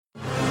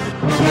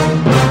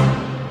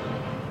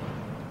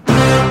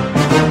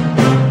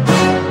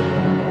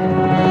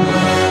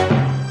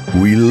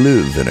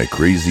in a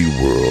crazy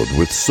world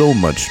with so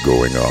much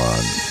going on.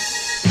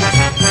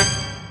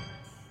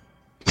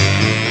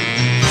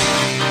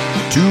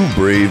 Two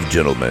brave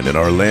gentlemen in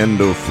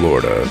Orlando,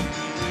 Florida,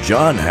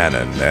 John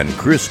Hannon and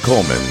Chris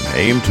Coleman,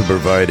 aim to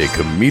provide a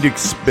comedic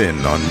spin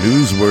on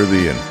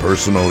newsworthy and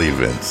personal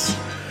events,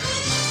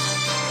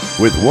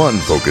 with one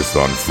focused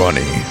on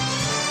funny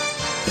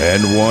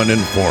and one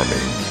informing.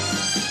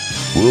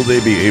 Will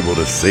they be able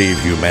to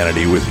save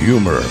humanity with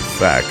humor,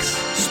 facts,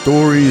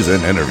 stories,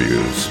 and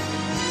interviews?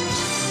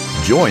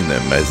 Join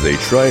them as they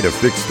try to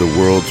fix the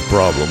world's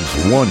problems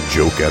one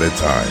joke at a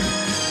time.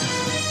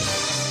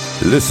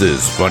 This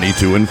is Funny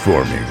to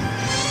Informing.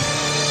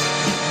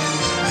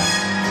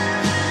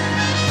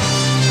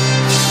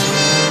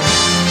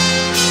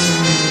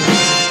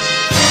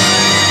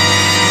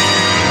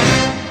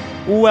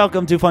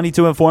 Welcome to Funny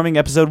to Informing,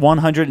 episode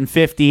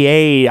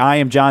 158. I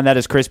am John. That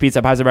is Chris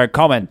Pizza Heisenberg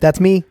Coleman. That's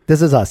me.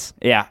 This is us.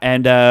 Yeah,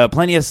 and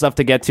plenty of stuff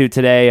to get to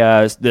today.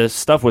 The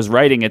stuff was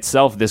writing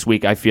itself this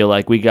week, I feel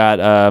like. We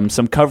got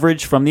some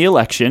coverage from the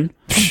election.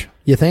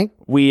 You think?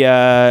 We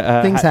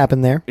Things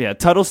happen there. Yeah,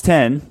 Tuttle's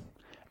 10.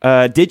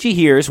 Digi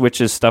Hears, which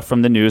is stuff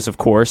from the news, of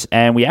course.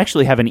 And we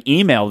actually have an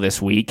email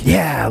this week.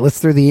 Yeah, let's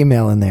throw the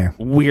email in there.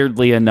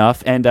 Weirdly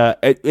enough. And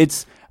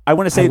I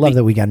want to say I love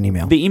that we got an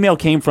email. The email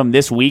came from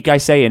this week, I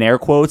say in air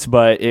quotes,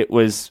 but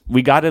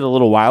we got it a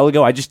little while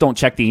ago. I just don't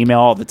check the email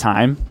all the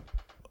time,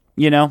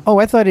 you know? Oh,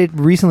 I thought it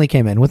recently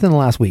came in within the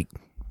last week.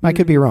 I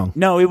could be wrong.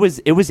 No, it was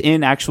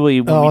in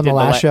actually when we on did the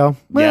last show?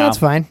 Well, yeah. that's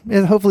fine.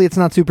 Hopefully it's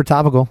not super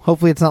topical.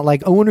 Hopefully it's not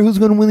like, I wonder who's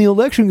going to win the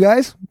election,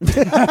 guys.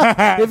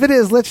 If it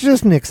is, let's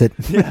just nix it.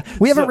 Yeah,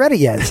 we haven't read it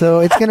yet, so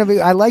it's going to be,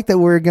 I like that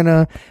we're going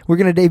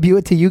to debut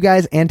it to you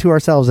guys and to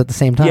ourselves at the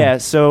same time. Yeah,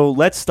 so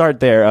let's start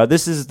there.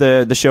 This is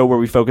the show where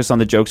we focus on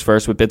the jokes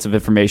first with bits of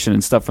information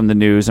and stuff from the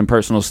news and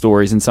personal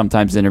stories and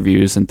sometimes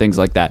interviews and things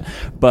like that.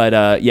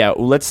 But yeah,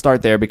 let's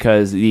start there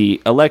because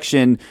the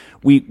election,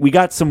 we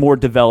got some more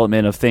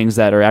development of things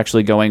that are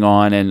actually going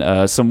on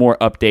and some more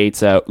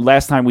updates.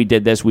 Last time we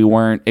did this, we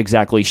weren't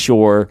exactly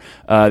sure.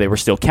 They were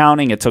still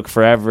counting. It took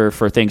forever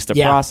for things to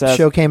process.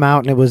 Show came out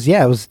and it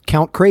was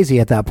count crazy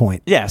at that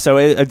point. Yeah,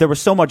 so there was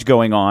so much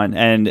going on,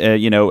 and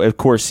of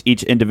course,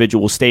 each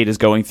individual state is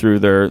going through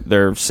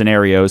their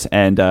scenarios,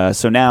 and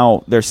so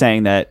now they're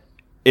saying that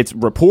it's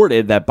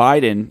reported that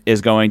Biden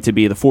is going to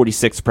be the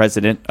 46th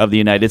president of the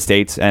United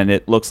States, and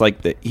it looks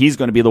like that he's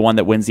going to be the one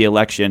that wins the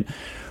election,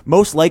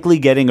 most likely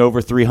getting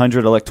over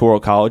 300 electoral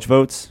college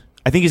votes.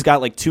 I think he's got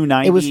like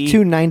 290. It was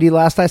 290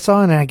 last I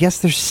saw, and I guess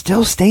there's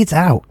still states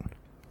out.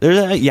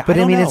 Yeah, but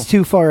I mean, it's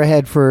too far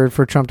ahead for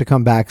Trump to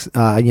come back,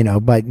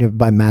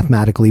 by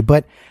mathematically.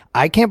 But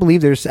I can't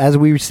believe as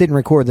we sit and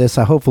record this,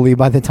 hopefully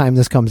by the time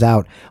this comes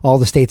out, all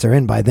the states are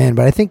in by then.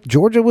 But I think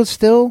Georgia would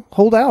still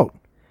hold out.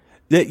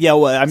 Yeah,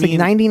 well, I mean,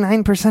 like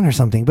 99% or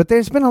something. But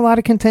there's been a lot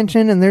of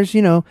contention, and there's,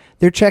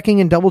 they're checking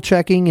and double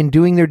checking and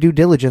doing their due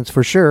diligence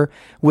for sure.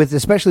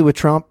 Especially with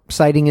Trump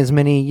citing as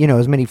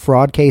many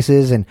fraud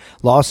cases and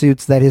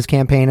lawsuits that his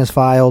campaign has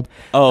filed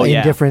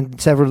in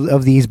several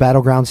of these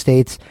battleground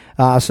states.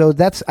 So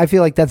I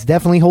feel like that's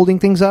definitely holding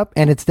things up,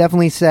 and it's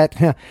definitely set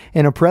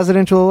in a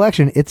presidential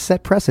election. It's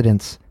set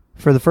precedents.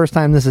 For the first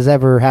time this has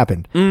ever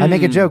happened. I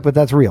make a joke, but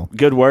that's real.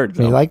 Good word.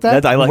 You like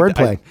that? I like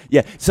wordplay.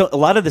 Yeah. So a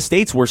lot of the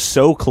states were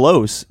so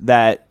close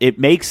that it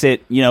makes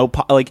it,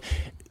 like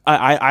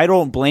I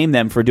don't blame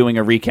them for doing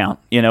a recount.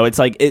 It's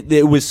like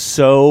it was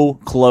so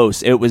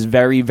close. It was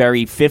very,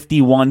 very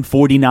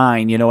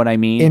 51-49. You know what I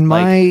mean? In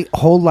my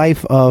whole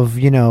life of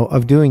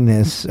doing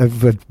this,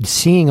 of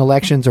seeing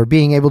elections or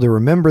being able to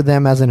remember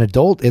them as an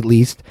adult, at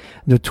least,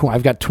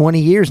 I've got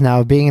 20 years now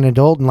of being an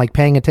adult and like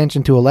paying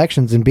attention to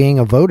elections and being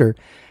a voter.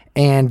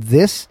 And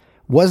this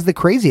was the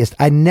craziest.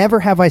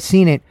 Never have I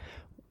seen it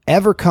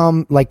ever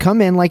come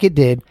in like it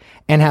did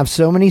and have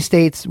so many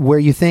states where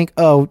you think,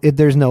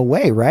 there's no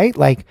way, right?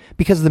 Like,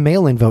 because the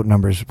mail-in vote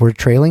numbers were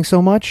trailing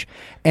so much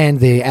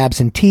and the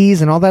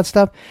absentees and all that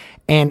stuff.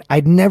 And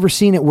I'd never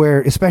seen it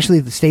where,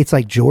 especially the states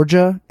like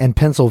Georgia and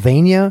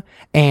Pennsylvania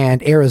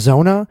and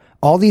Arizona,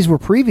 all these were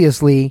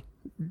previously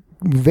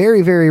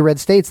very, very red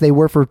states. They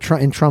were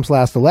in Trump's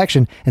last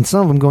election, and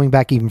some of them going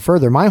back even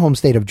further. My home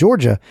state of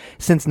Georgia,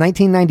 since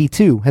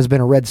 1992, has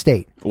been a red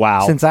state.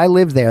 Wow! Since I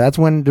lived there, that's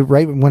around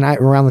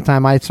the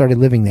time I started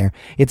living there,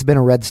 it's been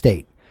a red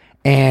state,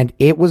 and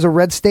it was a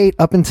red state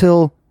up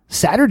until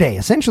Saturday.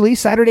 Essentially,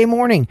 Saturday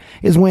morning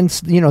is when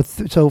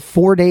so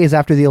 4 days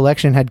after the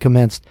election had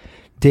commenced.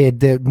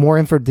 Did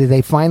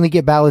they finally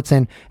get ballots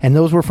in? And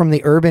those were from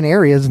the urban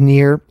areas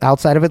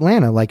outside of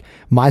Atlanta. Like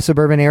my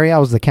suburban area, I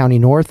was the county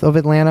north of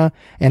Atlanta,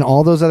 and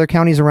all those other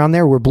counties around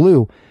there were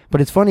blue.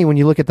 But it's funny when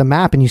you look at the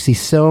map and you see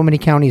so many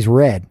counties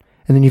red,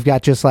 and then you've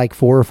got just like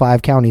 4 or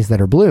 5 counties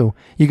that are blue.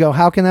 You go,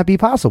 how can that be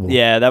possible?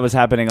 Yeah, that was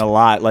happening a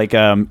lot. Like,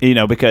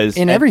 because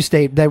in every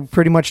state that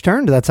pretty much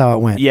turned, that's how it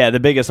went. Yeah, the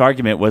biggest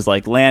argument was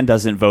like land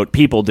doesn't vote,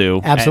 people do.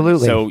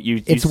 Absolutely. And so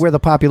it's where the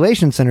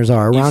population centers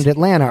are, around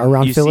Atlanta,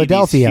 around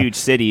Philadelphia, huge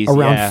cities,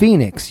 around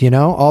Phoenix.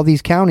 All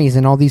these counties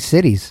and all these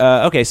cities.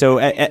 Okay, so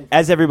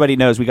as everybody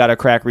knows, we got our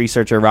crack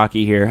researcher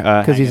Rocky here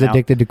because he's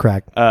addicted to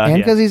crack, and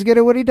because he's good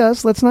at what he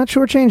does. Let's not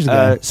shortchange the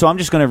guy. So I'm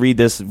just going to read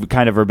this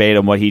kind of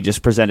verbatim what he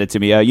just presented to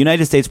me.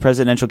 United States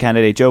presidential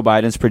candidate Joe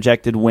Biden's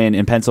projected win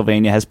in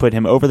Pennsylvania has put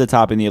him over the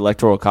top in the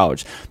Electoral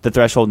College. The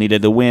threshold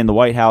needed to win the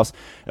White House,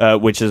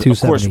 which is, of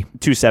course,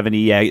 270.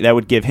 Yeah, that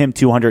would give him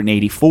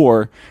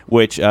 284,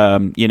 which,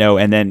 and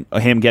then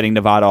him getting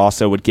Nevada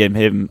also would give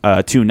him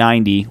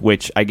 290,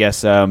 which I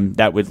guess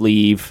that would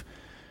leave...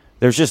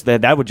 There's just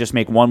that would just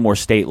make one more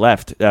state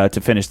left to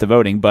finish the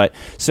voting. But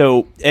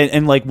so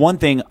and like one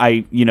thing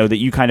that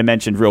you kind of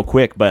mentioned real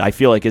quick, but I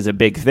feel like is a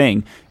big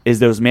thing is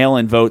those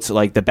mail-in votes,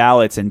 like the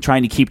ballots and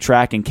trying to keep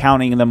track and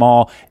counting them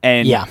all.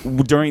 And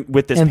the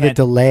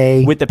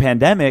delay with the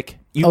pandemic.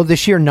 The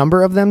sheer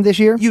number of them this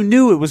year. You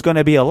knew it was going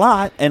to be a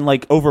lot and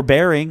like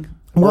overbearing.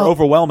 Or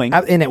overwhelming.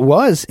 And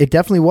it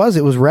definitely was.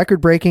 It was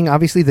record-breaking.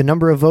 Obviously, the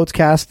number of votes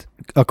cast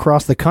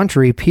across the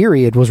country,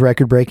 period, was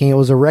record-breaking. It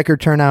was a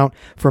record turnout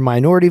for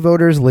minority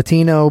voters,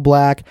 Latino,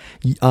 Black,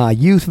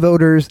 youth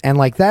voters, and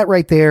like that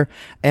right there.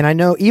 And I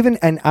know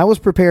and I was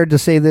prepared to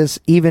say this,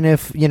 even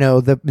if,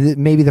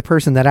 maybe the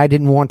person that I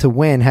didn't want to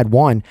win had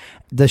won.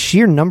 The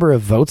sheer number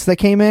of votes that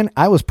came in,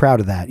 I was proud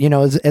of that.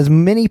 As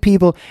many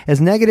people,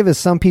 as negative as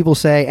some people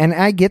say, and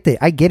I get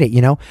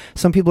it,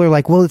 some people are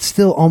like, well, it's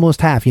still almost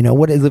half,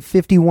 what is it,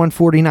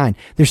 51-49?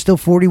 There's still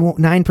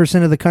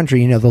 49% of the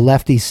country, the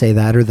lefties say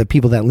that, or the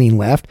people that lean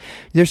left.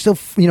 There's still,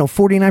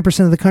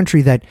 49% of the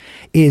country that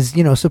is,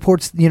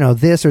 supports,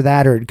 this or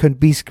that, or it could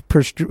be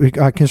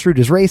construed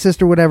as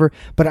racist or whatever.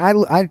 But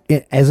I,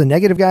 as a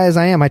negative guy as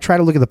I am, I try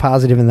to look at the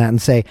positive in that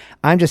and say,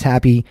 I'm just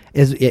happy,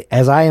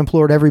 as I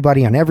implored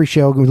everybody on every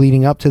show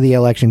leading up to the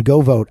election,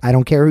 go vote. I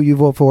don't care who you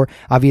vote for.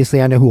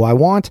 Obviously, I know who I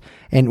want,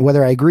 and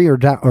whether I agree or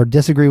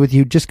disagree with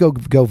you, just go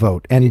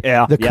vote. And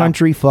the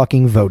country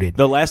fucking voted.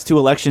 The last 2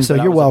 elections, so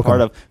you're welcome.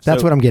 Part of,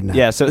 That's what I'm getting at.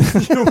 Yeah, so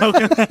you're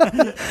welcome.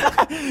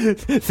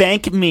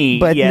 Thank me.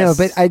 But yes.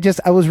 No, but I just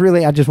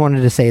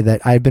wanted to say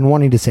that I've been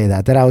wanting to say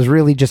that I was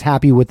really just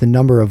happy with the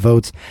number of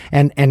votes.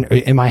 And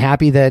am I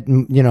happy that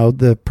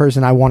the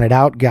person I wanted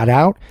out got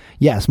out?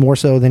 Yes, more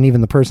so than even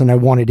the person I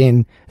wanted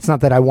in. It's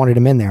not that I wanted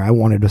him in there. I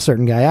wanted a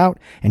certain guy out,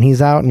 and he's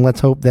out, and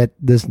let's hope that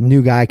this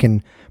new guy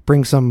can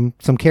bring some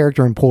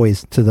character and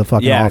poise to the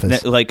fucking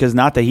office. Because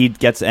not that he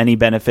gets any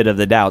benefit of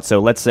the doubt. So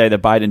let's say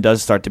that Biden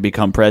does start to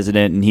become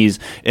president and he's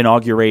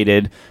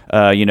inaugurated,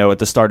 at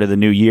the start of the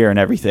new year and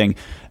everything.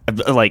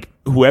 Like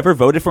whoever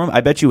voted for him, I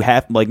bet you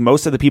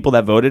most of the people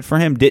that voted for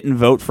him didn't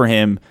vote for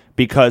him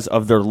because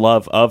of their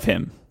love of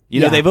him.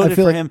 They voted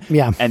for him,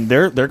 and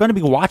they're going to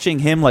be watching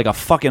him like a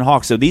fucking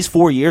hawk. So these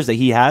 4 years that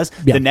he has,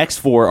 the next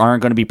 4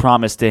 aren't going to be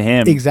promised to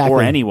him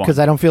or anyone. Because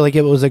I don't feel like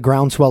it was a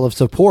groundswell of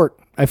support.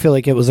 I feel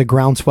like it was a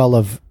groundswell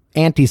of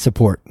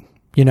anti-support.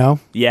 For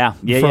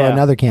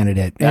another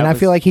candidate. And I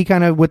feel like he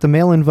kind of, with the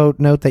mail-in vote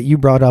note that you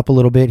brought up a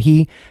little bit,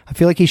 I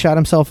feel like he shot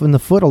himself in the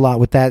foot a lot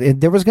with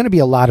that. There was going to be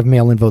a lot of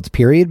mail-in votes,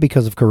 period,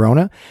 because of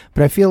Corona.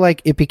 But I feel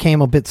like it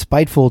became a bit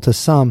spiteful to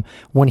some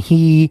when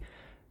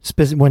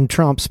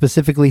Trump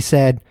specifically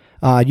said,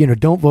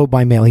 don't vote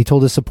by mail. He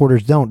told his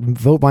supporters, don't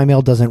vote by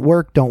mail. Doesn't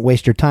work. Don't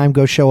waste your time.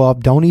 Go show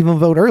up. Don't even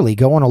vote early.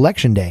 Go on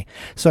election day.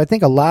 So I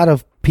think a lot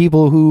of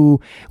people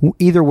who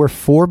either were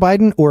for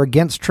Biden or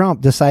against Trump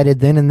decided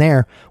then and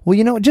there,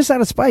 well, just out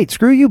of spite,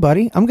 screw you,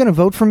 buddy. I'm going to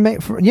vote I'm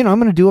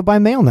going to do it by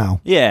mail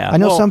now. Yeah. I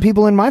know some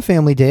people in my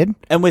family did.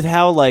 And with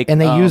how and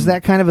they use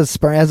that kind of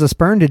as a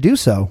spurn to do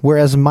so.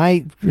 Whereas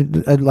I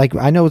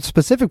know a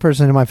specific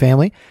person in my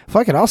family,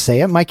 fuck it, I'll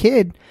say it. My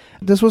kid,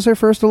 this was her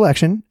first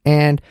election,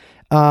 and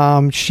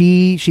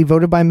she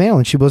voted by mail,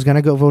 and she was going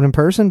to go vote in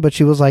person, but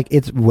she was like,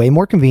 it's way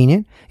more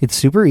convenient. It's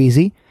super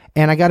easy.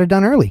 And I got it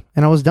done early,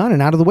 and I was done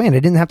and out of the way, and I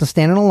didn't have to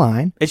stand in a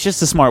line. It's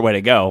just a smart way to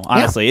go,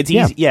 honestly. It's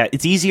easy. Yeah,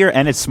 it's easier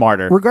and it's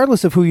smarter.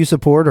 Regardless of who you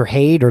support or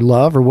hate or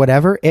love or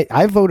whatever,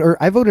 I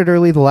voted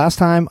early the last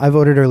time. I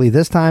voted early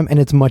this time, and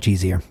it's much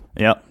easier.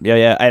 Yeah.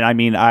 And I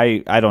mean,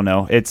 I don't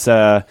know. It's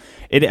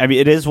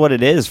it is what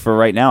it is for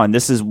right now, and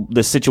this is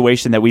the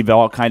situation that we've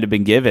all kind of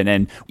been given,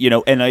 and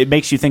and it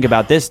makes you think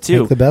about this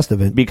too. Make the best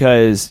of it,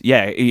 because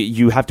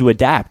you have to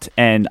adapt,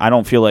 and I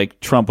don't feel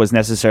like Trump was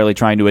necessarily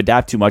trying to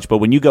adapt too much. But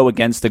when you go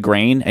against the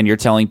grain and you're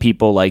telling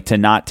people like to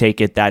not take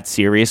it that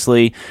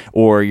seriously,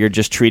 or you're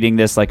just treating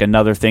this like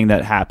another thing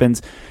that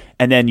happens,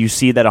 and then you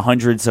see that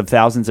hundreds of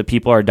thousands of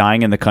people are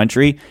dying in the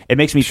country, it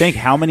makes me think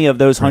how many of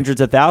those hundreds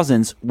of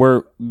thousands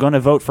were going to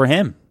vote for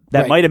him.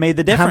 That might have made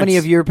the difference. How many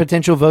of your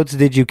potential votes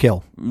did you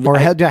kill or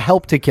had to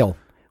help to kill?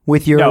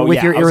 with your No, yeah, I was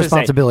gonna say,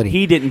 irresponsibility.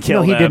 he didn't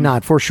kill No, he did them.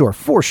 not. For sure.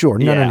 No,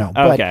 Yeah, no.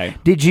 But okay.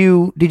 did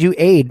you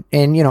aid?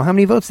 And how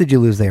many votes did you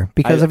lose there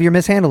because of your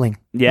mishandling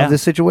Yeah. of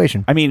this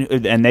situation? I mean,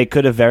 and they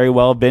could have very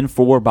well been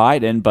for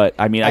Biden, but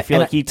I mean, I feel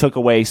like he took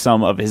away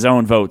some of his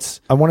own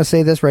votes. I want to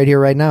say this right here,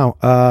 right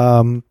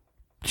now.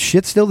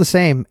 Shit's still the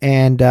same,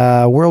 and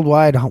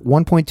worldwide,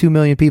 1.2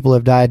 million people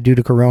have died due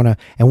to corona,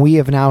 and we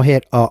have now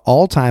hit an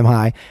all-time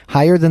high,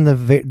 higher than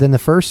the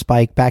first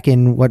spike back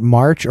in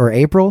March or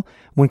April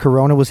when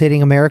corona was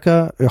hitting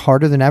America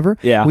harder than ever.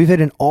 Yeah. We've hit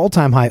an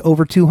all-time high,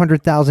 over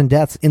 200,000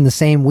 deaths in the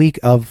same week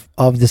of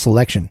this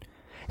election.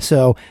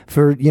 So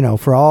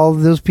for all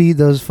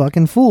those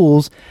fucking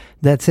fools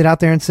that sit out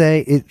there and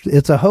say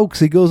it's a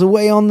hoax, it goes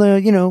away on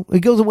the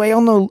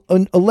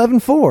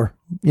 11/4.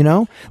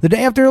 The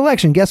day after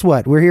election, guess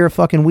what? We're here a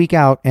fucking week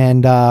out,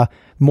 and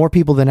more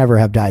people than ever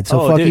have died.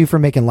 So fuck dude. you for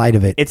making light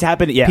of it. It's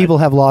happened. Yeah, People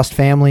have lost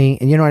family,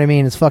 and you know what I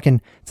mean. It's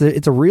fucking.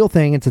 It's a real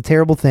thing. It's a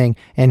terrible thing,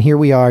 and here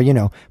we are.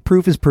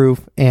 Proof is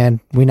proof, and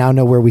we now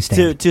know where we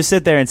stand. To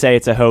sit there and say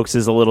it's a hoax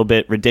is a little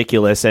bit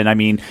ridiculous. And I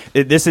mean,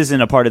 this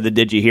isn't a part of the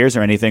Did You Hears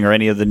or anything or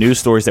any of the news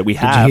stories that we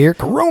have. Did you hear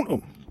corona?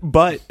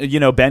 But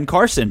Ben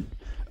Carson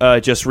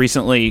just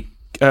recently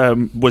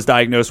was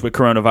diagnosed with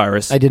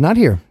coronavirus. I did not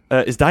hear.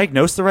 Is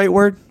diagnosed the right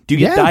word? Do you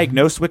get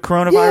diagnosed with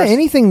coronavirus? Yeah,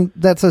 anything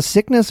that's a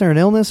sickness or an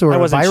illness or I a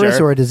wasn't virus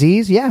sure. or a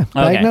disease,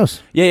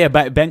 diagnose. Yeah,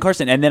 Ben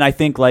Carson. And then I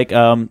think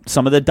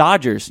some of the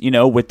Dodgers,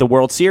 with the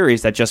World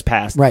Series that just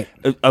passed. Right.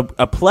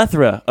 A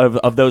plethora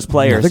of those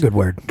players. Another good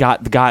word.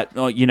 Got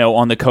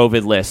on the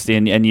COVID list.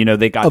 And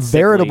they got A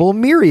veritable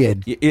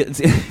myriad. It's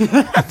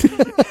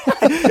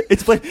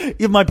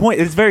my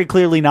point. It's very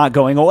clearly not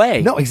going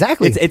away. No,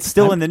 exactly. It's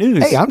still in the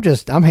news. Hey,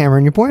 I'm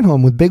hammering your point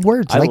home with big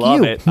words I like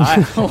love you. it.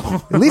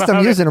 At least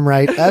I'm using them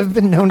right. I've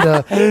been known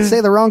to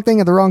say the wrong thing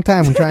at the wrong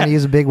time when trying to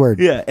use a big word.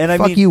 Yeah, and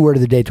fuck you, word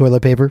of the day,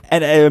 toilet paper.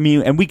 And I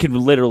mean, and we could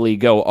literally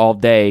go all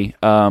day,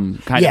 kind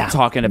of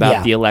talking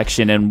about the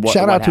election and what.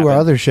 Shout out to happened. our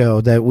other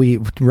show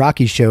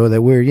Rocky's show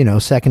that we're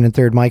second and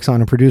third mics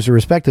on and producer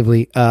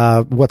respectively.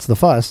 What's the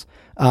fuss?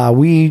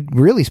 We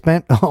really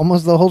spent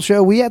almost the whole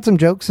show. We had some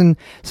jokes and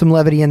some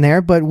levity in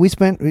there, but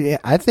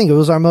I think it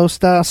was our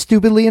most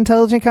stupidly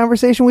intelligent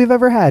conversation we've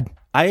ever had.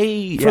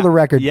 For the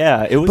record.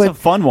 Yeah, it was a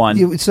fun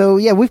one. So,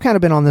 we've kind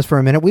of been on this for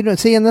a minute. We don't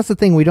see, and that's the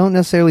thing, we don't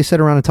necessarily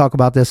sit around and talk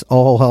about this a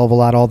whole hell of a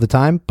lot all the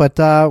time,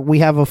 but we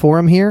have a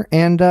forum here,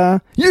 and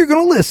you're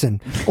going to listen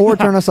or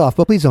turn us off,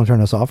 but please don't turn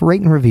us off.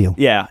 Rate and review.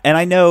 Yeah, and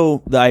I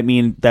know,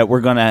 that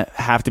we're going to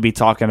have to be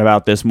talking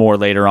about this more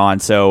later on,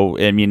 so,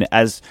 I mean,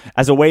 as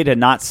a way to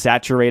not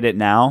saturate it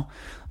now,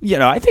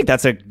 I think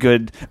that's a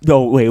good...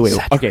 No, wait.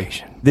 Saturation. Okay,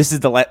 this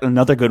is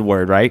another good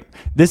word, right?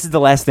 This is the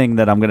last thing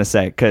that I'm going to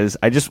say, because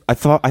I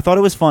thought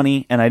it was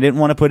funny, and I didn't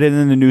want to put it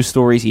in the news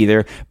stories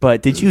either,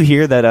 but did you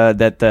hear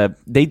that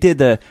they did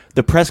the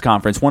press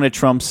conference, one of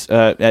Trump's...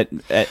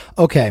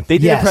 Okay. They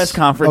did a press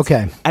conference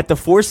at the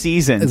Four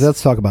Seasons.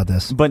 Let's talk about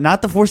this. But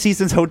not the Four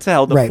Seasons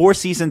Hotel, the Four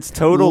Seasons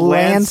Total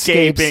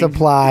Landscaping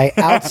Supply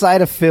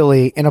outside of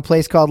Philly in a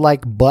place called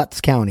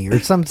Butts County or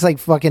some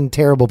fucking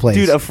terrible place.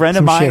 Dude, a friend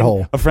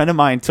of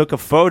mine took a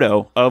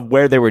photo of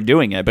where they were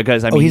doing it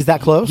because he's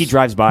that close? He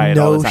drives by it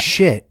all the time. No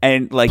shit.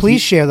 And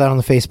please share that on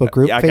the Facebook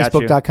group,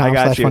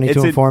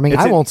 facebook.com/22informing.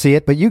 I won't see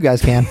it, but you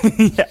guys can.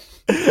 Yeah.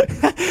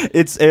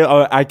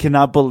 I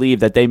cannot believe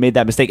that they made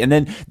that mistake, and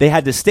then they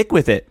had to stick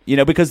with it,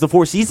 because the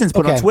Four Seasons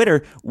put on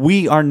Twitter,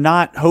 we are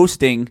not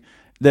hosting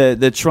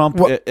the Trump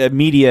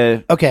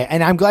media. Okay,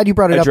 and I'm glad you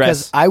brought it up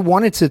because I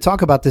wanted to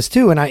talk about this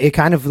too, and it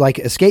kind of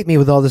escaped me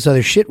with all this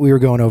other shit we were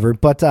going over.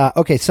 But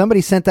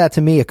somebody sent that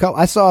to me.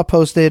 I saw it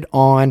posted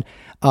on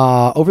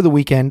over the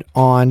weekend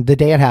on the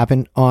day it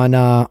happened on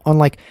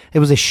it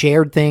was a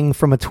shared thing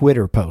from a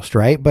Twitter post,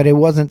 right? But it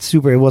wasn't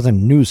a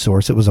news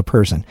source. It was a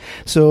person.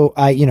 So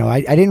I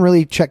didn't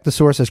really check the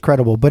source as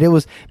credible, but it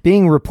was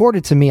being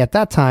reported to me at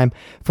that time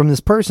from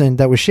this person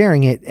that was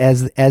sharing it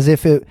as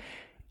if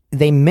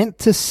they meant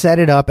to set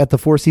it up at the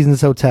Four Seasons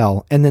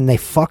Hotel, and then they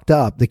fucked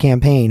up the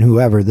campaign.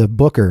 Whoever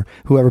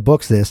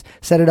books this,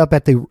 set it up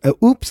at the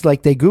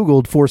they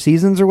Googled Four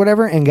Seasons or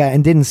whatever, and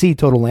didn't see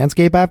Total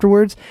Landscape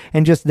afterwards,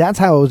 and just that's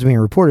how it was being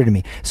reported to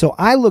me. So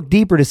I looked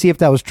deeper to see if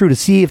that was true, to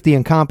see if the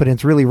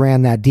incompetence really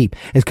ran that deep.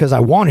 It's because I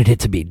wanted it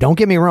to be. Don't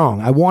get me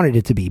wrong, I wanted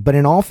it to be. But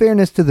in all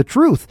fairness to the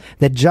truth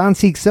that John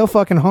seeks so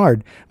fucking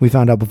hard, we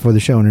found out before the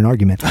show in an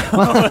argument.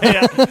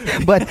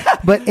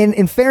 But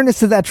in fairness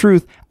to that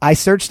truth, I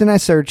searched and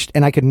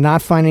I could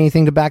not find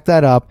anything to back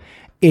that up.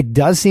 It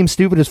does seem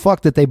stupid as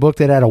fuck that they booked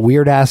it at a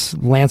weird ass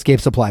landscape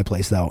supply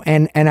place though.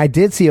 And I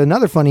did see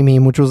another funny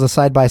meme, which was a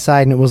side by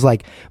side, and it was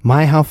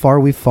how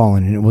far we've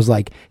fallen. And it was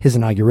his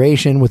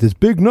inauguration with his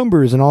big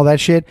numbers and all that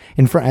shit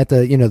in front at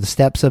the, the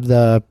steps of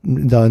the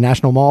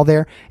National Mall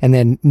there. And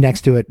then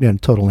next to it,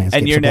 Total Landscape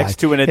And you're supply. next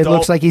to an adult. It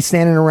looks like he's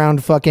standing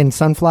around fucking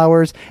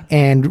sunflowers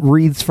and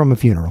wreaths from a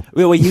funeral.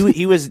 Well,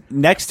 he was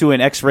next to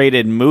an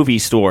X-rated movie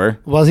store.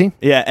 Was he?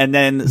 Yeah. And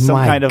then some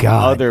kind of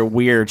other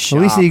weird shop.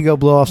 At least he could go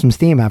blow off some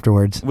steam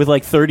afterwards.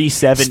 With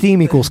 37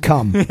 steam equals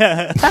cum.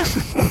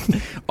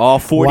 All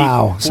 40.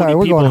 Wow. 40 Sorry,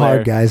 we're people going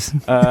hard, there. guys.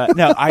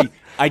 No,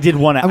 I did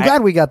want to. I'm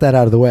glad we got that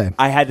out of the way.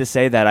 I had to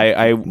say that.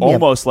 I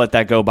almost let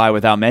that go by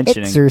without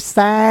mentioning.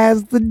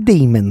 Exercise the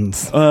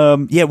demons.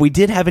 Yeah, we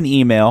did have an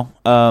email.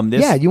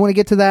 Yeah, you want to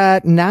get to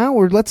that now,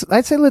 or let's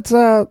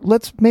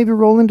maybe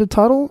roll into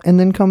Tuttle and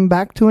then come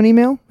back to an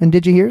email and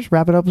Did You Hears?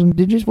 Wrap it up with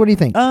Digis. What do you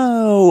think?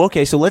 Oh,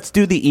 okay. So let's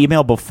do the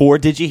email before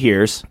Did You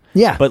Hears?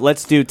 Yeah, but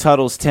let's do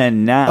Tuttle's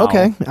 10 now.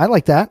 Okay, I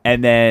like that.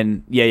 And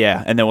then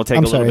and then we'll take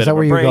a little bit of a break. Is that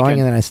where you're going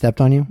and then I stepped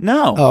on you?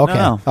 No. Oh, okay.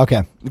 No.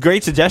 Okay.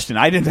 Great suggestion.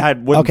 I wouldn't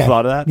have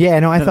thought of that. Yeah,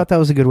 no, I thought that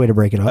was a good way to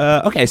break it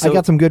up. Okay, so I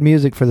got some good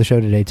music for the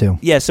show today too.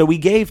 Yeah, so we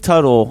gave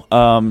Tuttle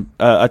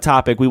a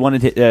topic. We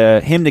wanted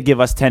him to give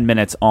us 10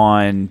 minutes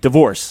on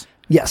divorce.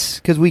 Yes,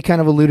 because we kind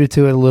of alluded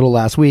to it a little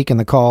last week in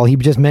the call. He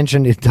just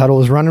mentioned Tuttle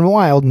was running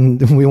wild, and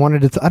we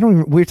wanted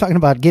to. We were talking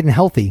about getting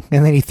healthy,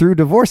 and then he threw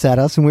divorce at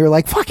us, and we were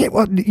like, "Fuck it,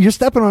 well, you're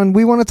stepping on."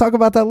 We want to talk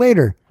about that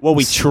later. Well,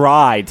 we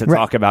tried to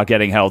talk about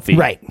getting healthy,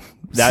 right?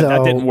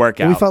 That didn't work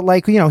out. We felt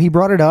like he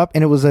brought it up,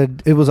 and it was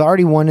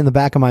already one in the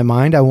back of my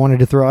mind. I wanted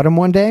to throw at him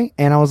one day,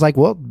 and I was like,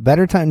 "Well,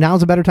 better time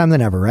now's a better time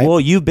than ever, right?" Well,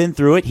 you've been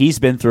through it. He's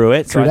been through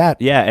it. True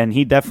that. Yeah, and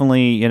he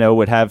definitely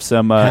would have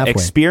some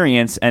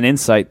experience and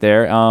insight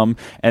there. And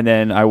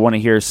then I want to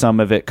hear some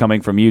of it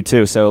coming from you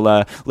too.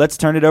 So let's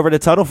turn it over to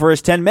Tuttle for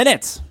his 10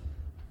 minutes.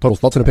 Tuttle's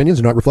thoughts and opinions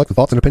do not reflect the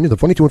thoughts and opinions of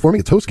 22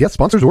 Informing, its hosts, guests,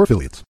 sponsors, or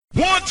affiliates.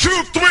 1,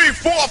 2, 3,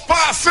 4,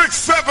 5, 6,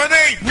 7,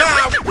 8, 9.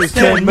 It's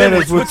 10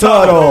 minutes with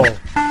Tuttle.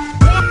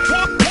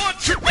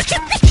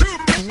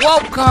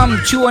 Welcome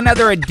to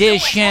another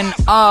edition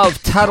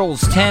of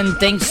Tuttle's 10.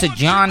 Thanks to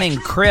John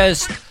and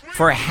Chris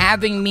for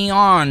having me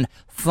on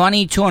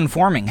 22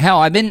 Informing. Hell,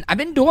 I've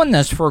been doing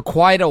this for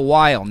quite a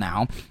while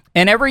now,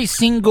 and every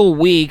single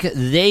week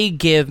they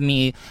give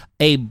me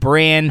a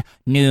brand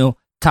new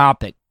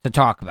topic to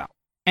talk about.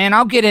 And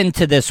I'll get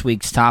into this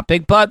week's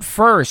topic, but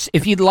first,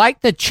 if you'd like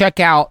to check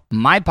out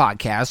my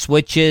podcast,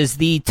 which is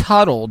the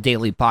Tuttle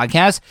Daily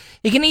Podcast,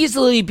 it can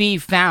easily be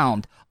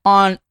found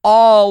on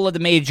all of the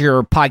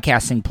major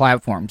podcasting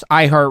platforms: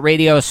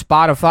 iHeartRadio,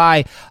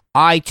 Spotify,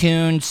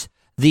 iTunes,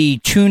 the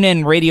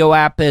TuneIn Radio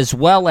app, as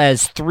well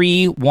as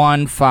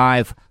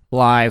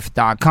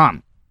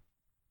 315live.com.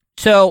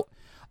 So,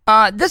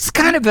 this is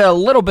kind of a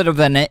little bit of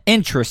an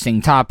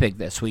interesting topic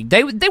this week.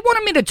 They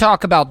wanted me to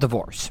talk about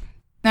divorce.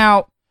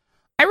 Now,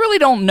 I really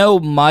don't know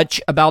much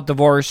about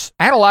divorce.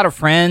 I had a lot of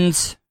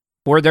friends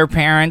where their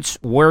parents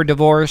were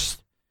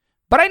divorced,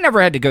 but I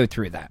never had to go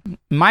through that.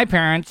 My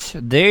parents,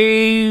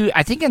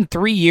 I think in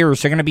 3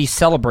 years, they're going to be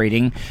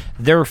celebrating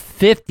their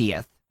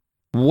 50th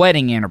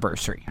wedding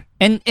anniversary.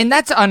 And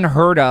that's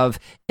unheard of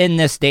in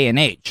this day and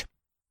age.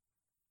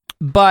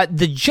 But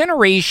the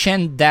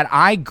generation that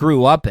I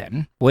grew up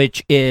in,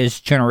 which is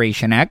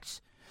Generation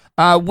X,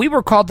 we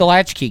were called the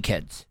latchkey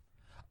kids.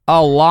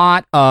 A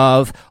lot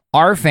of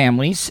our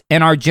families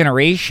and our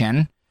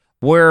generation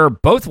were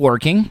both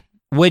working,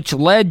 which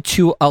led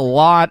to a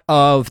lot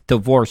of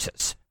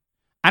divorces.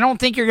 I don't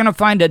think you're going to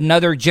find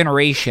another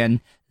generation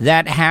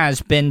that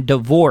has been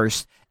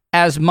divorced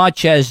as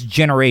much as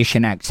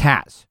Generation X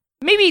has.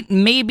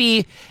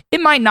 Maybe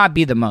it might not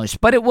be the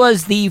most, but it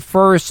was the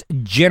first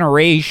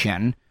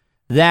generation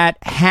that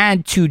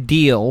had to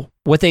deal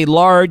with a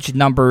large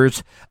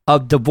numbers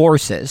of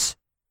divorces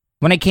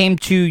when it came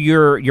to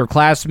your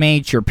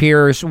classmates, your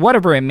peers,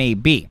 whatever it may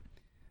be.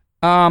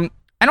 I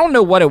don't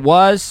know what it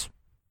was.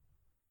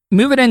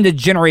 Moving into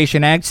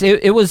Generation X,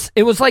 it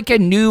was like a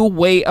new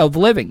way of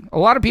living. A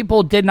lot of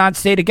people did not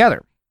stay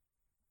together.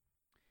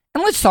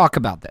 And let's talk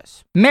about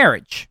this.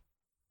 Marriage.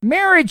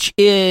 Marriage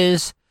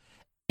is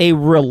a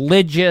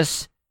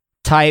religious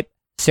type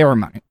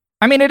ceremony.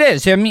 I mean, it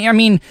is. I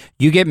mean,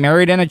 you get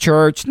married in a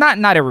church.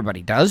 Not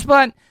everybody does,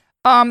 but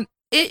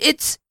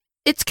it's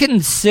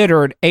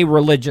considered a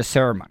religious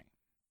ceremony.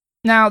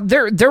 Now,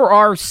 there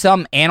are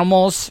some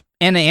animals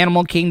in the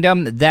animal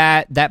kingdom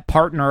that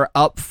partner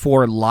up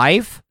for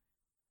life,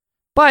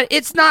 but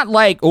it's not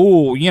like,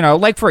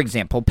 like, for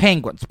example,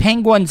 penguins.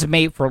 Penguins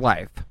mate for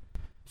life.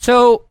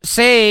 So,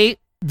 say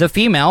the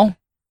female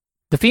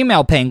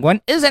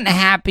penguin isn't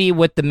happy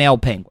with the male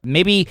penguin.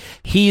 Maybe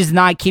he's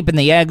not keeping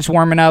the eggs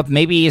warm enough.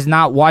 Maybe he's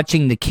not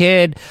watching the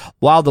kid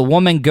while the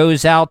woman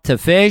goes out to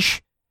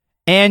fish.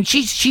 And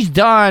she's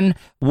done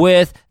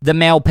with the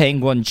male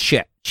penguin's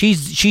shit.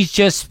 She's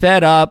just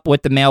fed up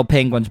with the male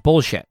penguin's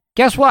bullshit.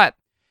 Guess what?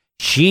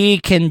 She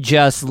can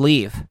just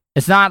leave.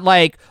 It's not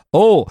like,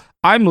 oh,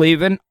 I'm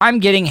leaving. I'm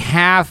getting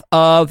half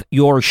of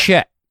your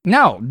shit.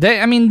 No,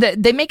 they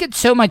make it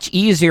so much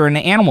easier in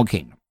the animal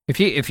kingdom.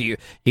 If you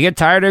get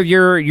tired of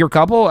your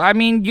couple, I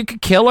mean, you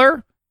could kill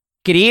her,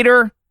 could eat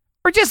her,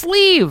 or just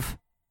leave.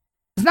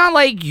 It's not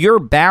like you're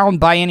bound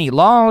by any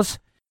laws.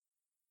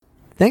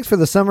 Thanks for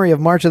the summary of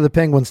March of the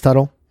Penguins,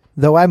 Tuttle.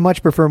 Though I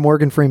much prefer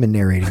Morgan Freeman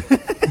narrating.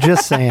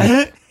 Just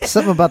saying.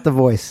 Something about the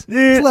voice.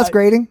 It's less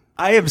grating.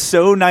 I am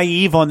so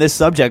naive on this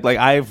subject. Like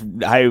I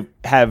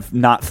have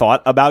not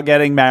thought about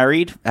getting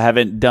married. I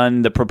haven't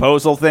done the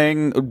proposal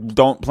thing.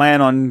 Don't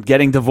plan on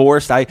getting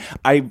divorced. I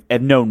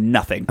know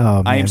nothing.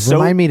 Oh man! I am so.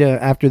 Remind me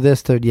to after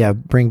this to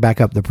bring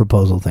back up the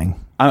proposal thing.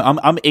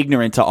 I'm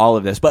ignorant to all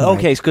of this, but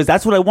okay, because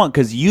that's what I want.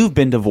 Because you've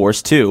been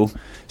divorced too,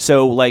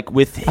 so like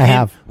with him, I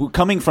have.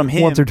 coming from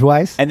him Once or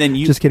twice, and then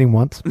you just kidding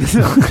once.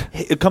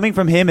 coming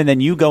from him, and then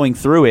you going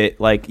through it.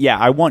 Like, yeah,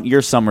 I want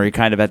your summary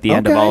kind of at the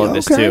end of all of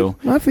this too.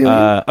 I feel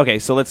you. Okay,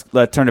 so let's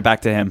turn it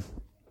back to him.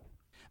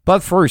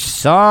 But for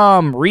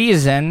some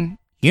reason,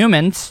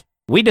 humans,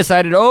 we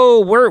decided,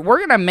 we're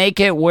gonna make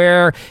it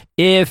where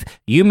if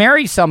you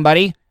marry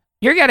somebody,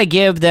 you're gonna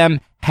give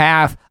them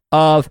half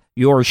of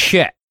your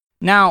shit.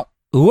 Now,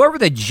 whoever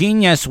the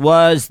genius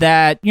was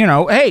that,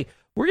 hey,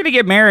 we're gonna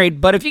get married,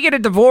 but if you get a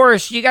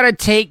divorce, you gotta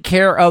take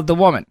care of the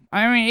woman.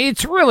 I mean,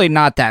 it's really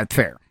not that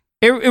fair.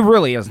 It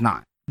really is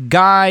not.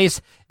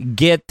 Guys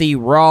get the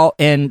raw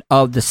end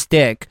of the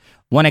stick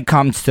when it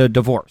comes to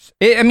divorce.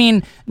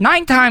 9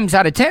 times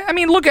out of 10,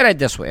 look at it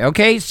this way,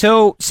 okay?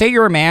 So, say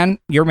you're a man,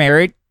 you're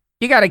married,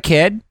 you got a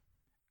kid.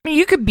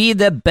 You could be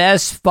the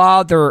best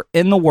father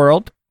in the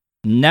world,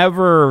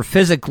 never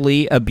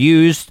physically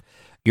abused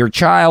your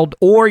child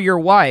or your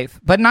wife,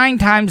 but 9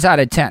 times out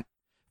of 10,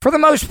 for the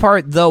most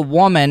part, the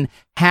woman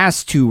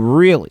has to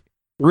really,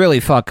 really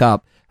fuck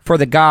up for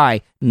the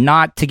guy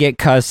not to get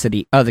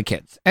custody of the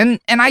kids. And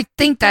I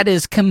think that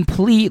is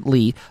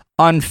completely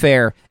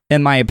unfair,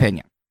 in my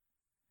opinion.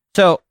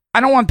 So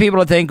I don't want people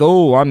to think,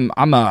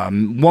 I'm a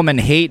woman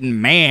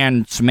hating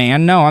man's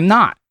man. No, I'm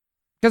not.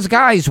 Because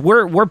guys,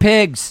 we're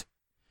pigs.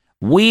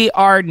 We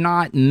are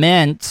not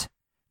meant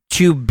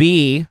to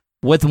be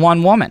with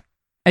one woman.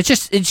 It's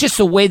just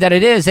the way that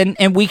it is,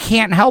 and we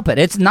can't help it.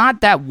 It's not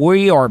that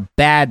we are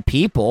bad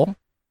people.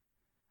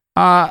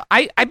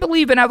 I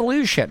believe in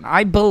evolution.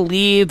 I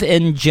believe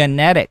in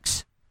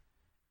genetics.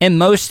 In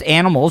most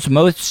animals,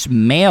 most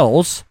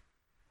males,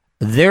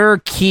 their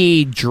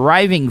key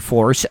driving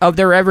force of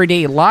their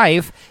everyday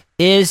life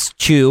is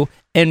to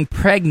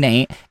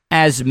impregnate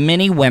as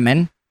many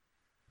women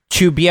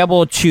to be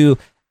able to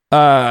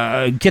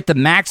get the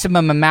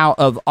maximum amount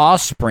of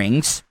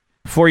offsprings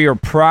for your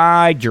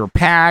pride, your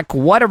pack,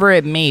 whatever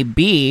it may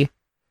be,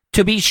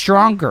 to be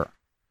stronger.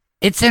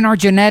 It's in our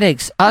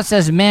genetics. Us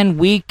as men,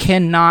 we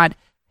cannot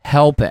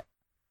help it.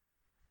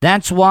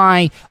 That's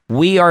why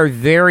we are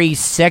very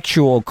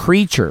sexual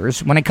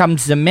creatures when it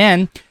comes to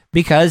men,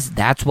 because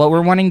that's what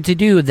we're wanting to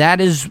do.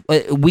 That is,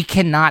 we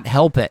cannot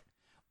help it.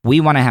 We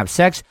want to have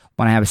sex.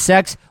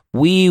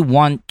 We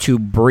want to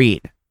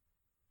breed.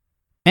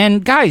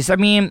 And guys,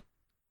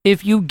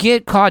 if you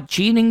get caught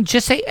cheating,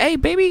 just say, hey,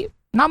 baby,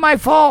 not my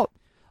fault.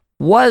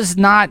 Was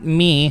not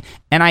me,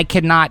 and I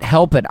cannot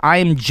help it. I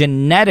am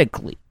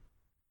genetically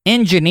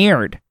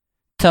engineered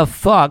to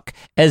fuck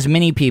as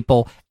many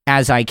people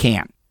as I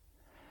can.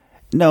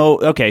 No,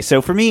 okay,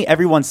 so for me,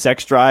 everyone's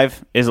sex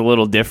drive is a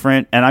little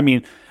different,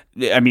 and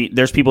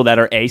there's people that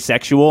are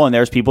asexual and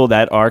there's people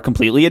that are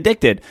completely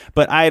addicted,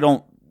 but I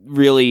don't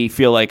really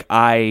feel like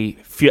I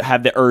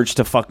have the urge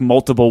to fuck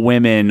multiple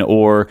women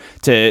or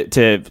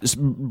to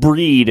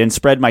breed and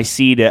spread my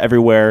seed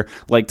everywhere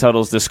like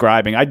Tuttle's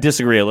describing. I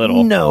disagree a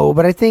little. No,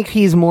 but I think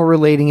he's more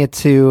relating it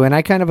to, and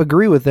I kind of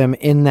agree with him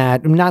in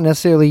that not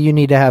necessarily you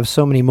need to have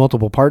so many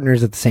multiple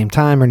partners at the same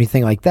time or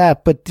anything like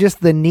that, but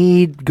just the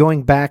need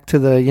going back to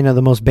the,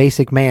 the most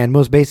basic man,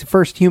 most basic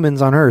first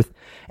humans on Earth.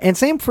 And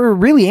same for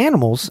really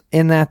animals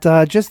in that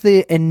just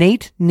the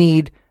innate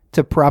need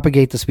to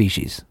propagate the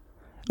species.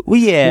 Well,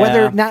 yeah.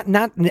 Whether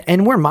not,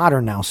 and we're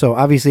modern now, so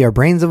obviously our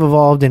brains have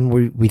evolved, and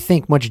we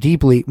think much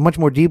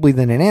more deeply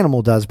than an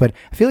animal does. But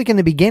I feel like in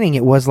the beginning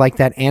it was like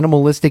that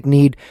animalistic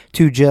need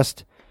to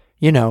just,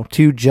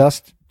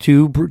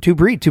 to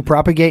breed, to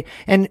propagate,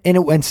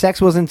 and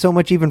sex wasn't so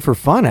much even for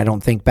fun. I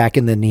don't think back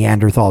in the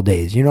Neanderthal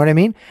days. You know what I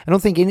mean? I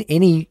don't think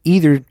any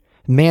either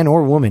man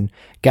or woman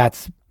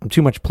got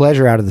too much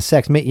pleasure out of the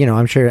sex.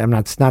 I'm sure, I'm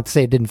not to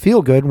say it didn't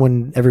feel good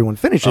when everyone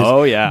finishes.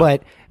 Oh yeah.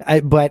 But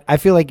I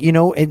feel like,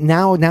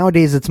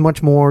 nowadays it's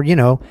much more,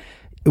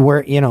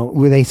 where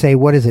they say,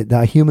 what is it?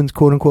 Humans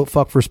quote unquote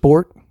fuck for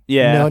sport.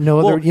 Yeah. No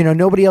other,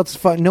 nobody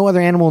else, no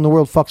other animal in the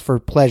world fucks for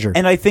pleasure.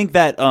 And I think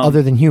that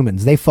other than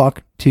humans, they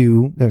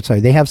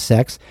they have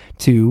sex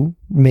to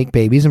make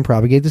babies and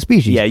propagate the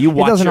species. Yeah, you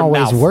watch It doesn't your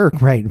always mouth.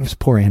 work, right? It's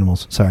poor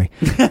animals. Sorry,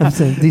 I'm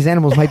saying these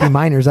animals might be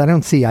minors. I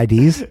don't see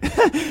IDs.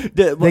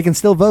 They can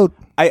still vote.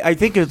 I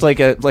think it's like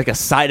a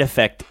side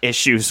effect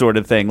issue sort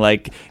of thing.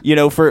 Like,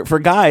 for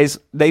guys,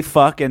 they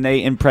fuck and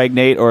they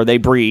impregnate or they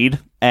breed,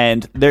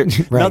 and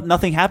Right.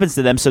 nothing happens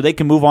to them, so they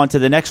can move on to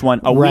the next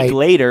one a week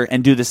later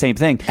and do the same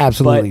thing.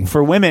 Absolutely. But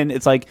for women,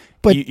 it's like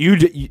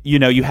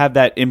you have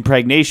that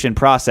impregnation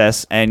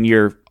process and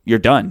you're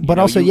done. But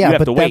also, you have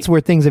but to that's wait.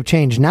 where things have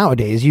changed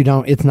nowadays.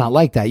 It's not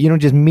like that. You don't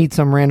just meet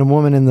some random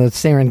woman in the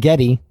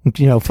Serengeti,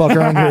 fuck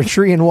her under a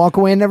tree and walk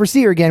away and never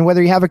see her again,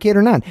 whether you have a kid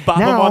or not. Bop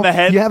him on the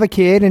head. You have a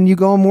kid and you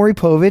go on Maury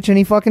Povich and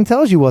he fucking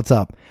tells you what's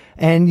up.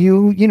 And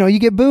you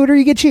get booed or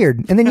you get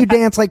cheered. And then you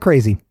dance like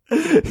crazy.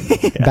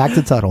 Back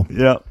to Tuttle.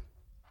 Yeah.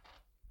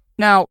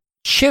 Now,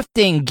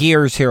 shifting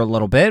gears here a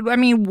little bit,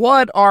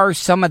 what are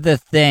some of the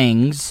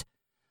things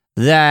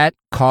that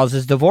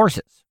causes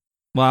divorces?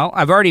 Well,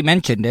 I've already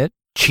mentioned it.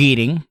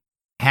 Cheating,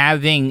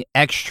 having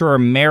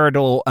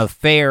extramarital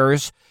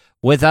affairs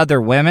with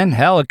other women.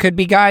 Hell, it could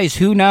be guys.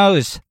 Who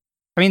knows?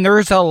 I mean,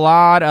 there's a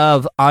lot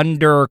of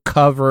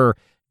undercover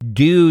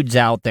dudes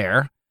out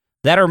there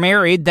that are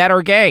married that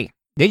are gay.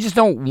 They just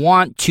don't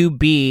want to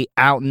be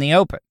out in the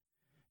open.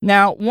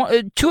 Now,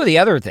 two of the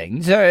other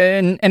things,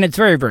 and it's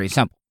very, very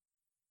simple.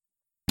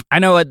 I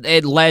know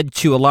it led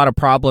to a lot of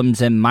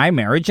problems in my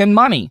marriage, and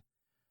money.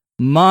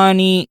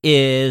 Money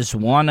is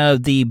one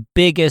of the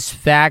biggest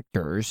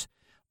factors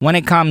when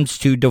it comes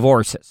to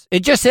divorces.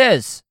 It just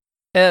is.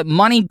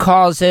 Money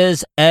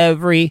causes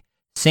every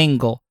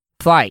single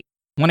fight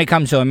when it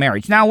comes to a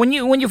marriage. Now, when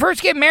you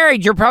first get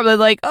married, you're probably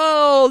like,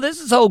 oh, this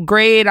is so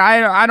great.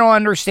 I don't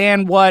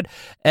understand what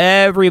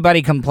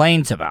everybody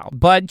complains about.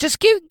 But just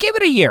give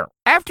it a year.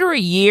 After a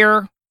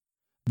year,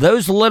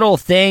 those little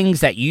things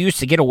that you used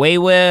to get away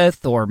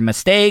with or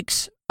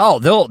mistakes, oh,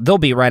 they'll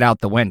be right out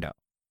the window.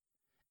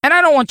 And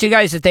I don't want you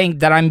guys to think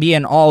that I'm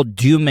being all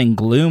doom and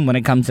gloom when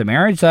it comes to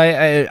marriage.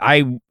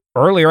 I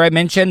earlier I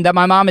mentioned that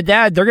my mom and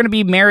dad, they're going to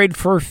be married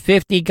for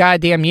 50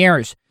 goddamn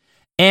years.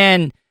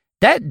 And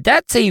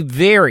that's a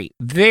very,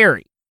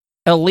 very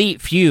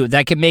elite few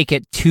that can make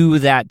it to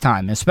that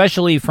time,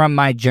 especially from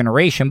my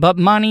generation. But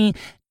money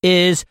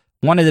is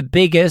one of the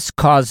biggest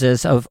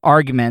causes of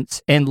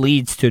arguments and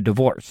leads to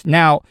divorce.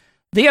 Now,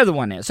 the other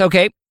one is,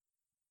 okay,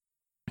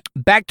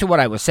 back to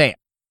what I was saying.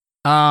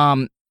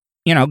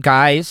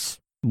 Guys,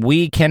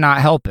 we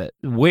cannot help it.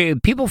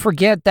 People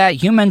forget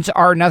that humans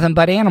are nothing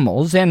but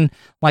animals. And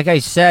like I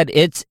said,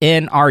 it's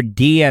in our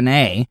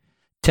DNA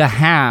to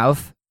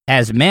have,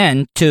 as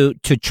men, to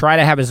try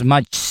to have as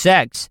much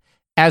sex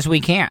as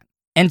we can.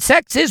 And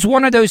sex is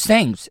one of those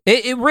things.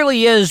 It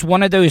really is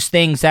one of those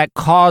things that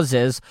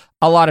causes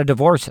a lot of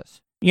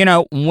divorces.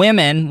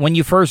 Women, when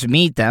you first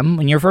meet them,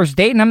 when you're first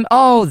dating them,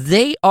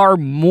 they are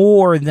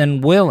more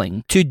than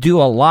willing to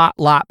do a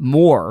lot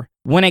more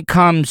when it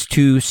comes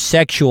to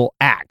sexual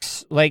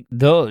acts. Like,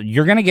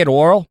 you're going to get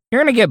oral,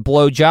 you're going to get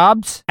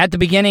blowjobs at the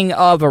beginning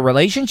of a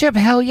relationship.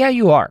 Hell yeah,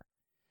 you are.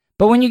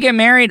 But when you get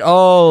married,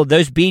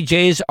 those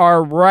BJs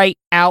are right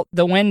out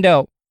the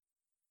window.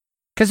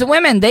 Because the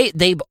women,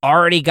 they've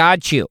already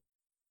got you.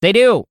 They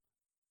do.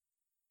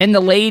 And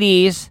the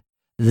ladies,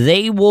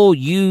 they will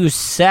use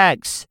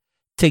sex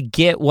to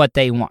get what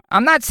they want.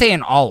 I'm not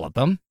saying all of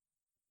them.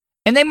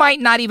 And they might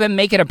not even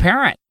make it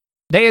apparent.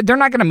 They're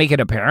not going to make it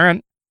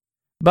apparent.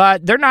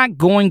 But they're not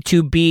going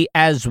to be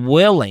as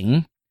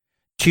willing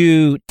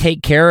to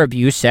take care of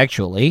you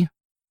sexually.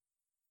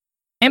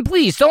 And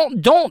please don't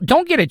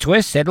get it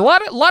twisted. A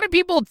lot of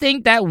people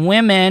think that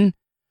women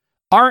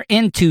aren't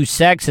into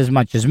sex as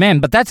much as men,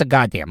 but that's a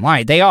goddamn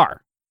lie. They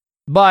are.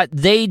 But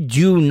they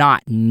do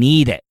not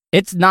need it.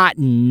 It's not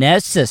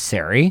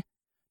necessary.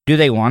 Do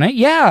they want it?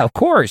 Yeah, of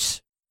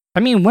course. I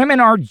mean, women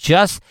are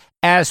just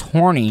as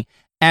horny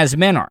as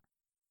men are.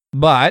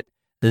 But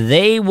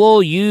they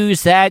will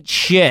use that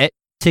shit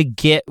to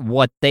get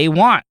what they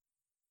want.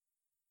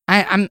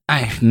 I'm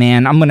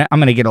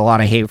gonna get a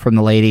lot of hate from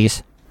the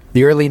ladies.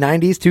 The early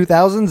 90s,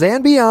 2000s,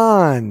 and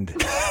beyond.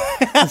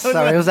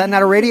 Sorry, was that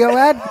not a radio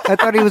ad? I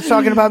thought he was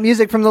talking about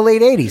music from the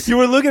late 80s. You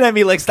were looking at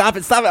me like, stop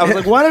it. I was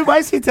like, why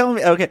is he telling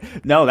me? Okay.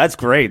 No, that's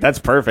great. That's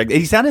perfect.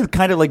 He sounded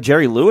kind of like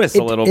Jerry Lewis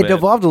a little bit. It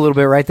devolved a little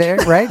bit right there,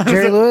 right?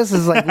 Jerry Lewis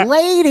is like,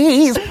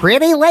 ladies,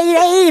 pretty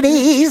late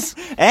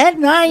 80s.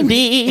 And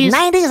 90s.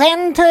 90s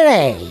and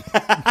today.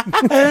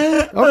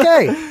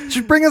 Okay.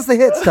 Should bring us the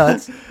hits,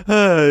 Tuds.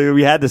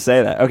 We had to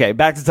say that. Okay,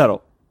 back to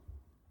Tuttle.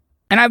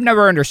 And I've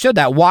never understood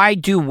that. Why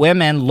do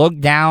women look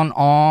down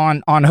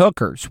on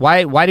hookers?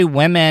 Why do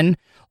women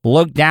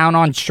look down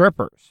on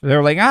strippers?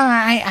 They're like,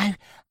 I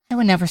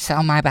would never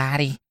sell my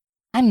body.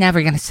 I'm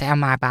never gonna sell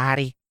my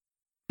body.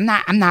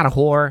 I'm not a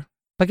whore.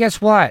 But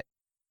guess what?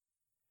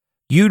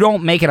 You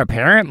don't make it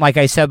apparent, like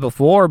I said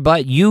before,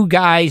 but you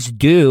guys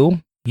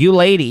do, you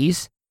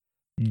ladies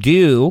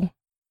do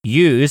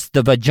use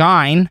the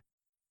vagina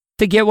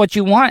to get what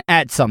you want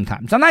at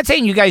sometimes. I'm not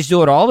saying you guys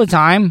do it all the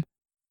time.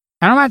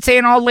 And I'm not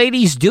saying all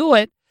ladies do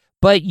it,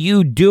 but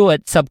you do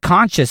it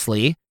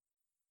subconsciously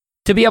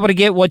to be able to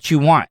get what you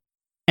want.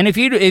 And if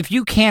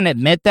you can't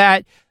admit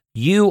that,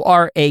 you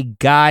are a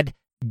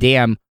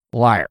goddamn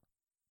liar.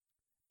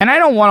 And I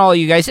don't want all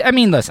you guys,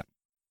 listen.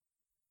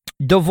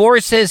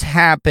 Divorces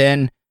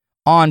happen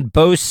on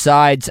both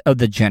sides of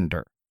the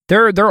gender.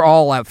 They're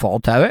all at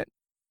fault of it.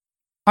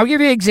 I'll give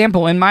you an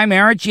example. In my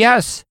marriage,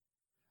 yes,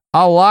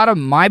 a lot of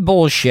my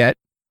bullshit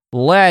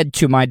led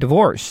to my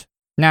divorce.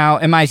 Now,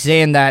 am I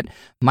saying that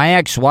my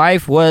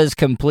ex-wife was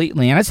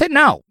completely innocent?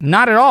 No,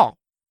 not at all.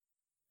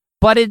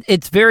 But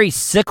it's very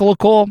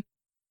cyclical.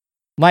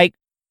 Like,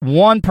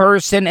 one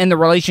person in the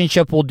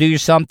relationship will do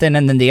something,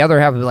 and then the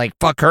other half will be like,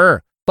 fuck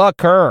her.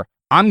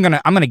 I'm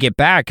gonna get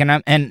back, and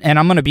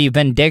I'm gonna be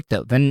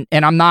vindictive, and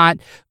I'm not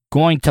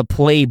going to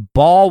play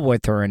ball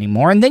with her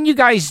anymore. And then you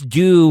guys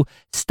do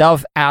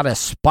stuff out of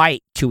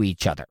spite to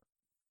each other,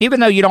 even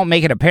though you don't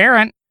make it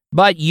apparent,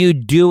 but you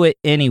do it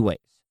anyways.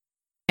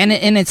 And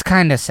it's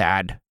kind of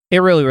sad. It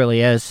really,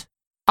 really is.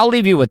 I'll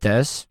leave you with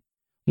this.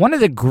 One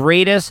of the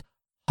greatest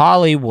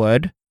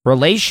Hollywood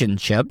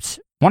relationships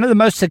One of the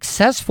most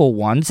successful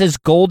ones is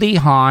Goldie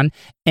Hawn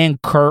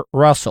and Kurt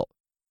Russell.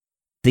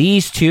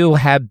 These two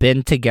have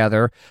been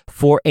together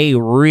for a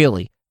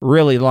really,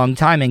 really long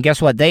time. And guess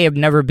what? They have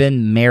never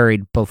been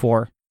married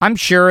before. I'm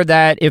sure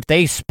that if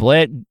they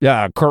split,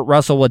 Kurt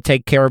Russell would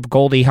take care of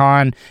Goldie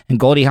Hawn, and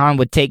Goldie Hawn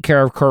would take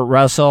care of Kurt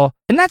Russell.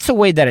 And that's the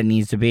way that it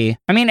needs to be.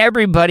 I mean,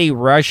 everybody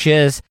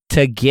rushes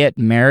to get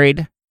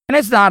married, and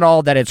it's not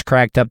all that it's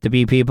cracked up to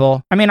be,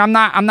 people. I mean, I'm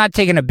not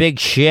taking a big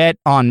shit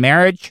on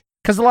marriage,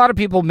 because a lot of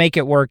people make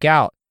it work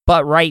out.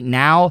 But right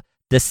now,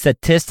 the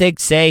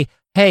statistics say,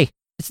 hey,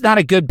 it's not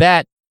a good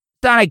bet.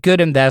 It's not a good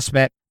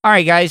investment. All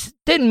right, guys,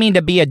 didn't mean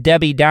to be a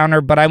Debbie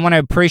Downer, but I want to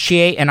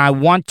appreciate and I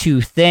want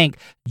to thank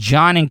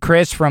John and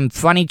Chris from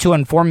Funny to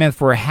Informative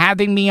for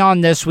having me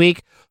on this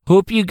week.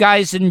 Hope you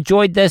guys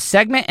enjoyed this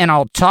segment, and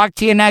I'll talk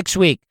to you next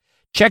week.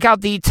 Check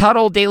out the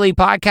Tuttle Daily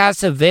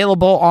Podcast,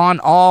 available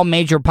on all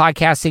major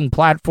podcasting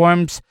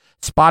platforms,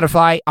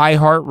 Spotify,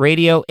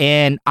 iHeartRadio,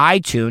 and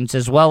iTunes,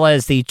 as well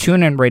as the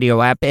TuneIn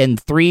Radio app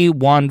and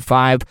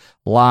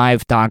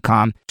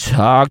 315live.com.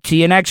 Talk to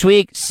you next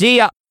week. See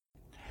ya.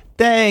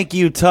 Thank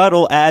you,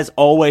 Tuttle, as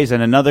always,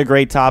 and another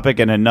great topic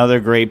and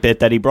another great bit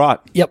that he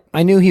brought. Yep,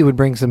 I knew he would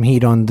bring some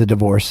heat on the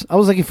divorce. I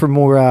was looking for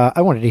more.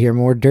 I wanted to hear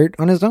more dirt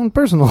on his own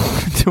personal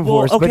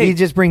divorce, but he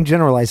just bring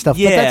generalized stuff.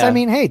 Yeah. But that's, I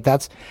mean, hey,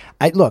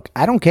 look,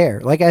 I don't care.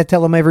 Like I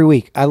tell him every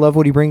week, I love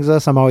what he brings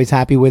us. I'm always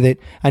happy with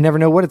it. I never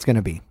know what it's going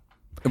to be.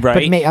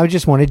 Right. But I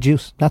just wanted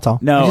juice. That's all.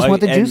 No, I just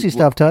want the juicy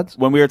stuff, Tuds.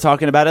 When we were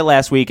talking about it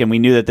last week, and we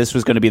knew that this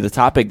was going to be the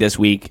topic this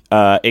week,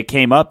 it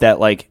came up that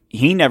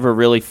he never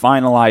really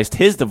finalized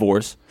his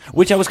divorce,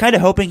 which I was kind of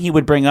hoping he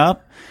would bring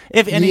up.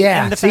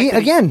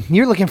 Again,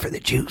 you're looking for the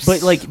juice.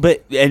 But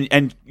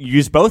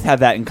you both have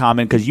that in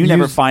common, because you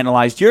never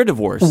finalized your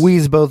divorce.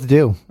 We both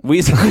do.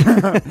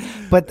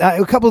 But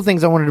a couple of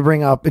things I wanted to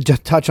bring up,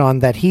 just touch on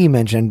that he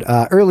mentioned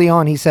early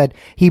on. He said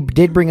he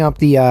did bring up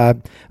the.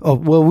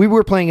 We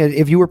were playing.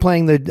 If you were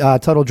playing the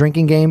Tuttle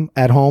drinking game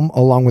at home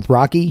along with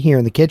Rocky here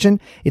in the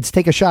kitchen, it's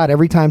take a shot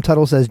every time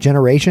Tuttle says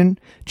Generation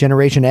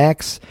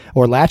X,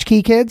 or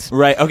Latchkey Kids.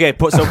 Right. Okay.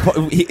 So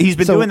he's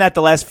been doing that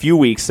the last few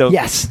weeks. So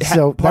yes.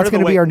 So that's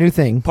going to be our new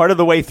thing. Part of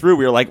the way through,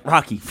 we were like,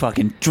 Rocky,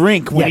 fucking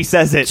drink when he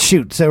says it.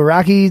 Shoot. So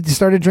Rocky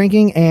started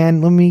drinking,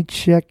 and let me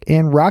check.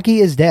 And Rocky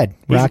is dead.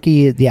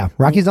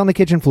 Rocky's on the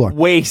kitchen floor,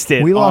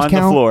 wasted. We lost on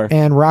count, the floor,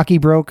 and Rocky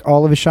broke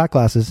all of his shot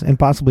glasses and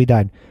possibly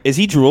died. Is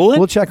he drooling?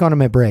 We'll check on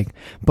him at break.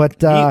 But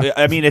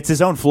it's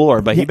his own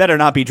floor, but he better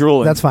not be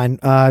drooling. That's fine.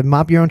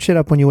 Mop your own shit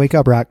up when you wake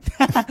up, Rock.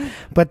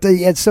 But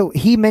so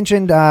he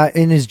mentioned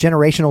in his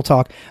generational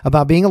talk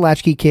about being a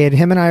latchkey kid.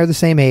 Him and I are the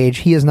same age.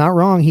 He is not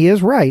wrong. He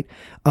is right.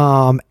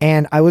 And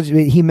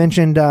he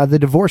mentioned the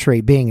divorce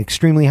rate being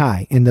extremely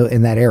high in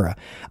that era.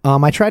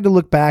 I tried to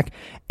look back.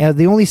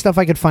 The only stuff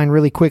I could find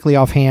really quickly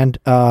offhand,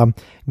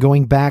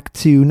 going back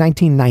to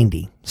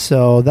 1990.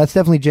 So that's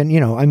definitely,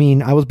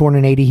 I was born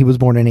in 80. He was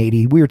born in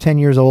 80. We were 10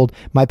 years old.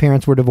 My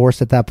parents were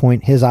divorced at that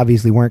point. His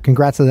obviously weren't.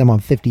 Congrats to them on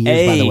 50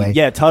 years, by the way.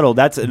 Yeah, Tuttle.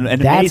 That's an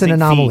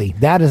anomaly.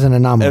 Feat. That is an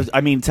anomaly. I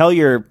mean, tell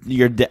your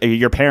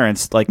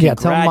parents, tell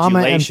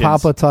Mama and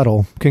Papa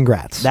Tuttle,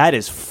 congrats. That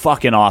is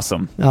fucking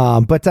awesome.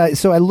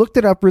 So I looked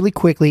it up really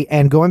quickly,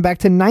 and going back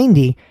to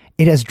 90,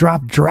 it has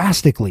dropped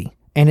drastically.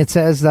 And it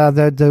says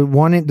the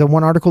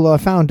one article I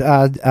found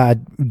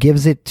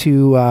gives it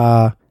to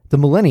the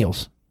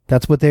millennials.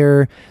 That's what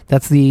they're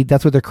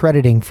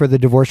crediting for the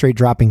divorce rate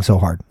dropping so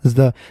hard.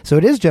 So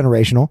it is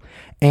generational.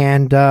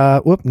 And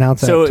now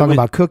it's talking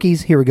about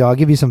cookies. Here we go. I'll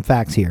give you some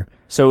facts here.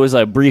 So it was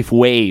a brief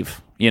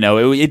wave.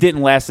 It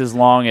didn't last as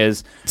long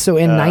as. So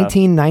in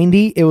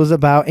 1990, it was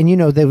about, and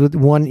they would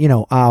one in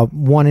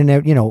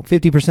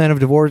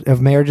 50%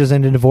 of marriages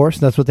end in divorce.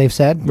 That's what they've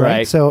said,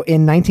 right? So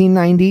in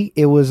 1990,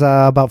 it was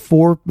about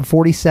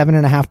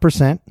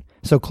 47.5%.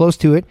 So close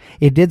to it.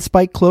 It did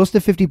spike close to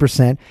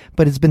 50%,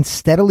 but it's been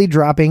steadily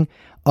dropping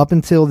up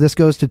until this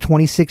goes to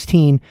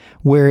 2016,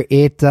 where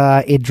it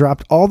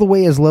dropped all the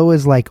way as low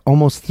as like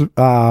almost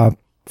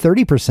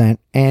 30%,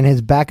 and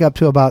is back up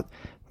to about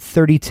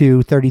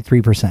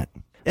 33%.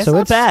 That's so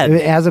not it's bad.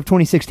 As of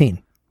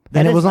 2016.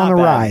 And it was on the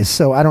rise.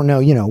 So I don't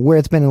know, where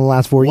it's been in the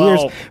last 4 years.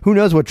 Who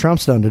knows what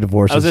Trump's done to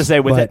divorces. I was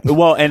going to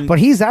say, but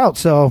he's out,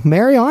 so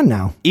marry on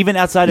now.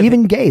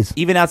 Even gays.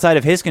 Even outside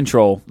of his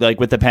control, like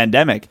with the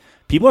pandemic,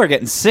 people are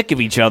getting sick of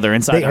each other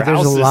inside their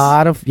houses.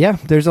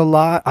 There's a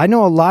lot. I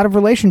know a lot of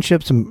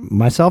relationships,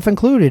 myself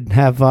included,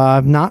 have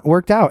not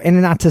worked out.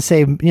 And not to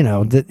say,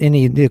 that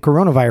the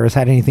coronavirus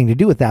had anything to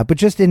do with that, but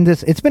just in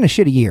this, it's been a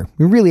shitty year.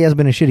 It really has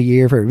been a shitty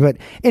year. But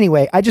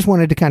anyway, I just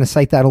wanted to kind of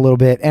cite that a little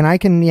bit. And I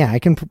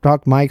can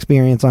talk my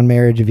experience on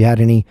marriage if you had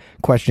any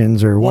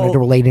questions or wanted to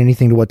relate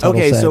anything to what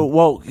Tuttle said. Okay,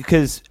 so,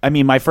 because,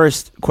 my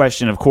first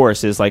question, of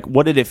course, is like,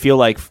 what did it feel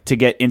like to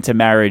get into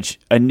marriage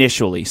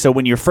initially? So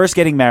when you're first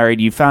getting married,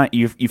 you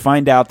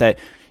find out that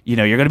you're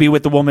going to be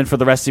with the woman for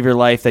the rest of your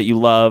life that you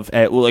love.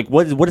 Like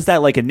what is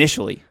that like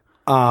initially?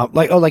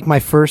 Like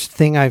my first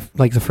thing,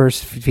 the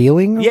first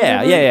feeling.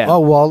 Yeah. Oh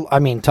well,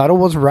 Tuttle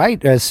was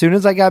right. As soon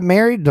as I got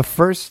married, the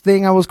first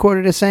thing I was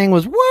quoted as saying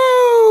was,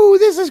 "Whoa,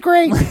 this is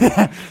great.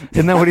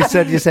 Isn't that what he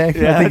said? You say?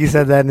 I think he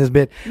said that in his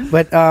bit.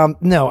 But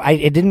no,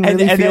 it didn't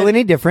really feel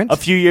any different. A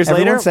few years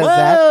Everyone later, says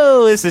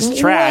whoa, this is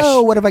trash.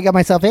 Whoa, what have I got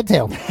myself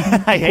into?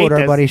 I hate Quote our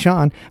this. buddy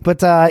Sean.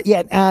 But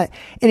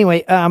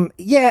anyway,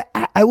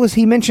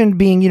 he mentioned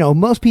being,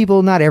 most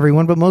people, not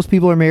everyone, but most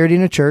people are married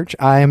in a church.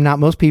 I am not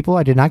most people.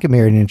 I did not get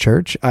married in a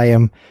church. I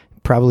am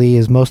probably,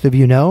 as most of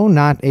you know,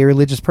 not a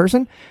religious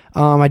person.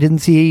 I didn't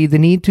see the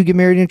need to get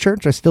married in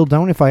church. I still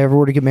don't if I ever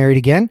were to get married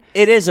again.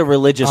 It is a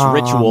religious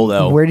ritual,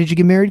 though. Where did you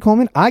get married,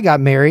 Coleman? I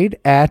got married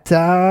at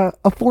a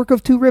fork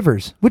of two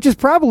rivers, which is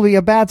probably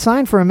a bad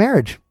sign for a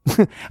marriage.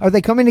 Are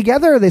they coming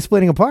together or are they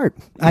splitting apart?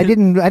 I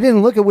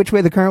didn't look at which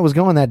way the current was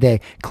going that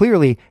day.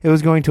 Clearly, it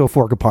was going to a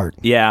fork apart.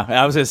 Yeah,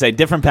 I was going to say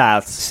different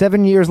paths.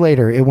 7 years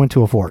later, it went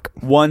to a fork.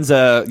 One's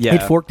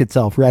It forked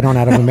itself right on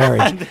out of a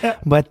marriage.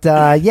 But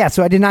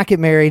so I did not get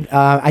married.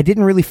 I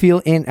didn't really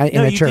feel in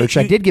a church.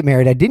 I did get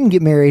married. I didn't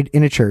get married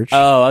in a church.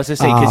 Oh, I was going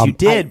to say, because you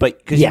did, but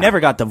because you never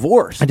got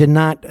divorced. I did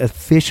not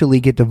officially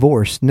get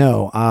divorced.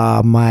 No,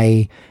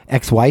 my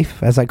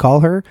ex-wife, as I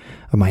call her,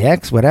 or my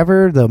ex,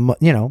 whatever,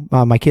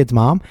 my kid's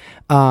mom,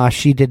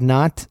 she did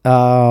not.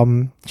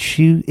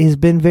 She has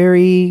been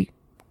very.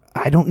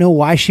 I don't know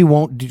why she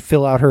won't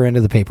fill out her end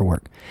of the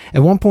paperwork.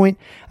 At one point,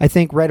 I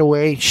think right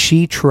away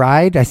she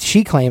tried.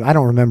 She claimed, I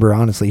don't remember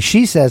honestly.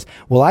 She says,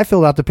 "Well, I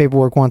filled out the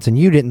paperwork once and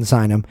you didn't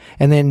sign them."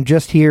 And then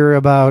just here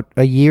about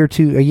a year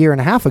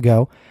and a half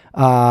ago,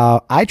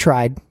 I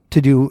tried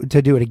to do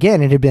it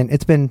again.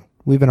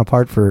 We've been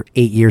apart for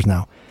 8 years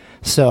now.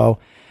 So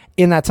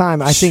in that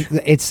time, I think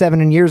it's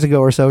 7 years ago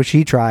or so,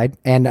 she tried,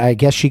 and I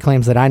guess she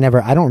claims that I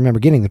don't remember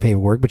getting the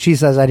paperwork, but she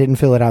says I didn't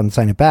fill it out and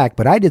sign it back.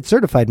 But I did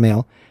certified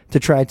mail to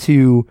try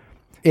to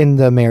end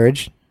the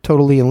marriage,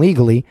 totally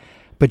illegally,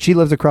 but she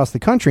lives across the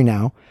country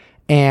now.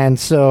 And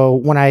so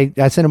when I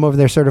sent them over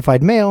their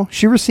certified mail,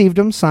 she received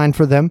them, signed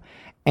for them,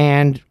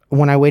 and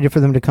when I waited for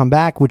them to come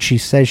back, which she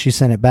says she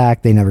sent it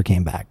back, they never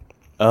came back.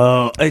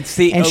 Oh,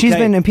 see, and she's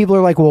been, and people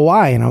are like, well,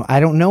 why? And I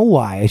don't know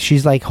why.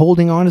 She's like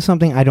holding on to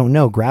something. I don't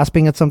know,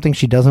 grasping at something.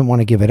 She doesn't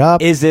want to give it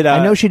up. Is it?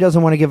 I know she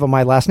doesn't want to give up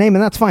my last name,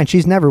 and that's fine.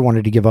 She's never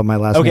wanted to give up my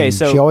last name. Okay,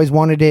 so she always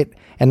wanted it,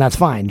 and that's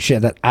fine. She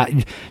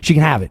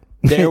can have it.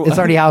 It's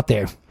already out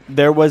there.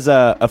 There was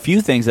a few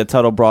things that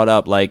Tuttle brought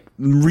up, like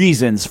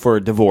reasons for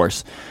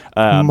divorce.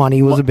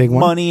 Money was a big one.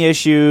 Money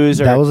issues.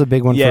 That was a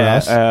big one for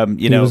us.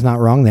 He was not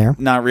wrong there.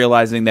 Not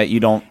realizing that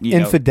you don't.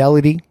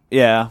 Infidelity.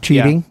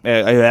 Cheating.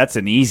 Yeah. That's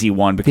an easy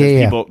one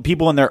because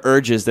people in their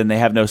urges, then they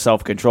have no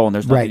self-control and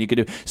there's nothing you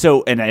could do.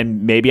 So,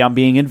 and maybe I'm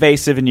being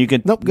invasive and you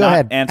could go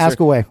ahead. Answer.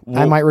 Ask away.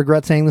 I might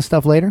regret saying this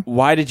stuff later.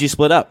 Why did you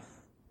split up?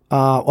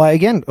 Well,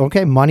 again,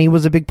 okay, money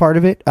was a big part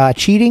of it.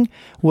 Cheating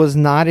was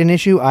not an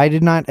issue. I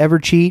did not ever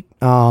cheat.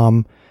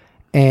 And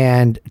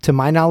to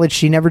my knowledge,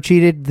 she never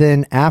cheated.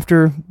 Then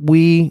after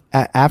we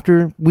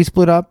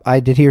split up,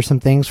 I did hear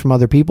some things from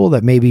other people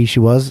that maybe she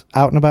was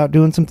out and about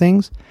doing some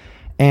things.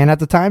 And at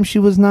the time, she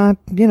was not,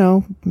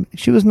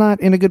 she was not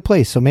in a good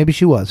place. So maybe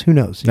she was. Who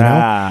knows? You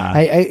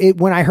know?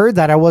 When I heard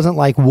that, I wasn't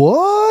like,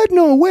 what?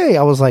 No way.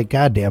 I was like,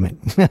 God damn it.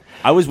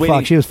 I was waiting.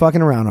 Fuck, she was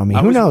fucking around on me.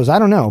 Who knows? I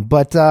don't know.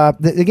 But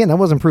again, that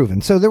wasn't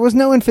proven. So there was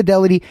no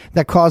infidelity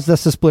that caused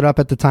us to split up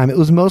at the time. It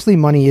was mostly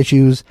money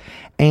issues.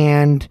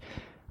 And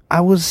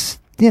I was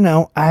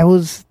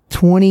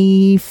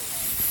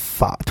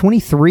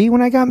 23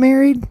 when I got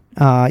married.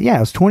 I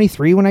was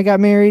 23 when I got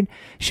married.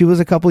 She was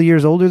a couple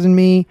years older than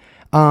me.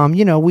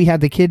 We had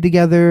the kid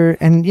together,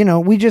 and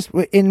we just,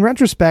 in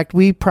retrospect,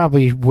 we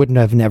probably wouldn't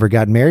have never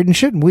gotten married, and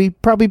shouldn't. We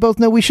probably both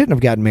know we shouldn't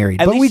have gotten married,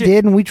 but we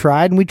did, and we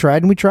tried, and we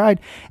tried, and we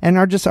tried, and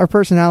our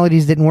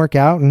personalities didn't work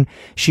out, and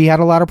she had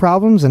a lot of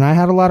problems, and I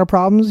had a lot of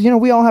problems.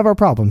 We all have our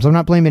problems. I'm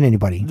not blaming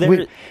anybody.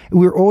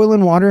 We're oil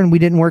and water, and we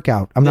didn't work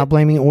out. I'm not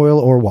blaming oil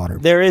or water.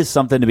 There is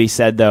something to be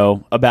said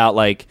though about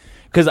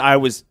because I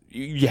was.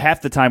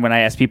 Half the time when I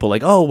ask people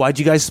oh, why'd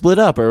you guys split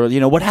up, or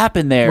what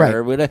happened there, right.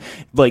 or what,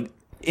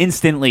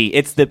 instantly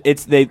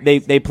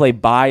they play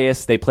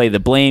bias, they play the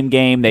blame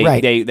game, they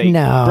bring it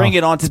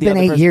on to the other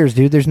person. It's been 8 years,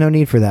 dude. There's no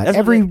need for that.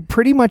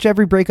 Pretty much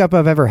every breakup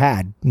I've ever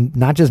had,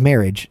 not just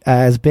marriage,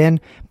 has been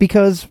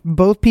because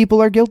both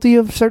people are guilty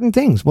of certain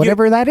things,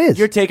 whatever that is.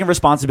 You're taking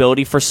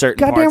responsibility for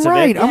certain Goddamn parts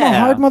right. of it. I'm a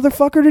hard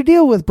motherfucker to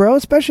deal with, bro,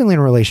 especially in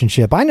a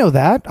relationship. I know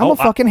that. I'm a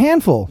fucking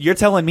handful. You're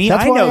telling me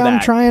That's I know why that. I'm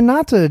trying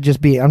not to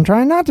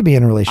be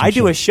in a relationship. I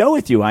do a show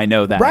with you. I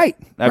know that. Right.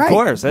 Of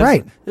course.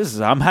 Right.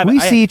 We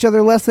see each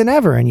other less than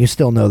ever, and you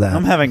still know that.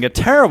 I'm having a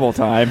terrible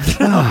time.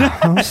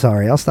 I'm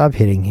sorry. I'll stop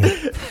hitting you.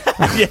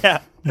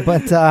 Yeah.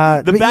 But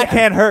the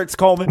backhand hurts,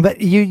 Coleman.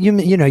 But you in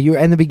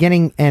the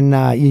beginning,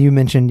 and you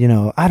mentioned,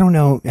 I don't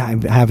know, I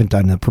haven't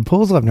done a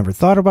proposal. I've never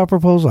thought about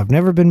proposal. I've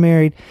never been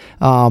married.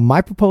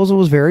 My proposal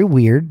was very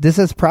weird. This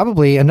is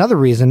probably another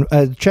reason.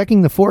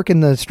 Checking the fork in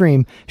the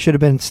stream should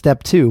have been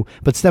step 2,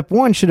 but step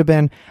 1 should have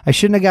been I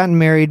shouldn't have gotten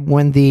married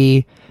when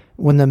the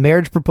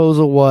marriage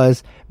proposal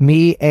was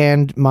me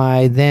and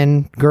my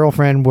then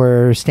girlfriend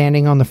were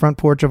standing on the front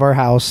porch of our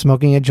house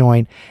smoking a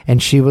joint,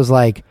 and she was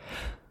like,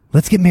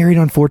 let's get married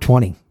on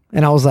 420.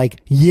 And I was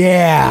like,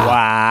 yeah.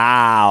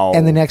 Wow.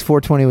 And the next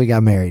 420 we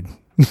got married.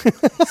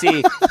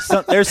 See,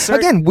 there's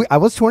certain, Again, I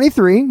was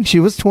 23, she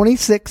was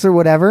 26 or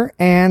whatever,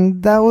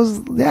 and that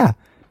was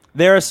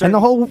there are certain,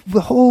 and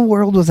the whole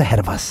world was ahead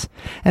of us.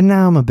 And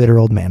now I'm a bitter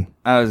old man.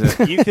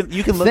 you can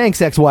look.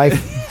 Thanks, ex-wife.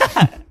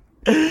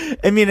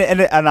 I mean,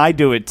 and I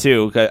do it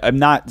too. I'm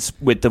not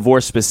with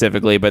divorce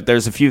specifically, but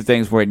there's a few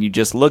things where you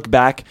just look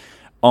back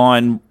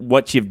on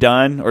what you've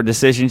done or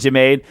decisions you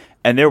made,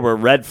 and there were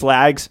red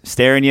flags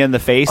staring you in the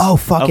face. Oh,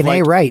 fucking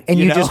like, A, right. And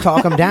you know? just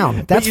talk them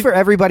down. That's for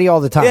everybody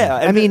all the time. Yeah,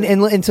 I mean,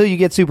 until you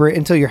get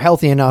until you're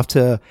healthy enough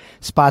to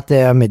spot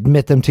them,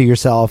 admit them to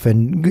yourself,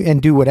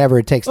 and do whatever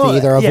it takes to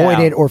either avoid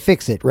it or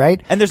fix it,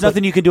 right? And there's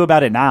nothing you can do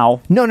about it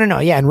now. No.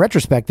 Yeah, in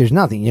retrospect, there's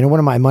nothing. You know, what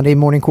am I, Monday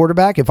morning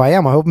quarterback? If I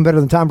am, I hope I'm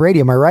better than Tom Brady.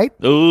 Am I right?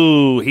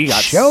 Ooh, he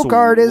got Choke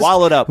artist.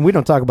 swallowed up. We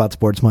don't talk about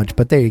sports much,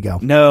 but there you go.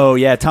 No,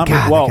 yeah, Tom God,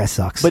 Brady. Well, that guy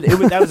sucks. But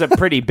that was a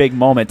pretty big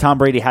moment. Tom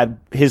Brady had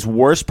his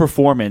worst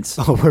performance.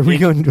 Oh, where are we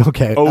going?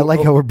 Okay, I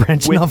like how we're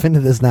branching off into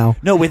this now.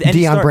 No, with any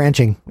Dion start-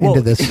 branching into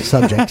this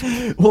subject.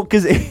 Well,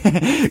 because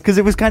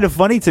it was kind of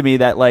funny to me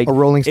that like A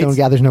Rolling Stone it's-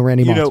 gathers no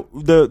Randy Moss. You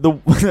know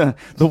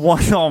the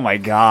one. Oh my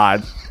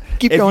God.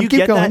 Keep If going, you keep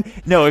get going.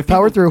 that- no, if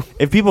Power people, through.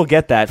 If people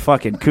get that,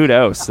 fucking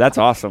kudos. That's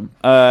awesome.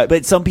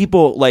 But some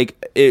people like,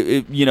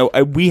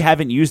 we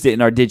haven't used it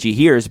in our Digi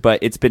Hears, but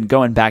it's been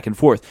going back and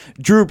forth.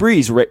 Drew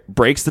Brees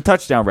breaks the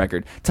touchdown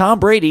record. Tom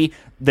Brady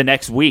the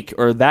next week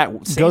or that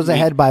same Goes week,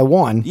 ahead by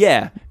one.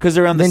 Yeah, because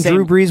they're on the Then same.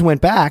 Drew Brees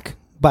went back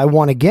by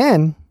one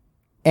again.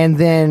 And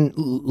then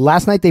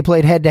last night they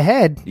played head to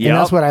head, and Yep.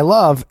 that's what I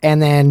love. And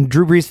then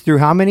Drew Brees threw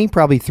how many?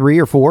 Probably 3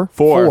 or 4?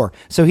 Four.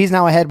 So he's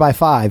now ahead by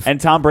 5.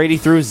 And Tom Brady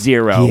threw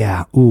 0.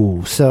 Yeah.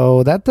 Ooh.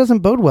 So that doesn't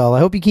bode well. I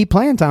hope you keep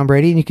playing Tom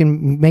Brady and you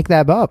can make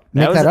that up.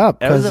 That was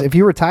Because a- if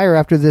you retire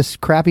after this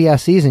crappy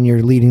ass season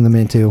you're leading them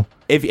into.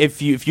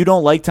 If you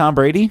don't like Tom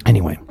Brady,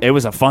 Anyway. it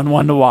was a fun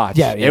one to watch.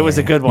 It was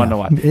a good one to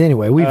watch.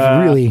 Anyway, we've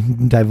really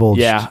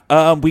divulged.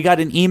 Yeah. We got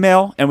an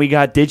email and we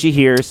got Digi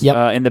Hears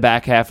in the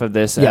back half of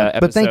this Yeah, episode.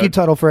 but thank you,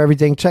 Tuttle, for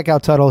everything. Check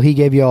out Tuttle. He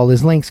gave you all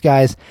his links,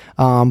 guys.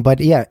 But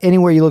yeah,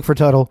 anywhere you look for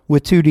Tuttle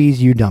with 2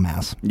 D's, you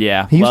dumbass.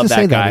 Yeah, He used love to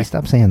say that guy. that. He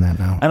stopped saying that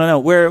now. I don't know.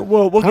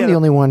 We'll I'm the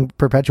only one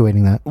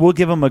perpetuating that. We'll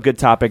give him a good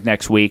topic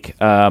next week,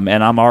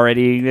 and I'm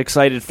already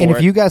excited for And it.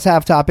 if you guys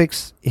have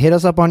topics, hit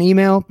us up on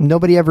email.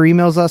 Nobody ever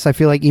emails us. I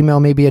feel like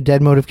email may be a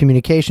dead mode of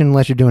communication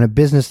unless you're doing a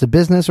business to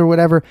business or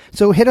whatever.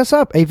 So hit us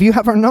up. If you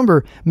have our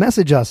number,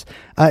 message us.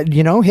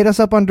 Hit us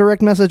up on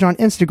direct message on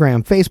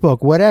Instagram,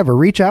 Facebook, whatever.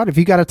 Reach out. If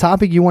you got a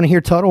topic you want to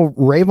hear Tuttle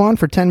rave on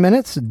for 10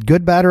 minutes,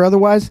 good, bad, or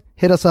otherwise,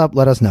 hit us up.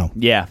 Let us know.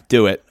 Yeah,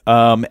 do it.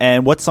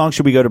 And what song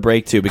should we go to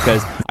break to?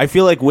 Because I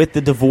feel like with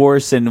the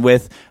divorce and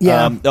with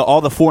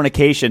all the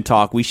fornication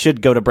talk, we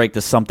should go to break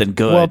to something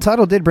good. Well,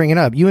 Tuttle did bring it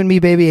up. You and me,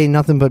 baby, ain't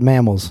nothing but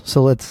mammals.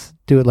 So let's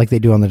do it like they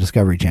do on the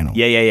Discovery Channel.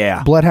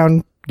 Yeah.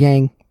 Bloodhound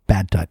Gang,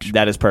 Bad Touch.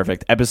 That is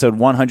perfect. Episode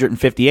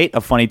 158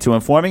 of Funny to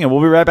Informing, and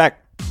we'll be right back.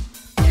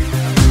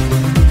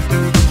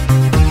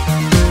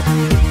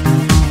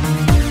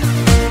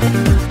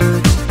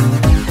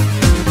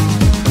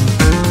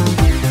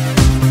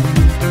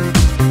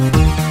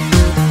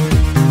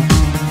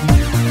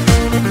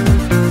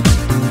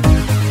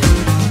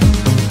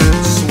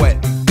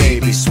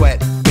 Sweat,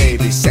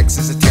 baby, sex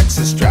is a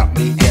Texas drought.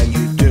 Me and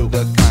you do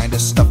the kind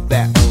of stuff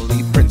that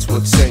only Prince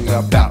would sing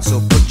about. So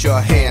put your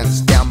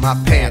hands down my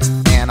pants,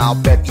 and I'll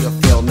bet you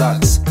feel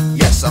nuts.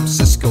 Yes, I'm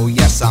Cisco,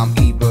 yes, I'm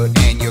Ebert,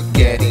 and you're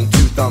getting 2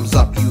 thumbs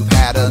up. You've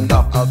had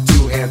enough of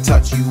 2-hand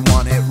touch. You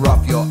want it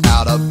rough, you're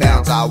out of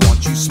bounds. I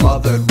want you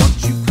smothered,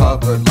 want you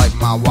covered like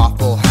my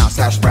Waffle House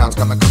hash browns.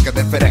 Coming quicker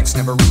than FedEx,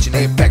 never reaching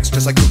apex.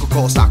 Just like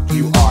Coca-Cola stock,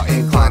 you are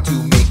inclined to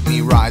make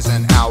me rise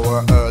an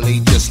hour early,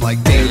 just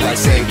like daylight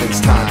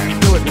savings time.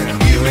 Do it now.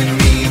 You and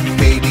me,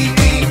 baby,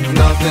 ain't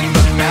nothing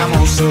but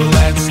mammals, so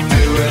let's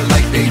do it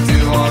like they do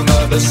on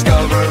the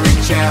Discovery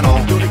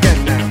Channel. Do it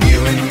again now. You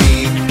and me,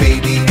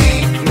 baby,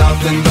 ain't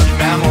nothing but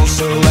mammals,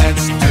 so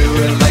let's do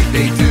it like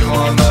they do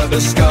on the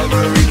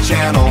Discovery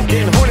Channel.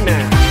 Getting horny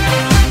now.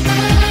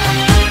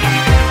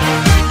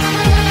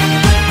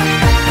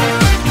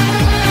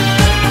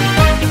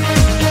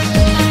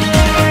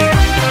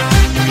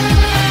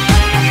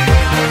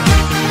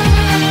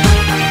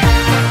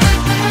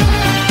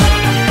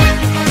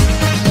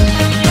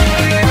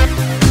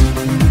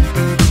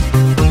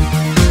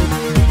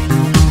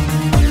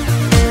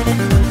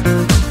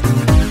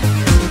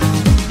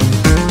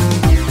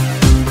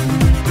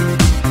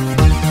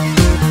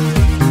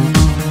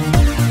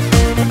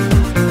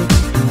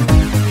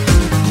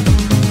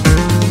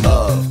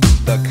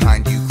 The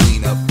kind you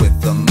clean up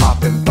with the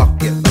mop and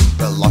bucket, like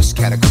the lost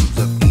catacombs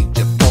of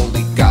Egypt.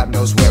 Only God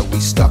knows where we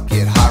stuck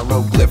it.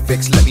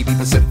 Hieroglyphics, let me be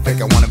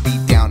Pacific. I wanna be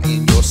down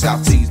in your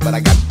South Seas, but I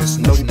got this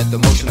notion that the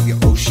motion of your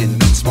ocean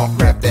means small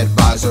craft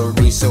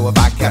advisory. So if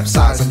I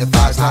capsize on your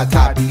thighs, high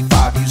tide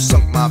B5, you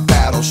sunk my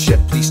battleship.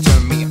 Please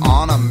turn me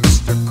on. I'm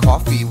Mr.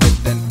 Coffee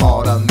with an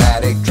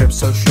automatic drip.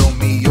 So show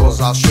me yours,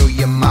 I'll show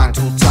you mine.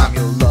 Tool time,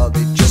 you'll love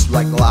it just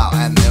like Lao,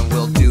 and then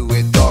we'll do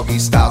it doggy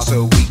style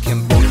so we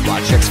can both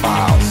watch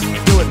X-Files.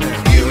 Do it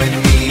now. You and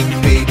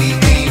me, baby,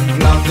 ain't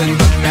nothing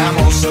but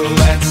mammals, so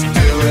let's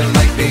do it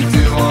like they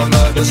do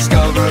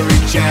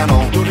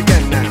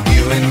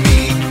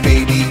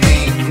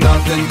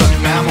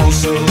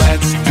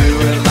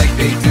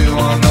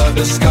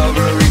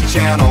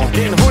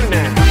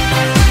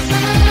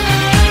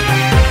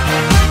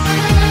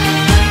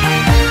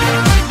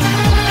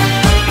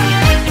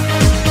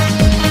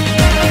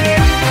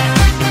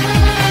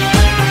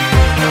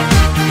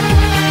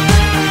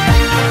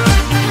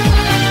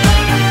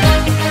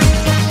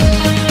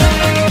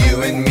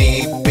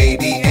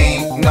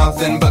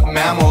nothing but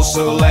mammals,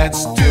 so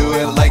let's do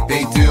it like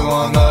they do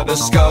on the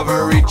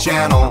Discovery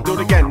Channel. Do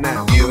it again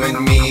now. You and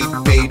me,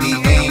 baby,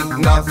 ain't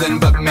nothing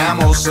but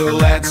mammals, so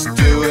let's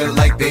do it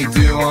like they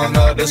do on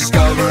the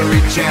Discovery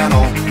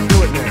Channel.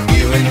 Do it now.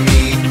 You and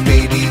me,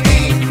 baby,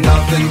 ain't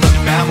nothing but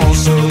mammals,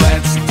 so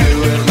let's do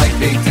it like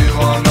they do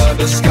on the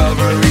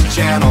Discovery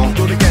Channel.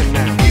 Do it again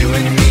now. You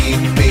and me,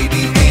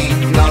 baby,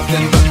 ain't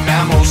nothing but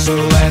mammals, so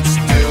let's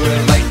do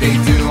it like they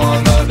do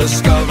on the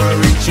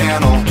Discovery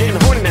Channel. Getting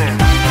horny now.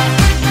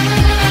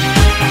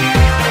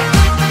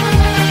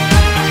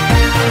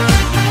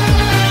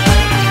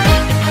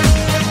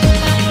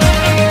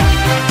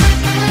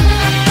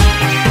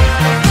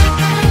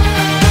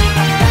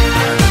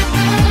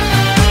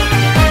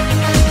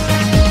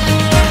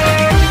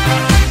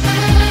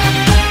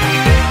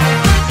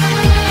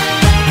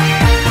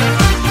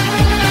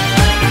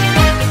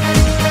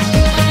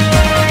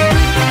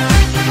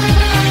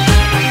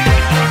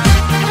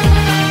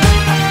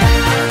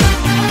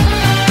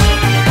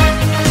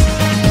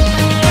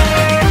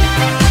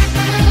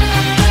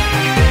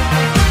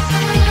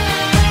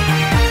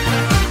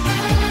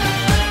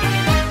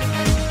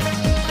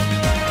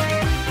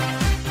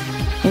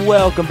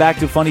 Welcome back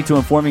to Funny to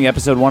Informing,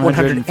 episode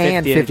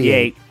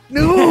 158.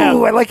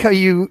 Ooh, I like how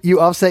you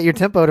offset your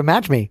tempo to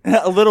match me.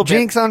 A little bit.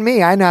 Jinx on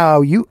me. I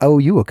know you owe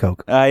you a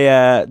Coke.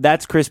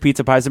 That's Chris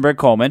Pizza Peisenberg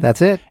Coleman.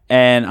 That's it.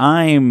 And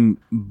I'm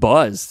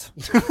buzzed.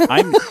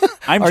 I'm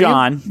Are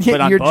John, you?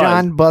 but I'm You're buzzed.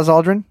 John Buzz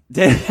Aldrin.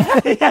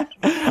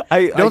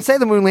 I Don't say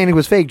the moon landing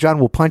was fake. John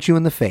will punch you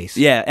in the face.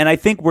 Yeah, and I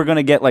think we're going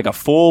to get like a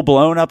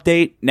full-blown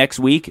update next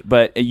week,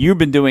 but you've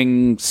been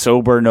doing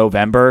Sober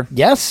November.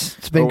 Yes,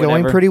 it's been Or going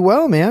whatever. pretty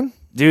well, man.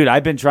 Dude,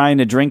 I've been trying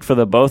to drink for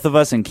the both of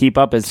us and keep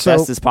up as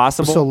best as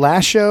possible. So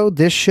last show,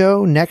 this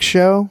show, next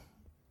show,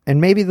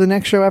 and maybe the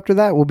next show after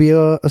that will be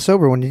a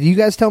sober one. You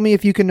guys tell me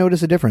if you can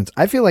notice a difference.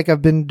 I feel like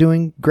I've been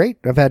doing great.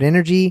 I've had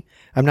energy.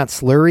 I'm not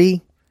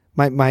slurry.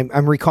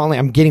 I'm recalling.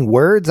 I'm getting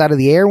words out of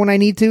the air when I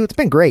need to. It's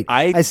been great.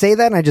 I say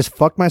that and I just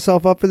fucked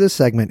myself up for this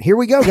segment. Here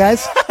we go,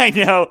 guys. I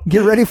know.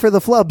 Get ready for the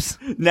flubs.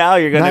 Now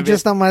you're going to Not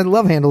just on my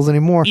love handles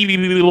anymore.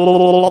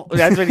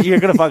 That's what you're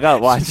going to fuck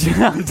up. Watch.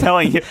 I'm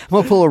telling you. I'm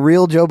going to pull a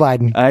real Joe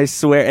Biden. I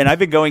swear. And I've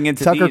been going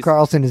into Tucker these.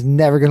 Carlson is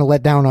never going to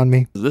let down on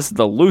me. This is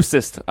the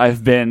loosest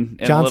I've been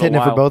in a John's little hitting it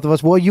for while. both of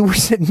us. Well, you were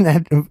sitting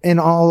at, in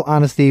all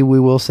honesty, we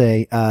will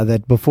say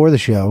that before the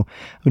show,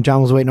 when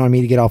John was waiting on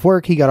me to get off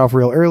work, he got off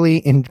real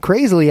early. And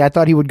crazily, I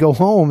thought he would go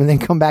home and then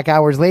come back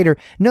hours later.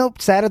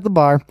 Nope, sat at the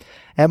bar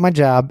at my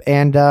job.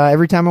 And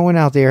every time I went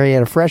out there, he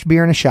had a fresh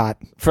beer and a shot.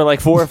 For like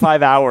 4 or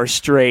 5 hours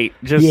straight.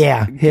 Just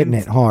Yeah, hitting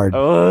it hard.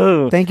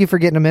 Oh. Thank you for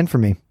getting them in for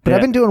me. But Yeah.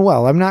 I've been doing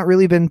well. I've not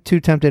really been too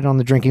tempted on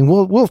the drinking.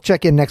 We'll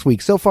check in next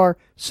week. So far,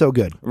 so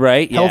good.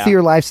 Right? Yeah.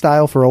 Healthier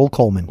lifestyle for old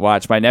Coleman.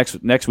 Watch by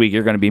next week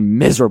you're going to be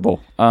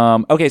miserable.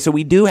 Okay, so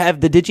we do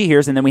have the Digi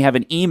Hears, and then we have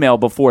an email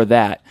before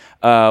that.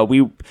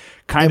 We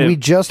kind And of we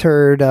just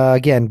heard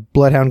again,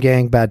 Bloodhound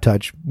Gang, Bad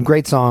Touch,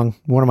 great song,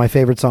 one of my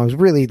favorite songs.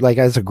 Really, like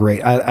it's a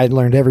great. I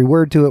learned every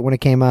word to it when it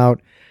came out.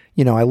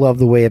 You know, I love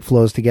the way it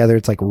flows together.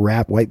 It's like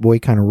rap, white boy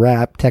kind of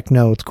rap,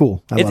 techno. It's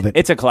cool. I love it.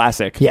 It's a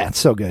classic. Yeah, it's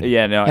so good.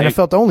 Yeah, no, and it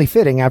felt only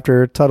fitting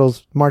after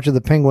Tuttle's March of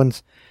the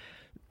Penguins.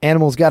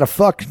 Animals Gotta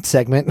Fuck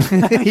segment.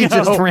 He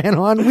just ran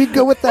on. We'd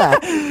go with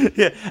that.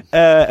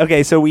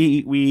 Okay, so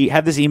we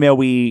have this email.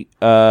 We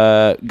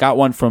got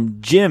one from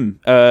Jim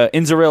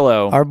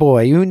Inzerillo. Our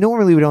boy.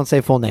 Normally we don't say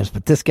full names,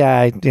 but this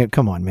guy,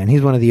 come on, man.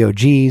 He's one of the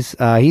OGs.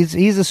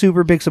 He's a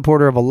super big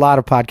supporter of a lot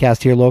of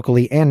podcasts here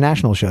locally and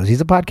national shows.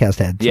 He's a podcast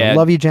head. So Yeah.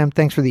 love you, Jim.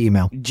 Thanks for the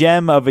email.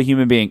 Gem of a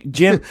human being.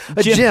 Jim.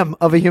 A gem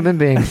of a human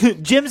being.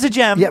 Jim's a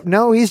gem. Yep.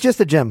 No, he's just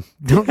a gem.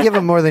 Don't give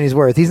him more than he's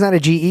worth. He's not a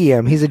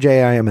GEM. He's a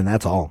JIM, and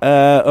that's all.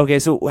 Okay,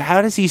 so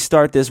how does he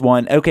start this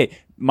one? Okay,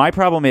 my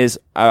problem is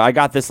I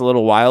got this a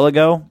little while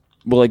ago,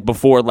 well, like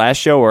before last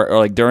show or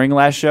like during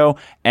last show,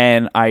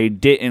 and I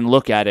didn't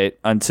look at it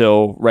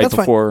until right That's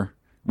fine. before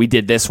we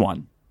did this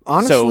one.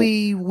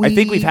 Honestly, So, I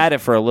think we've had it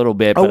for a little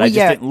bit, but I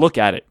just didn't look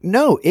at it.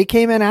 No, it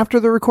came in after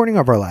the recording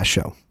of our last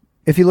show.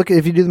 If you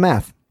do the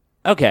math.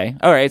 Okay,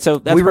 all right, so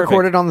that's we perfect.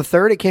 recorded on the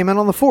 3rd. It came in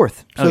on the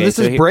 4th. So Okay, this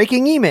so is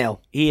breaking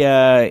email.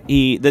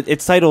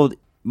 It's titled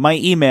 "My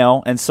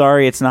Email," and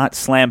sorry, it's not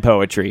slam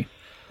poetry.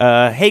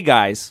 Hey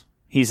guys,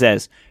 he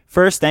says.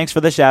 First, thanks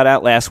for the shout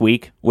out last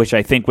week, which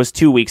I think was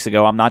 2 weeks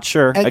ago. I'm not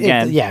sure.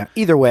 Again, Yeah,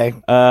 either way.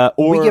 or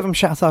We give him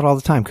shouts out all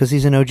the time because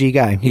he's an OG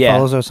guy. He Yeah.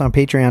 follows us on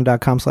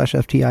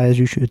patreon.com/FTI as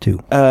you should too.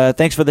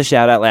 Thanks for the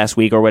shout out last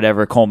week or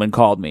whatever Coleman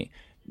called me.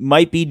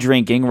 Might be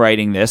drinking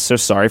writing this, so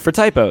sorry for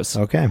typos.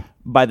 Okay.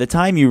 By the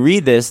time you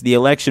read this, the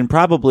election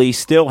probably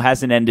still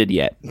hasn't ended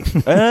yet.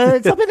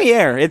 It's up in the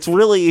air. It's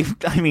really,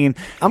 I mean,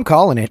 I'm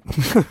calling it.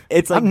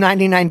 it's like I'm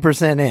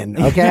 99% in,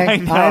 okay? I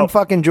know. I'm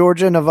fucking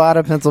Georgia,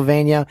 Nevada,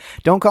 Pennsylvania.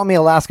 Don't call me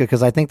Alaska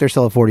because I think they're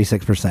still at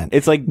 46%.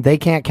 It's like They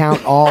can't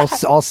count all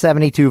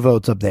 72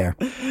 votes up there.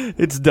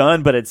 it's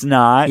done, but it's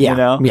not, Yeah, you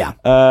know?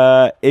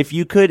 yeah. If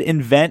you could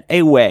invent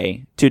a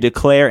way to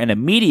declare an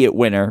immediate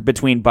winner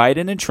between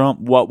Biden and Trump,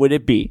 what would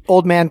it be?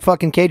 Old man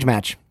fucking cage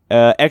match.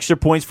 Extra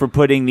points for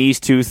putting these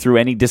two through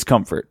any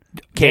discomfort.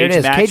 There it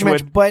is, cage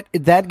match. But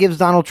that gives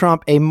Donald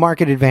Trump a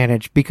market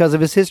advantage because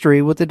of his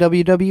history with the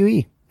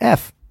WWE.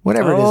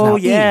 Whatever it is now.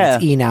 Yeah.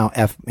 It's E now.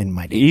 F in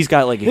my day. He's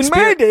got like In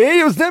my day,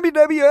 it was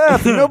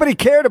WWF. Nobody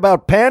cared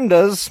about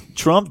pandas.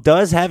 Trump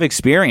does have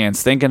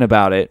experience thinking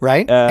about it.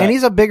 Right? And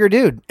he's a bigger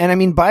dude. And I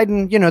mean,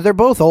 Biden, you know, they're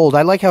both old.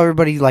 I like how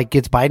everybody like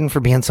gets Biden for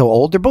being so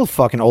old. They're both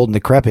fucking old and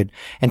decrepit.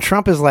 And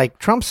Trump is like,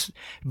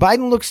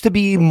 Biden looks to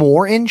be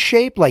more in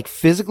shape, like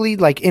physically,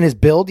 like in his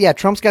build. Yeah,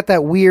 Trump's got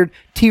that weird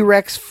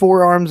T-Rex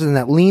forearms and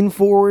that lean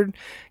forward.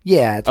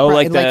 Yeah, it's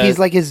like he's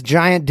like his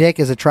giant dick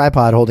is a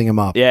tripod holding him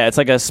up. Yeah, it's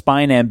like a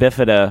spine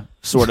bifida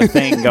sort of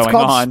thing going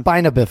on.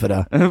 Spina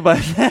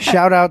bifida.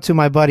 Shout out to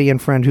my buddy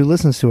and friend who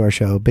listens to our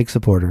show, big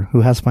supporter,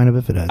 who has spina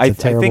bifida. I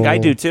think I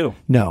do too.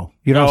 No,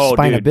 you don't have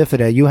spina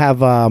bifida. You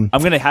have. I'm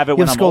gonna have it.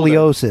 You have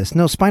scoliosis.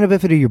 No, spina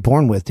bifida. You're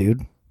born with,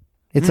 dude.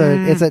 It's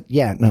a.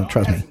 Yeah, no,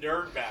 trust me.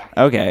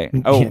 Okay.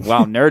 Oh,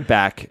 wow. Nerd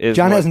back.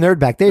 John has nerd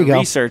back. There you go.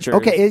 Researcher.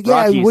 Okay.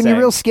 Yeah. When you're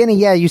real skinny,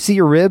 yeah, you see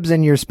your ribs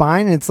and your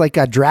spine. And it's like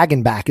a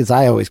dragon back, as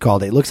I always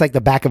called it. It looks like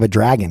the back of a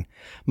dragon.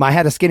 I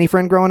had a skinny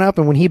friend growing up,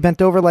 and when he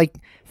bent over like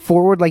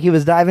forward, like he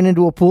was diving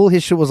into a pool,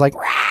 his shit was like,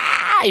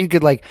 rah! You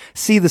could like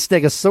see the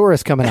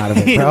stegosaurus coming out of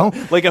it, bro.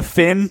 Like a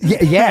fin?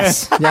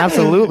 Yes.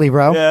 Absolutely,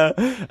 bro.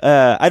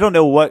 Yeah. I don't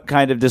know what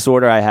kind of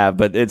disorder I have,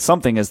 but it's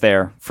something is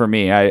there for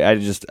me.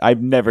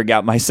 I've never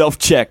got myself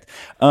checked.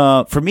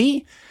 For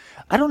me,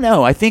 I don't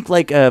know. I think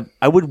like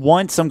I would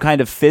want some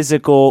kind of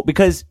physical,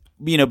 because,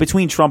 you know,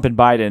 between Trump and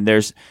Biden,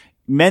 there's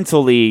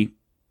mentally,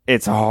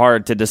 it's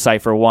hard to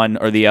decipher one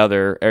or the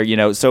other, or, you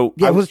know, so.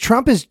 Yeah,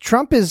 Trump is,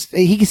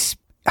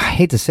 I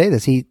hate to say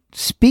this, he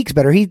speaks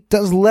better. He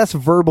does less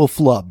verbal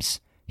flubs.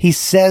 He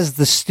says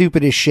the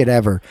stupidest shit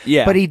ever.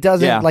 Yeah. But he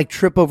doesn't like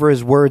trip over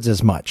his words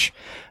as much.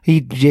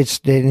 He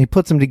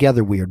puts them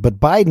together weird. But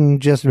Biden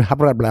just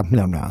blah, blah,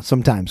 blah,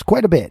 sometimes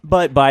quite a bit.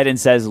 But Biden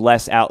says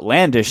less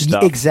outlandish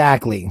stuff.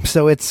 Exactly.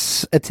 So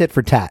it's a tit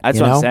for tat.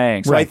 That's what I'm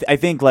saying. So right. I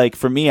think like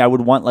for me, I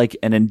would want like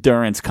an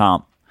endurance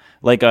comp.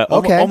 Like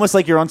almost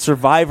like you're on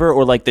Survivor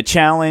or like The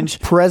Challenge.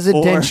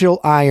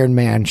 Presidential Iron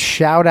Man.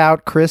 Shout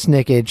out Chris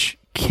Nikic.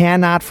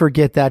 Cannot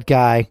forget that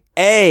guy.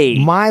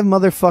 My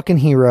motherfucking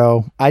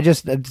hero. I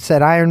just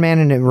said Iron Man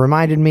and it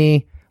reminded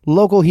me.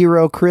 Local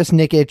hero Chris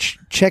Nikic.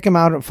 Check him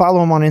out.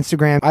 Follow him on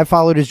Instagram. I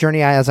followed his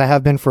journey as I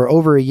have been for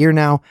over a year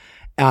now.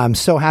 I'm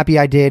so happy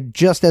I did.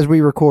 Just as we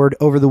record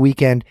over the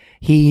weekend,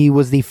 he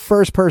was the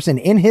first person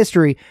in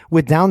history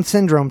with Down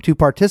syndrome to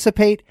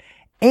participate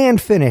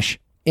and finish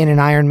in an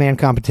Ironman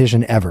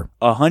competition ever.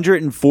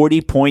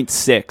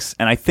 140.6,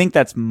 and I think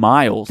that's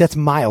miles. That's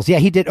miles. Yeah,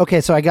 he did.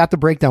 Okay, so I got the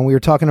breakdown. We were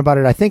talking about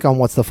it, I think, on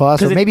What's the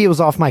Fuss, or maybe it was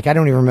off mic. I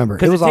don't even remember.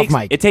 It was off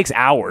mic. It takes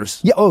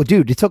hours. Yeah. Oh,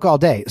 dude, it took all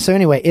day. So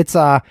anyway, it's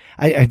it's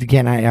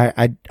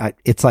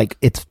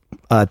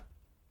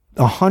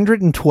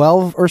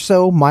 112 or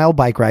so mile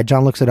bike ride.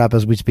 John looks it up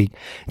as we speak.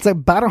 It's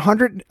about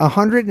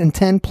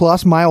 110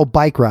 plus mile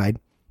bike ride.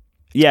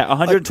 Yeah,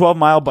 112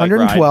 mile bike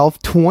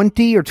 112,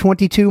 20 or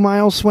 22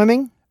 miles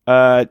swimming.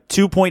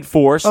 2.4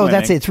 swimming. Oh,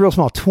 that's it. It's real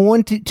small.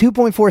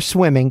 2.4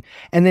 swimming,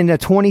 and then a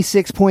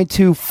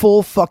 26.2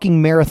 full fucking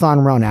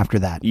marathon run after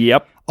that.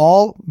 Yep.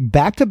 All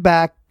back to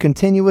back,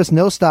 continuous,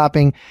 no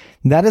stopping.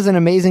 That is an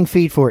amazing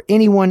feat for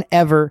anyone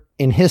ever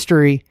in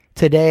history,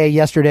 today,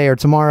 yesterday, or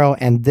tomorrow.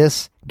 And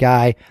this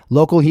guy,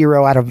 local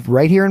hero out of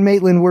right here in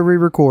Maitland where we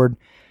record,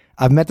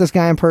 I've met this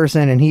guy in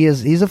person, and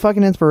he's a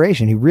fucking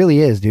inspiration. He really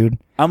is, dude.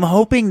 I'm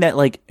hoping that,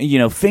 like, you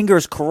know,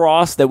 fingers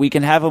crossed that we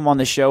can have him on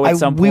the show at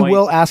some point. We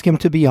will ask him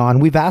to be on.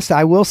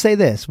 I will say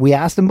this. We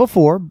asked him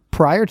before,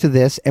 prior to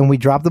this, and we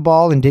dropped the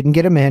ball and didn't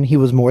get him in. He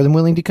was more than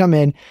willing to come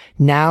in.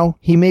 Now,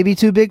 he may be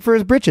too big for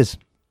his britches.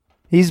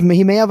 He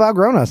may have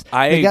outgrown us.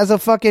 The guy's a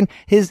fucking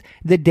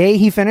the day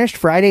he finished,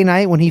 Friday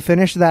night when he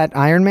finished that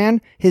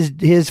Ironman,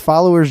 his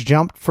followers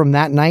jumped from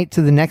that night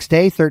to the next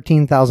day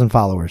 13,000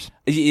 followers.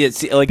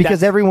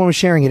 Because everyone was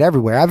sharing it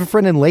everywhere. I have a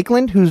friend in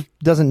Lakeland who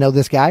doesn't know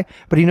this guy,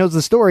 but he knows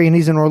the story, and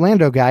he's an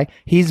Orlando guy.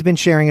 He's been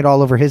sharing it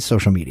all over his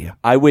social media.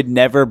 I would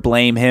never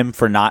blame him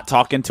for not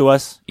talking to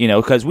us, you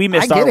know, because we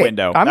missed our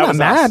window. I'm not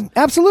mad.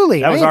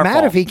 Absolutely. I ain't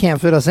mad if he can't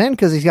fit us in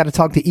because he's got to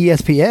talk to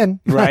ESPN.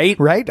 Right.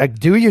 Right?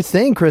 Do your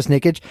thing, Chris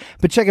Nikic.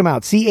 But check him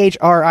out. ChrisNikic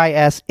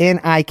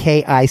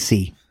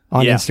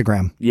on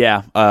Instagram.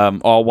 Yeah.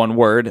 All one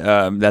word.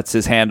 That's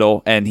his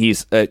handle. And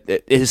his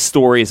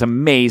story is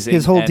amazing.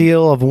 His whole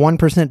deal of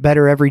 1%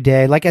 better every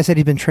day. Like I said,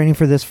 he's been training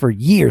for this for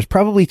years,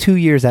 probably 2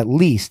 years at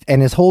least.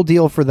 And his whole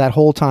deal for that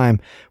whole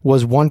time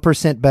was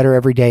 1% better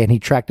every day. And he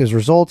tracked his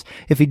results.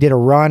 If he did a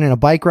run and a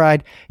bike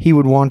ride, he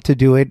would want to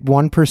do it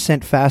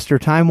 1% faster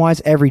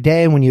time-wise every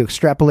day. And when you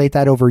extrapolate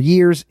that over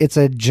years, it's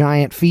a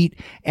giant feat.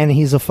 And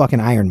he's a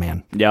fucking Iron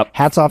Man. Yep.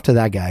 Hats off to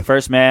that guy.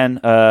 First man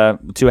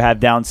to have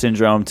Down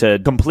syndrome to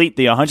complete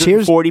the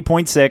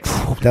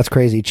 140.6. That's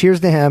crazy.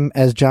 Cheers to him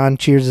as John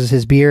cheerses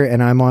his beer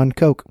and I'm on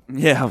Coke.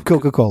 Yeah.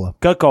 Coca-Cola.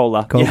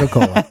 Coca-Cola.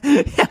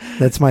 Yeah.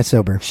 That's my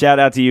sober. Shout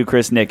out to you,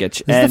 Chris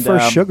Nikic. This is the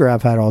first sugar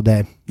I've had all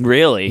day.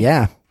 Really?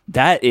 Yeah.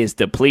 That is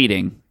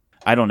depleting.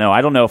 I don't know.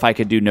 I don't know if I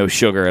could do no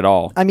sugar at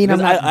all. I mean, I'm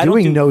Because not I don't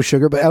doing do- no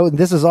sugar, but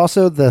this is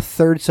also the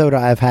third soda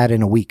I've had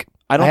in a week.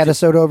 I don't had thi- a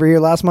soda over here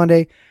last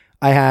Monday.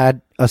 I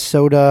had a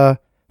soda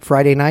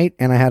Friday night,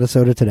 and I had a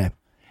soda today.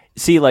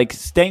 See, like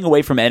staying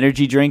away from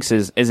energy drinks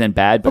isn't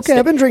bad. But Okay,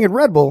 I've been drinking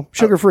Red Bull,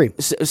 sugar-free.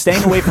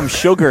 staying away from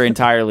sugar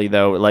entirely,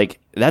 though, like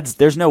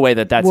there's no way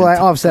that's. Well, I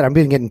offset. I've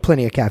been getting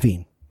plenty of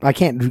caffeine. I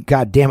can't.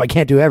 Goddamn, I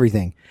can't do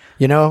everything.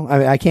 You know,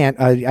 I can't.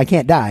 I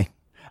can't die.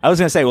 I was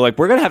gonna say, well, like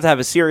we're gonna have to have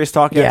a serious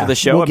talk Yeah, after the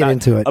show we'll get about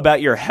into it.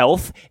 about your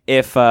health.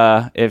 If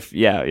yeah.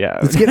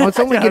 It's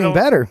only I getting don't-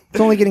 better. It's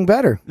only getting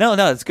better. No,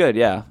 it's good.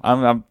 Yeah,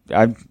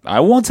 I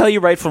won't tell you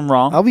right from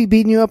wrong. I'll be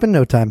beating you up in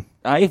no time.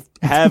 I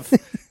have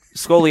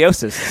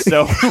scoliosis,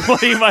 so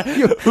what am I?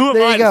 Who am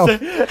There I? you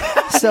go.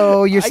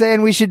 So you're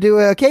saying we should do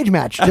a cage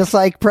match, just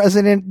like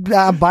President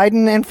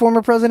Biden and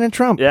former President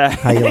Trump? Yeah,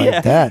 How you like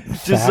Yeah. that?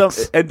 Just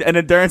Facts. an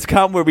endurance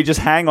comp where we just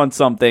hang on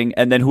something,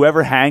 and then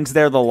whoever hangs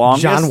there the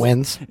longest, John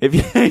wins. If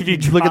you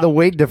Look at the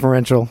weight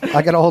differential.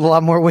 I got to hold a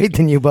lot more weight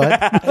than you, bud.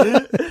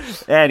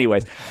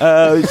 Anyways,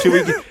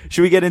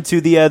 should we get into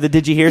the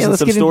did you hears and Let's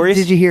some get into stories?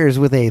 Did you hears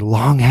with a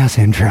long ass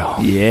intro?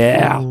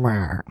 Yeah.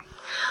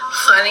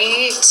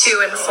 Funny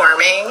to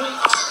informing.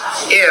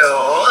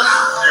 Ew.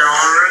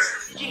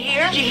 Did you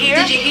hear? Did you hear?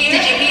 Did you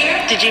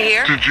hear? Did you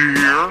hear? Did you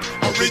hear?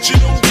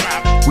 Original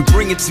rap. We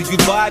bring it to you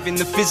live in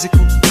the physical,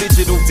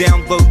 digital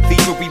download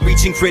thievery,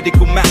 reaching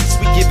critical mass.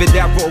 We give it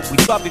that roll. We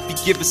love if you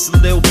give us a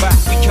little back.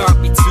 We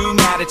can't be too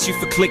mad at you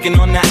for clicking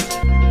on that.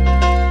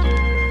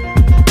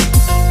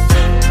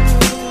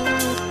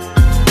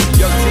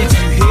 Yo, did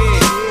you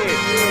hear?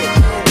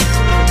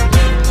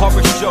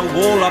 Horror show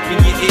all up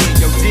in your ear.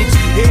 Yo, did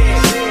you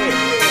hear?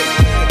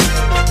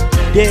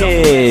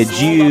 Did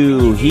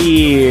you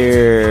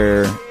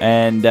hear?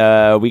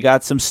 And we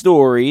got some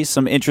stories,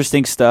 some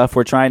interesting stuff.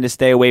 We're trying to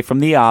stay away from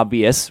the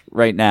obvious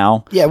right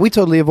now. Yeah, we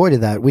totally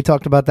avoided that. We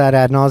talked about that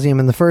ad nauseum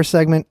in the first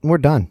segment. We're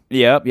done.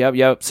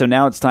 Yep. So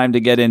now it's time to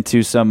get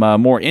into some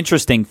more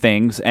interesting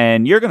things.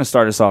 And you're going to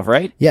start us off,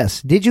 right?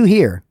 Yes. Did you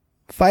hear?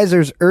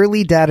 Pfizer's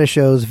early data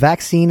shows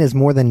vaccine is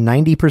more than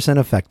 90%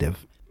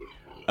 effective.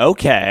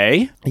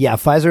 Okay. Yeah,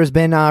 Pfizer has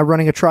been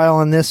running a trial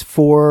on this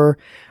for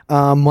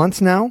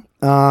months now,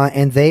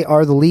 and they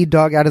are the lead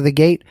dog out of the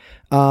gate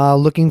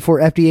looking for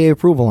FDA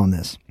approval on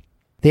this.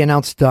 They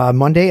announced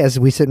Monday, as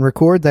we sit and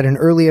record, that an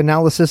early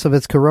analysis of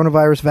its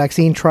coronavirus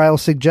vaccine trial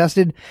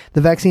suggested the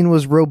vaccine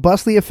was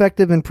robustly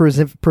effective in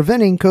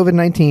preventing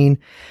COVID-19.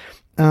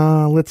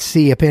 Let's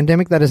see, a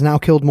pandemic that has now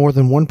killed more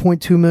than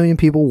 1.2 million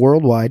people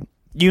worldwide.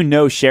 You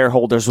know,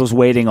 shareholders was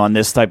waiting on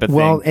this type of thing.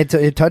 Well,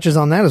 it touches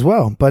on that as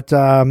well. But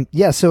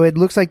yeah, so it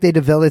looks like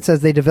it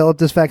says they developed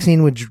this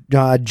vaccine with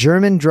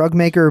German drug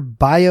maker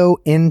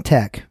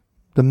BioNTech.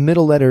 The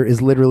middle letter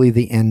is literally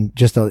the N,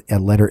 just a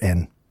letter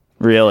N.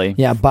 Really?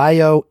 Yeah,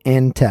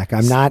 BioNTech.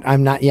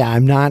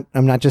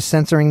 I'm not just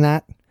censoring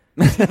that.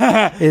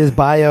 It is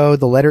bio,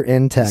 the letter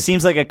N tech.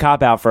 Seems like a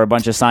cop out for a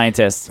bunch of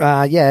scientists.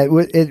 Yeah,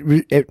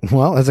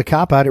 well, as a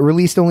cop-out, it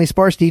released only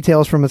sparse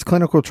details from its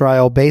clinical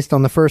trial based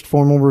on the first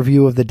formal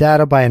review of the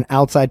data by an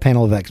outside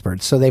panel of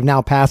experts. So they've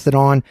now passed it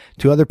on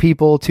to other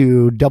people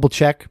to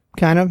double-check,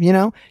 kind of,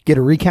 get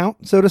a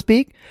recount, so to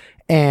speak,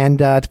 and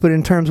to put it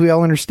in terms we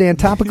all understand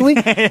topically,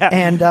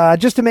 and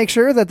just to make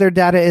sure that their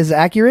data is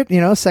accurate,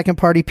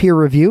 second-party peer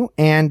review,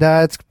 and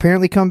it's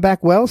apparently come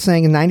back well,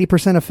 saying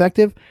 90%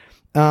 effective.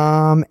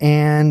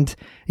 And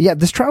yeah,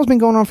 this trial's been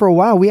going on for a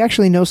while. We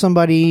actually know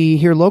somebody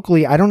here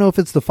locally. I don't know if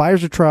it's the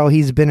Pfizer trial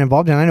he's been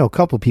involved in. I know a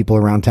couple people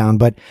around town,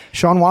 but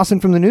Sean Wasson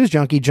from the News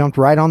Junkie jumped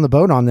right on the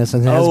boat on this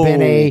and has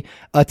been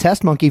a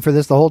test monkey for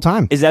this the whole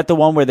time. Is that the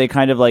one where they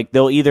kind of like,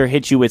 they'll either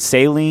hit you with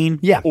saline,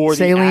 or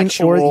saline, the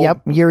actual... or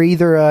yep, you're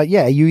either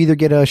you either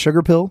get a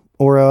sugar pill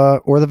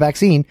or the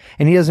vaccine,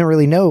 and he doesn't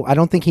really know. I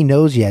don't think he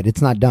knows yet.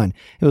 It's not done.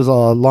 It was a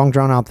long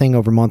drawn out thing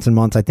over months and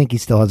months. I think he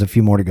still has a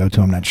few more to go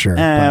to. I'm not sure.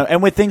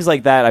 And with things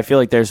like that, I feel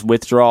like there's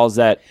withdrawals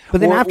that.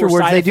 But then or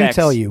afterwards, side they do effects.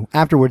 tell you.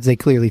 Afterwards, they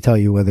clearly tell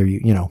you whether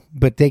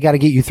but they got to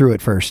get you through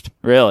it first.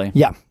 Really?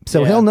 Yeah.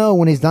 So Yeah. he'll know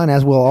when he's done,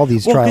 as will all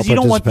these Well, trial because you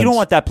don't participants.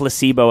 want that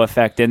placebo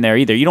effect in there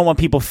either. You don't want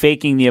people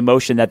faking the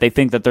emotion that they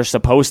think that they're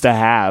supposed to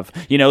have.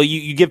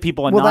 You give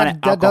people a Well,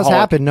 non-alcoholic. that does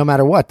happen no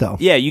matter what, though.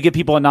 Yeah, you give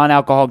people a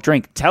non-alcoholic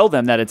drink. Tell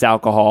them that it's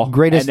alcohol,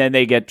 Greatest- and then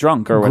they get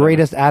drunk or whatever.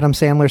 Greatest Adam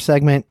Sandler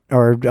segment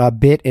or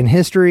bit in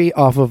history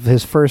off of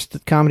his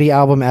first comedy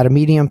album At a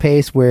Medium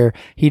Pace, where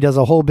he does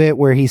a whole bit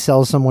where he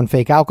sells someone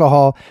fake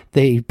alcohol.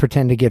 They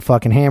pretend to get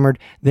fucking hammered.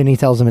 Then he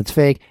tells them it's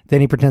fake.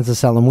 Then he pretends to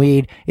sell them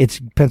weed.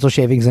 It's pencil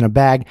shavings in a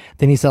bag.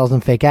 Then he sells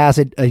them fake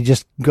acid. He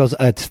just goes,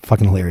 it's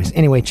fucking hilarious.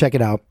 Anyway, check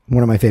it out.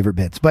 One of my favorite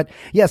bits. But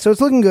yeah, so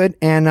it's looking good.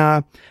 And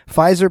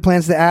Pfizer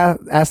plans to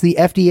ask the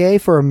FDA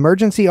for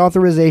emergency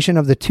authorization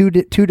of the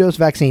two-dose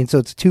vaccine. So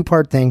it's a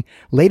two-part thing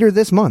later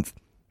this month.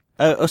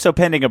 So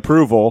pending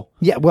approval.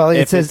 Yeah, well, it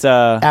If says it's,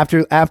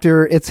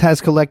 after it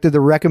has collected the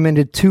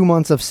recommended 2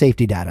 months of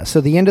safety data. So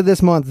the end of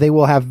this month, they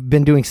will have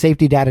been doing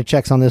safety data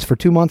checks on this for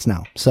 2 months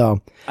now. So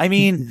I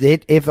mean,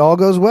 if all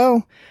goes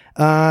well,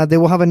 they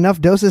will have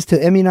enough doses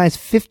to immunize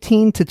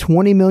 15 to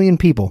 20 million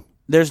people.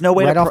 There's no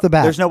way right off the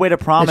bat. There's no way to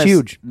promise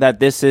huge. that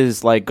this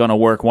is like going to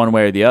work one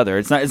way or the other.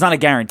 It's not a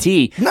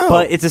guarantee. No.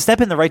 But it's a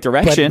step in the right But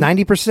direction.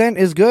 90%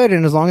 is good,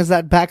 and as long as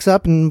that backs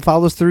up and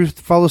follows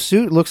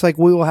suit, it looks like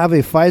we will have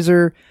a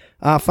Pfizer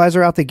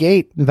out the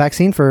gate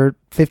vaccine for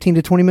 15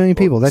 to 20 million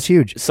people. That's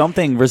huge.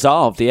 Something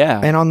resolved, yeah.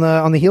 And on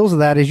the heels of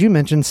that, as you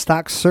mentioned,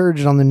 stocks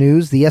surged on the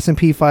news. The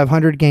S&P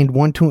 500 gained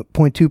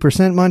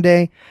 1.2%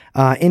 Monday,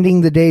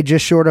 ending the day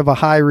just short of a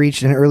high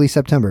reached in early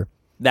September.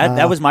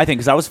 That was my thing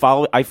because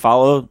I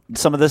follow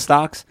some of the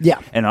stocks. Yeah.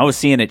 And I was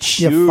seeing it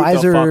shoot the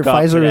Pfizer fuck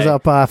up is today.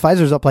 up.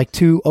 Pfizer's up like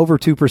over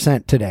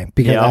 2% today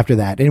because Yeah. after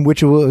that, and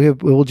which it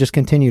will just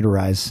continue to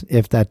rise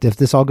if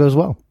this all goes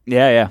well.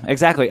 Yeah,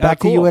 exactly. Back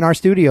to you in our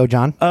studio,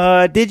 John.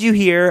 Did you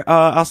hear?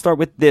 I'll start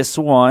with this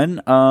one.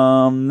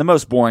 The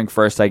most boring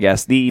first, I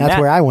guess. That's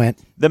where I went.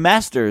 The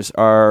Masters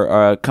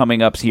are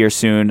coming up here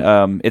soon.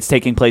 It's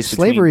taking place.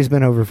 Slavery's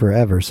been over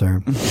forever,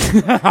 sir.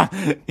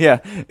 Yeah,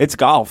 it's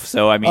golf.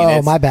 So I mean,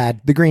 Oh, my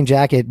bad. The Green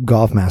Jacket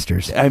Golf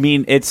Masters. I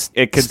mean, it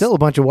could Still a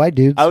bunch of white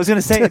dudes. I was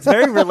gonna say it's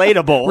very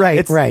relatable. Right,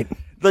 It's right.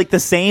 Like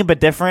the same but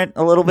different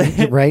a little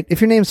bit. Right?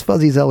 If your name's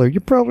Fuzzy Zeller, you're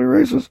probably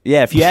racist.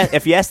 Yeah, if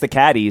you ask the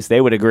caddies, they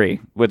would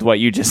agree with what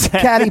you just said.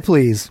 Caddy,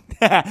 please.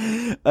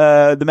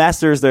 The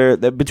Masters, they're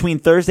between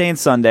Thursday and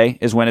Sunday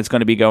is when it's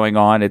going to be going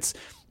on. It's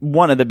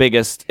one of the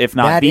biggest, if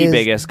not That the is-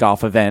 biggest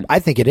golf event. I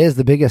think it is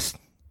the biggest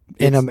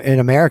in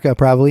America,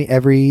 probably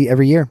every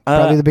year.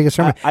 Probably the biggest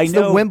tournament. I It's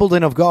know- the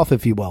Wimbledon of golf,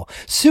 if you will.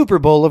 Super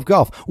Bowl of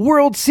golf.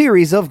 World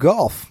Series of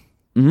golf.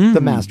 Mm-hmm.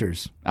 The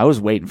Masters. I was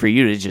waiting for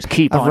you to just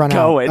keep I've on run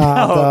going.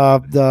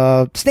 out.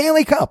 The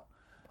Stanley Cup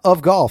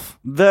of golf.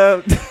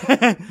 The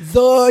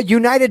The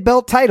United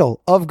Belt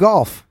title of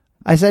golf.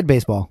 I said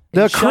baseball.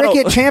 The shuttle-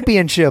 cricket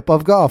championship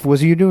of golf.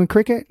 Was you doing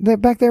cricket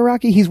back there,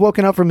 Rocky? He's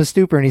woken up from his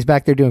stupor and he's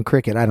back there doing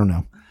cricket. I don't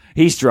know.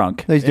 He's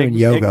drunk. He's doing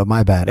yoga.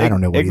 My bad. I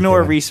don't know what Ignore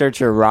he's doing.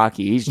 researcher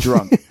Rocky. He's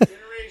drunk.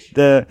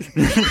 the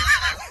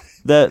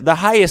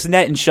highest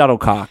net in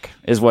shuttlecock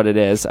is what it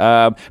is.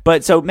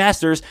 But so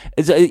Masters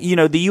is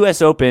the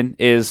U.S. Open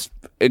is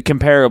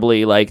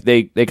comparably like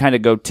they kind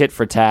of go tit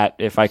for tat,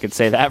 if I could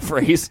say that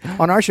phrase.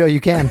 On our show,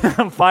 you can.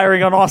 I'm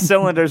firing on all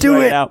cylinders Do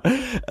right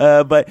it.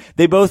 now. But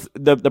they both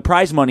the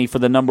prize money for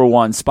the number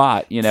one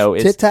spot.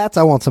 Is Tit tats.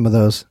 I want some of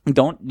those.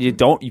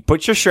 you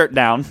put your shirt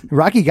down.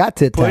 Rocky got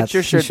tit Put tats.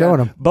 your shirt He's showing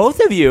down. them. Both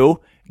of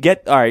you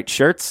get all right.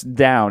 Shirts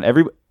down.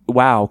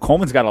 Wow,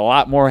 Coleman's got a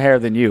lot more hair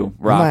than you,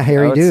 Rock. I'm a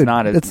hairy Oh, dude.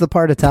 Not It's the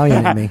part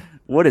Italian in me.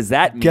 what does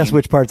that mean? Guess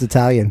which part's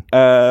Italian?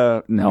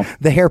 No.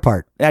 The hair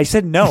part. I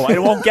said no. I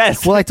won't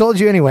guess. Well, I told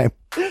you anyway.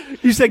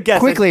 You said guess.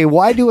 Quickly,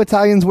 why do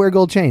Italians wear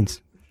gold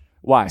chains?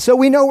 Why? So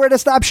we know where to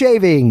stop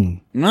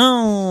shaving.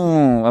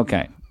 No.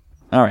 Okay.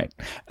 All right.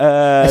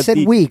 I said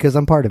we because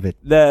I'm part of it.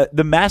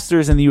 The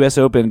Masters and the U.S.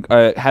 Open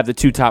have the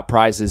two top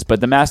prizes, but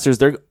the Masters,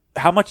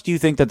 how much do you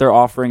think that they're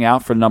offering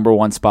out for number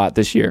one spot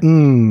this year?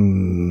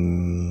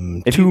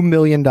 $2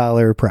 million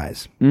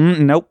prize.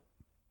 Nope.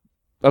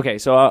 Okay,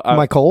 so Am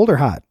I cold or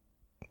hot?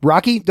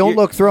 Rocky, don't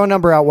look. Throw a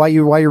number out while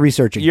you're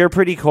researching. you're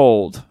pretty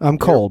cold. I'm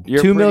cold.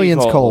 You're 2 pretty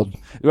million's cold.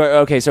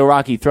 Okay, so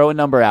Rocky, throw a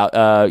number out.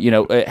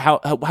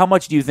 How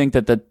much do you think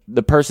that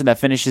the person that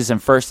finishes in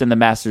first in the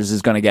Masters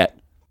is going to get?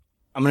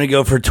 I'm going to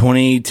go for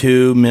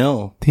 22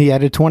 mil. He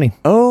added 20.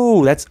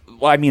 Oh, that's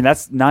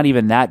not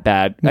even that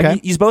bad. I Okay. mean,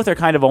 these both are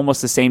kind of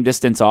almost the same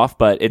distance off,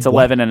 but it's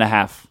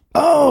 11.5.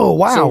 Oh,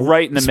 wow. So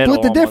right in the middle.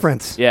 Split the almost.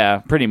 difference. Yeah,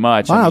 pretty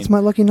much. Wow, I mean, that's my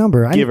lucky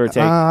number. give or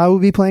take. I will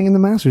be playing in the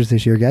Masters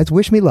this year, guys.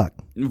 Wish me luck.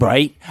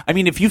 right? I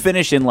mean, if you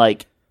finish in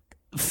like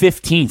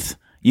 15th,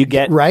 you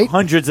get Right?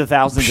 hundreds of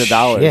thousands of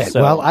dollars. Shit.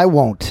 So, Well, I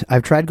won't.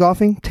 I've tried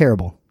golfing.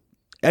 Terrible.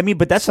 I mean,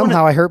 but that's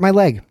Somehow I hurt my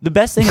leg. the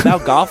best thing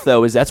about golf,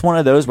 though, is that's one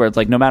of those where it's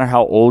like no matter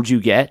how old you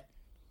get,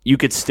 you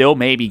could still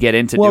maybe get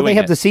into Well, doing they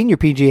have it. the senior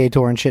PGA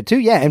Tour and shit too.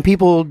 Yeah, and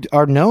people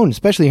are known,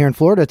 especially here in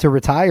Florida, to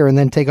retire and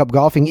then take up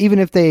golfing, even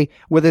if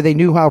whether they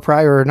knew how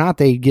prior or not,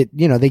 they get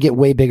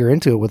way bigger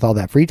into it with all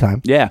that free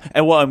time. Yeah,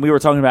 and we were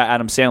talking about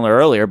Adam Sandler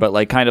earlier, but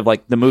like kind of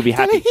like the movie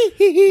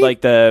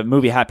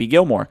Happy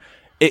Gilmore.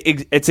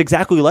 It's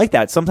exactly like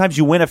that. Sometimes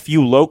you win a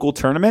few local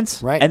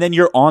tournaments, Right. and then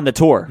you're on the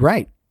tour,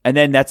 Right. And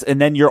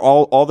then you're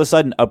all of a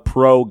sudden a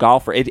pro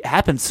golfer. It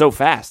happens so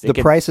fast. The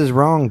price is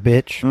wrong,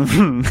 bitch.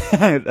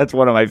 That's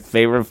one of my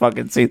favorite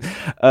fucking scenes.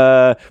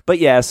 But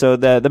yeah, so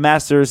the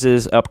Masters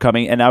is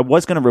upcoming, and I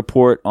was going to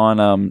report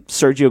on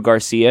Sergio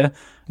Garcia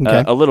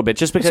Okay. a little bit,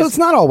 just because. So it's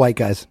not all white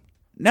guys.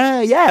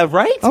 Yeah,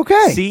 right.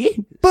 Okay.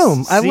 See,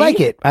 Boom. I See? like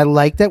it. I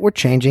like that we're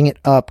changing it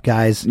up,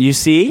 guys. You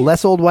see,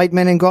 Less old white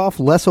men in golf,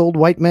 less old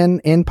white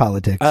men in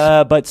politics.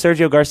 but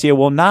Sergio Garcia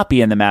will not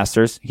be in the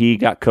Masters. He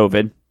got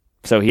COVID,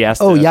 so he has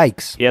to. Oh,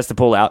 yikes. He has to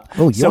pull out.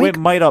 Oh, so yoink. it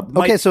might up.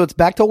 Okay, so it's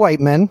back to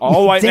white men.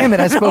 All white Damn men.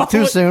 it, I spoke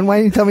too soon. Why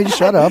didn't you tell me to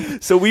shut up?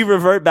 So we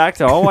revert back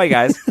to all white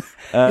guys.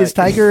 Is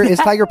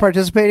Tiger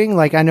participating?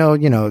 Like, I know,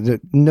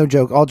 no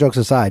joke, all jokes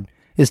aside.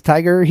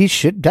 He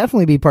should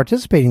definitely be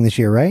participating this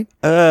year, right?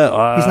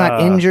 He's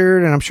not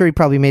injured, and I'm sure he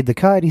probably made the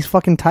cut. He's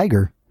fucking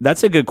Tiger.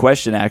 That's a good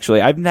question,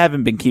 actually. I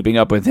haven't been keeping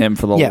up with him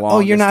for the longest Oh,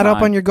 you're not time.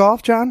 up on your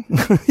golf, John?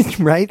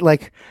 Right?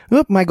 Like,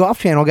 oop, my golf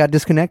channel got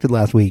disconnected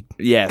last week.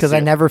 Yes. Because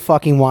I never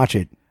fucking watch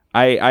it.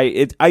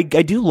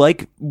 I do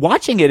like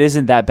watching it.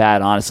 Isn't that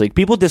bad, honestly?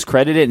 People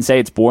discredit it and say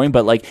it's boring,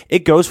 but like it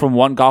goes from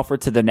one golfer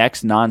to the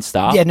next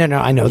nonstop. Yeah, no,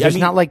 I know. There's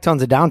not like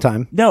tons of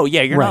downtime. No,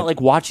 yeah, you're not like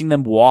watching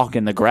them walk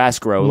and the grass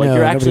grow. Like No,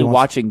 you're nobody actually wants-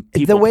 watching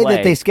people The way play.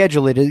 that they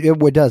schedule it,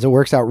 it does. It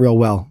works out real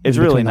well. It's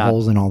in really between the not.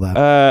 holes and all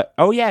that.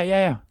 Oh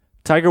yeah.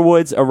 Tiger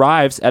Woods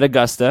arrives at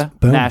Augusta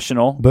Boom.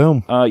 National.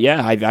 Boom.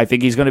 Yeah, I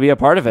think he's going to be a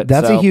part of it.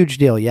 That's so. a huge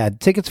deal. Yeah,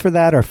 tickets for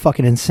that are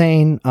fucking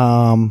insane.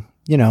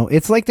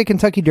 It's like the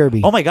Kentucky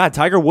Derby. Oh my God,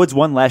 Tiger Woods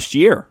won last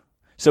year,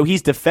 so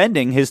he's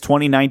defending his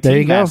 2019 there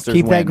you go. Masters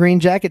Keep win. that green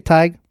jacket,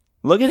 Tig.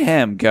 Look at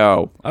him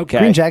go. Okay.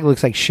 Green jacket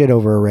looks like shit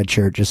over a red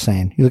shirt. Just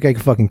saying, you look like a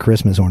fucking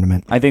Christmas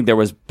ornament. I think there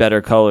was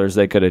better colors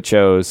they could have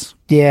chose.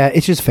 Yeah,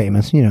 it's just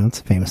famous. It's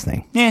a famous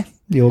thing. Yeah,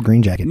 The old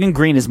green jacket. and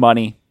green is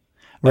money,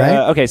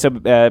 Right? Okay, so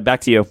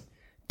back to you.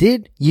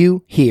 Did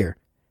you hear?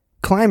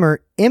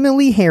 Climber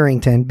Emily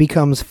Harrington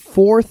becomes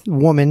 4th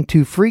woman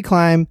to free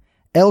climb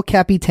El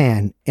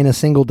Capitan in a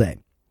single day.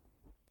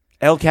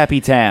 El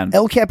Capitan.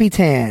 El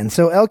Capitan.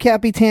 So El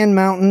Capitan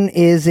Mountain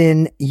is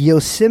in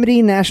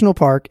Yosemite National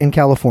Park in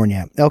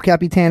California. El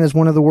Capitan is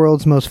one of the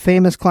world's most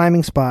famous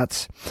climbing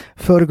spots.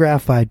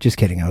 Photographed by, just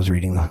kidding, I was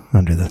reading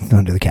under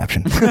the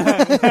caption.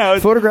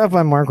 Photographed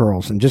by Mark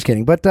Orlson. Just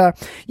kidding. But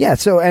yeah,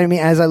 so I mean,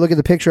 as I look at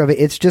the picture of it,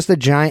 it's just a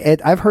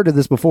giant. I've heard of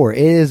this before. It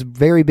is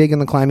very big in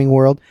the climbing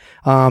world.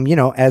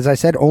 As I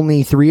said,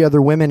 only 3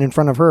 other women in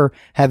front of her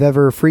have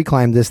ever free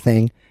climbed this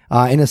thing.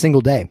 In a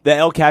single day. The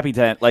El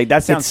Capitan, like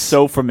that sounds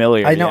so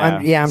familiar. I know.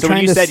 Yeah. I'm so trying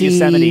when you to said see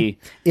Yosemite,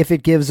 if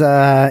it gives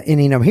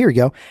any number. Here we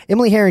go.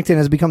 Emily Harrington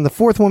has become the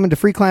 4th woman to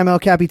free climb El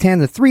Capitan,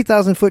 the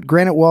 3,000-foot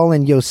granite wall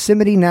in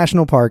Yosemite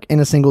National Park,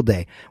 in a single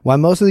day. While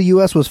most of the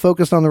U.S. was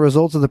focused on the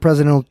results of the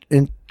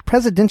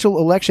presidential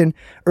election,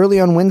 early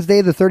on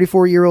Wednesday, the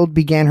 34-year-old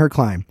began her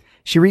climb.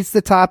 She reached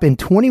the top in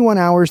 21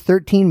 hours,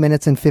 13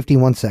 minutes, and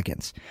 51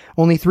 seconds.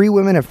 Only 3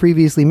 women have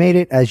previously made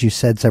it, as you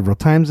said several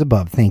times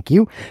above. Thank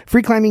you.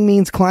 Free climbing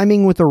means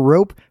climbing with a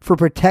rope for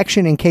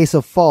protection in case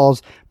of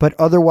falls, but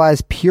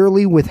otherwise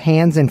purely with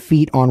hands and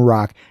feet on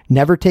rock,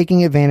 never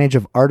taking advantage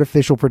of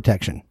artificial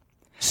protection.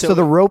 So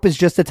the rope is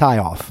just a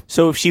tie-off.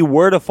 so if she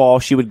were to fall,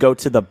 she would go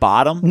to the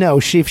bottom. No,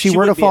 if she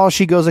were to would be- fall,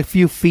 she goes a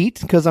few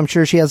feet, because I'm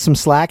sure she has some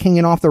slack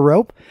hanging off the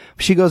rope.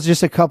 She goes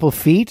just a couple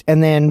feet,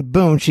 and then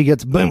boom, she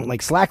gets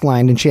like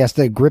slack-lined, and she has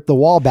to grip the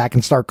wall back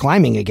and start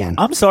climbing again.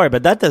 I'm sorry,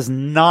 but that does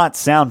not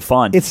sound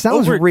fun. It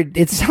sounds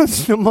it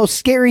sounds the most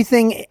scary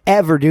thing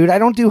ever, dude. I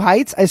don't do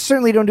heights. I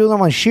certainly don't do them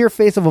on the sheer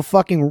face of a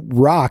fucking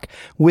rock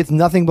with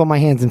nothing but my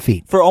hands and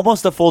feet. for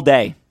almost a full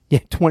day. Yeah,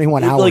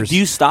 21 hours. Like, do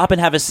you stop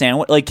and have a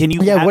sandwich? Like, can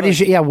you? Yeah, have what a- is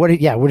she? Yeah, what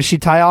does she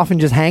tie off and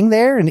just hang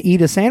there and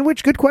eat a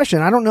sandwich? Good question.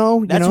 I don't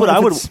know. That's what I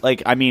would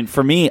like. I mean,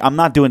 for me, I'm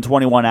not doing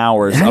 21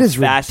 hours That of is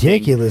fasting.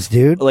 ridiculous,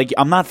 dude. Like,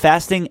 I'm not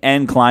fasting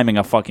and climbing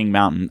a fucking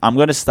mountain. I'm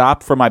going to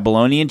stop for my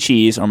bologna and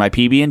cheese or my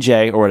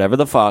PB&J or whatever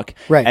the fuck,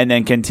 Right. and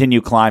then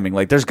continue climbing.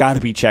 Like, there's got to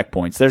be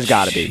checkpoints. There's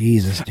got to be.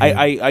 Jesus, dude.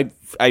 I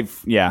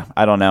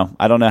don't know.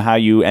 I don't know how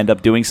you end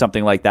up doing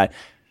something like that.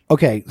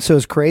 Okay, so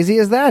as crazy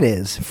as that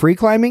is, free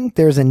climbing,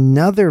 there's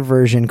another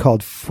version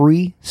called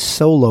free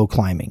solo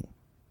climbing.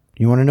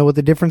 You want to know what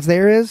the difference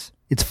there is?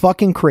 It's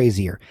fucking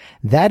crazier.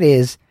 That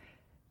is,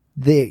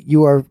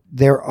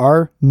 there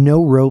are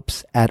no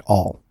ropes at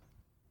all.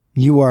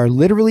 You are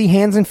literally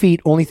hands and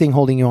feet, only thing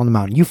holding you on the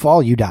mountain. You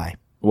fall, you die.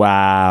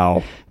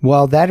 Wow.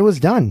 Well, that was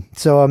done.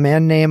 So a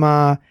man named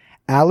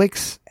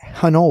Alex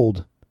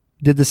Hunold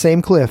did the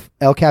same cliff,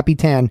 El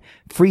Capitan,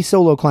 free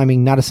solo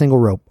climbing, not a single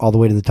rope, all the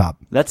way to the top.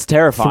 That's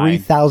terrifying.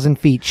 3,000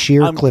 feet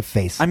sheer cliff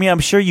face. I mean,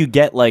 I'm sure you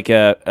get like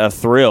a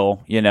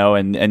thrill,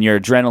 and your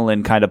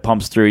adrenaline kind of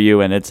pumps through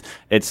you, and it's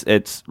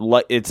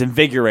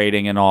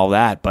invigorating and all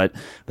that. But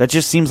that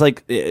just seems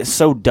like it's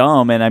so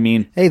dumb. And I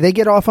mean, Hey, they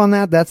get off on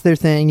that. That's their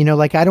thing.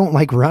 Like I don't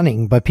like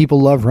running, but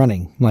people love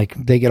running. Like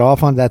they get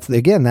off on that's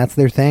their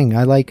thing.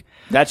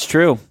 that's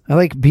true. I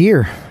like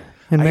beer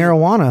and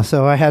marijuana,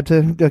 so I had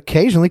to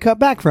occasionally cut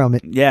back from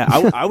it. Yeah,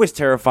 I was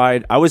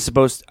terrified.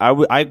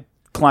 I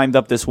climbed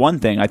up this one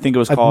thing. I think it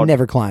was called. I've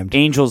never climbed.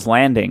 Angel's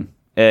Landing,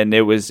 and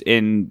it was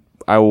in.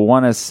 I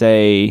want to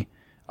say.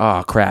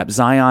 Oh crap!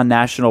 Zion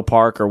National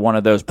Park or one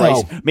of those.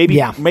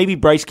 Maybe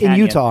Bryce Canyon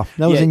in Utah.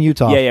 That was in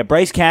Utah. Yeah,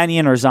 Bryce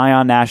Canyon or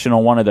Zion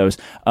National, one of those.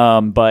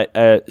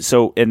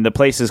 So the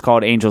place is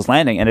called Angel's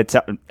Landing, and it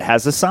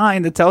has a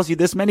sign that tells you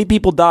this many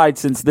people died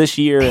since this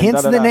year. and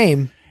Hence the da-da-da.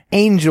 name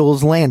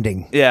Angel's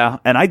Landing. Yeah,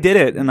 and I did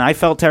it, and I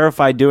felt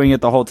terrified doing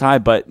it the whole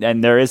time.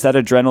 And there is that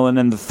adrenaline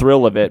and the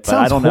thrill of it. But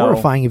Sounds I don't know.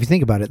 horrifying if you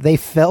think about it. They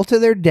fell to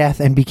their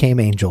death and became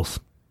angels.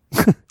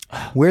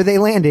 Where they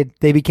landed,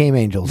 they became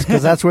angels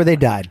because that's where they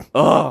died.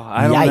 Oh,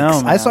 I don't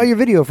know. I saw your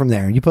video from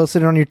there. You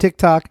posted it on your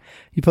TikTok.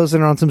 You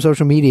posted it on some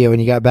social media when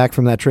you got back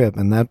from that trip,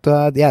 and that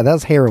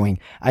was harrowing.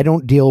 I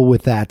don't deal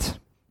with that.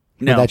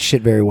 No. That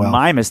shit very well.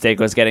 My mistake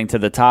was getting to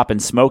the top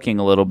and smoking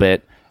a little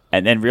bit.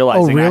 and then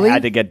realizing really? I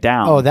had to get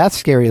down. Oh, that's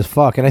scary as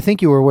fuck. And I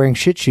think you were wearing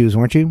shit shoes,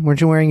 weren't you?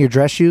 Weren't you wearing your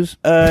dress shoes?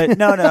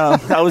 No.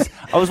 I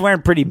was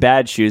wearing pretty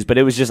bad shoes, but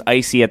it was just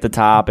icy at the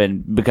top,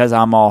 and because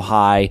I'm all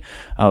high,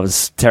 I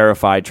was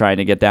terrified trying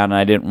to get down, and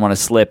I didn't want to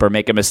slip or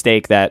make a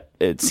mistake that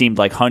it seemed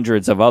like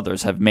hundreds of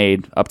others have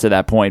made up to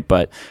that point.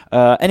 But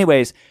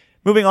anyways,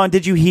 moving on,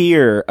 did you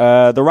hear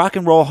the Rock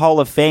and Roll Hall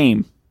of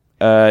Fame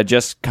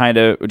just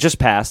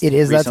passed? It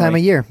is recently. that time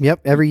of year.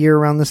 Yep, every year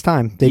around this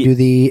time they do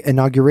the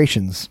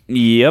inaugurations.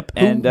 Yep,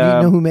 and do you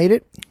know who made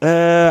it?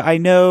 I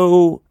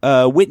know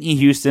Whitney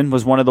Houston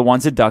was one of the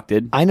ones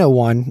inducted. I know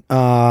one.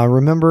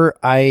 Remember,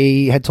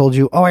 I had told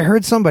you, I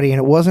heard somebody, and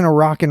it wasn't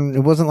it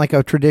wasn't like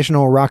a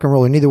traditional rock and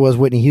roller. Neither was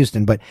Whitney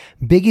Houston, but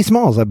Biggie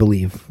Smalls, I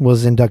believe,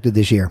 was inducted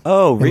this year.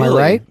 Oh, really? Am I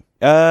right?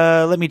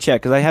 Let me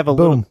check because I have a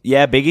little.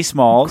 Yeah, Biggie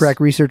Smalls. Crack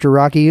researcher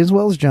Rocky as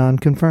well as John.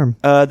 Confirm.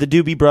 The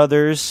Doobie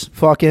Brothers.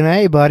 Fucking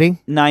A,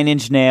 buddy. 9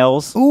 Inch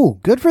Nails. Ooh,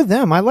 good for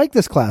them. I like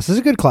this class. This is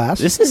a good class.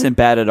 This isn't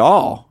bad at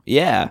all.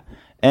 Yeah,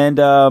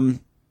 and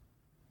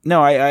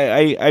no,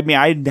 I mean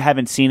I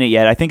haven't seen it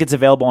yet. I think it's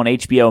available on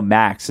HBO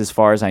Max, as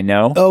far as I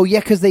know. Oh yeah,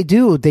 because they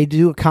do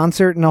a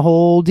concert and a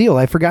whole deal.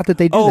 I forgot that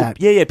they do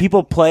that. Yeah.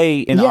 People play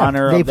in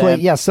honor they of play.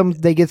 them. Yeah,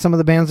 they get some of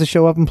the bands to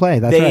show up and play.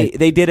 That's right.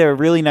 They did a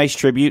really nice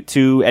tribute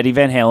to Eddie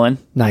Van Halen.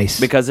 Nice,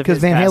 because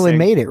Van Halen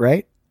made it,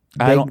 right?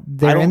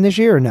 They're in this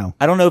year or no?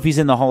 I don't know if he's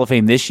in the Hall of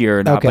Fame this year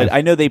or not, Okay. but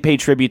I know they paid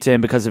tribute to him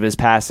because of his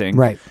passing.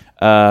 Right.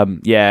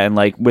 Yeah, and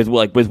with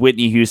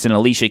Whitney Houston,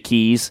 Alicia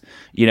Keys,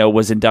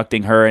 was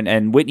inducting her,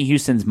 and Whitney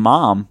Houston's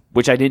mom,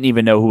 which I didn't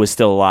even know who was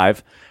still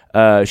alive,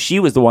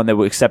 she was the one that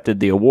accepted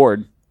the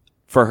award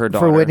for her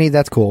daughter. For Whitney,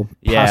 that's cool.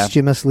 Yeah.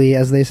 Posthumously,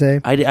 as they say.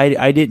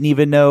 I didn't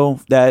even know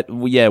that.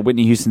 Yeah,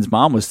 Whitney Houston's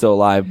mom was still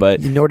alive, but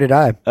nor did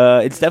I.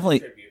 It's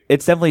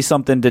definitely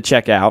something to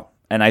check out.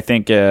 And I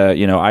think,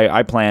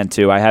 I plan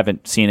to. I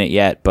haven't seen it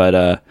yet,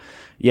 but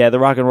the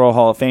Rock and Roll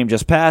Hall of Fame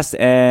just passed,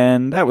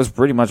 and that was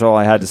pretty much all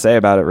I had to say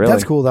about it, really.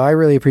 That's cool, though. I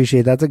really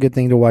appreciate it. That's a good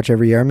thing to watch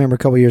every year. I remember a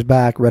couple years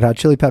back, Red Hot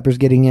Chili Peppers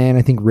getting in.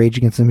 I think Rage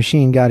Against the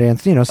Machine got in.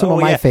 Some of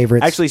my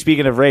favorites. Actually,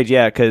 speaking of Rage,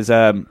 because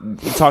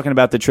talking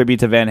about the tribute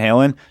to Van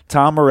Halen,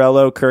 Tom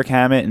Morello, Kirk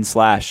Hammett, and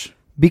Slash.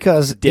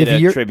 Because did if a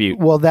you're tribute.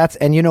 Well,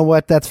 and you know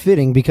what? That's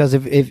fitting because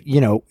if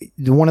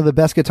one of the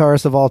best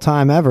guitarists of all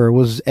time ever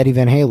was Eddie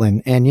Van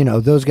Halen, and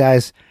those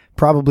guys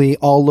probably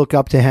all look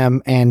up to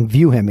him and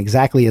view him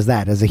exactly as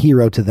that, as a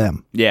hero to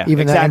them. Yeah,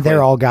 even exactly. though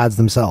they're all gods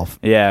themselves.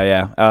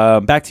 Yeah.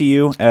 Back to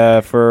you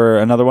for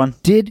another one.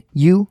 Did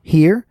you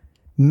hear?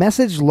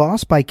 Message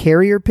lost by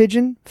carrier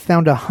pigeon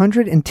found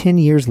 110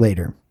 years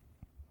later.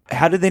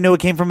 How did they know it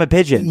came from a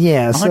pigeon?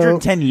 Yeah,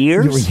 110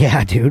 years?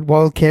 Yeah, dude.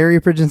 Well, carrier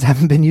pigeons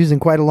haven't been used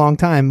in quite a long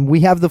time. We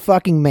have the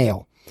fucking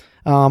mail.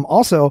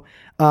 Also,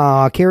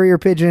 carrier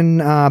pigeon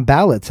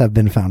ballots have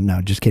been found.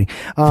 No, just kidding.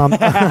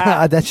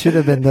 That should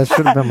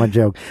have been my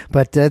joke,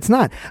 but it's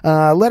not.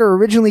 Letter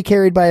originally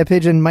carried by a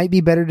pigeon might be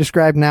better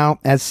described now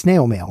as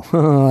snail mail.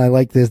 I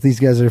like this.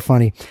 These guys are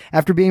funny.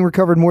 After being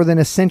recovered more than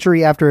a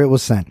century after it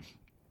was sent.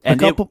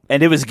 And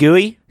it was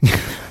gooey?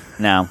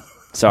 No.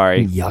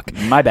 Sorry. Yuck.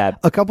 My bad.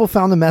 A couple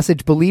found the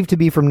message believed to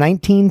be from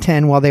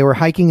 1910 while they were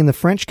hiking in the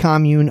French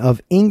commune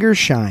of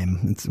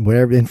Ingersheim. It's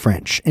whatever in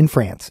France,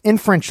 in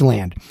French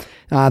land.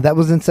 That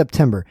was in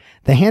September.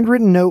 The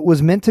handwritten note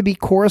was meant to be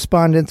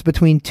correspondence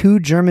between two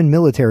German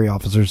military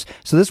officers.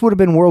 So this would have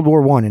been World War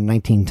I in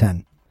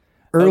 1910.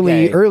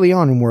 Early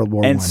on in World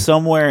War I. And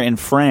somewhere in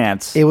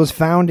France. It was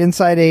found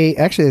inside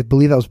actually, I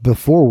believe that was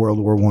before World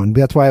War I.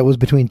 That's why it was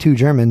between two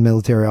German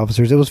military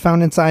officers. It was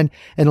found inside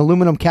an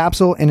aluminum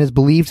capsule and is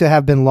believed to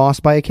have been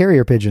lost by a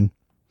carrier pigeon.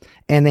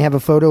 And they have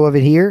a photo of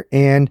it here.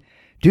 And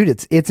dude,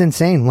 it's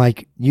insane.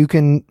 Like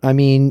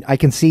I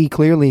can see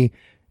clearly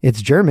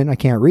it's German. I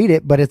can't read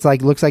it, but it's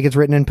looks like it's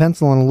written in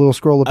pencil on a little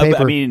scroll of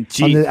paper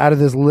out of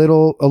this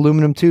little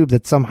aluminum tube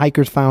that some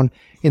hikers found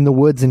in the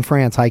woods in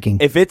France hiking.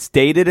 If it's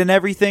dated and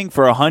everything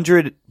for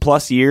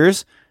 100+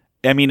 years,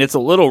 it's a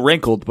little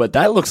wrinkled, but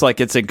that looks like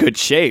it's in good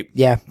shape.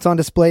 Yeah, it's on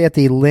display at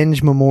the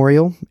Linge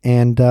Memorial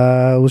and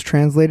was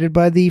translated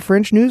by the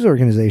French news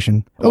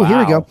organization. Oh, here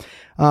we go.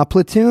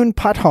 Platoon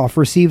Pothoff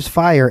receives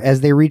fire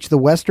as they reach the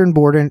western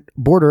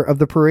border of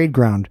the parade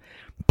ground.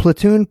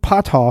 Platoon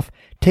Pothoff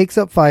takes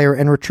up fire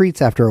and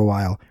retreats after a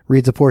while,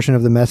 reads a portion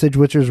of the message,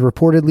 which is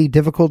reportedly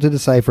difficult to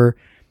decipher.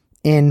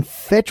 In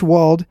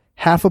Fetchwald,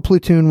 half a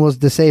platoon was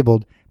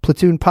disabled.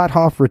 Platoon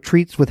Pothoff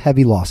retreats with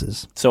heavy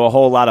losses. So a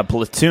whole lot of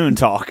platoon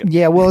talk.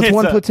 Yeah, well, it's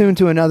one platoon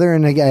to another,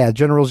 and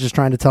general's just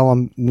trying to tell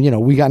them,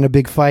 we got in a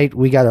big fight,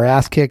 we got our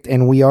ass kicked,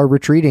 and we are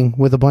retreating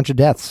with a bunch of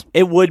deaths.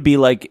 It would be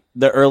like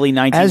the early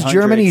 1900s. As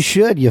Germany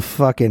should, you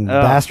fucking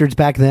bastards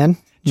back then.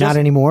 Not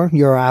anymore.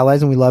 You're our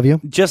allies and we love you.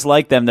 Just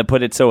like them to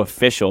put it so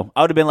official.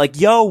 I would have been like,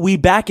 yo, we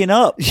backing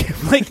up.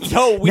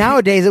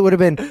 Nowadays, it would have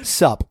been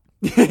sup.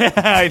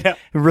 I know.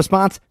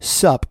 Response,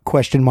 sup, ?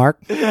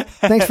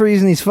 Thanks for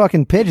using these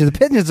fucking pigeons. The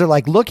pigeons are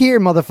like, look here,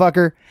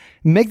 motherfucker.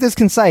 Make this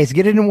concise.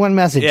 Get it in one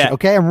message. Yeah.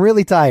 Okay? I'm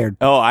really tired.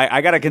 Oh,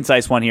 I got a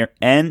concise one here.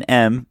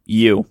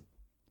 NMU.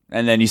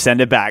 And then you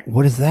send it back.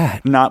 What is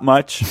that? Not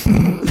much.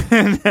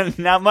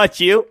 Not much,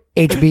 you?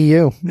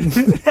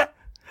 HBU.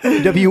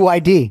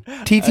 WYD. I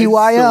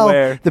TTYL.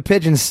 swear. The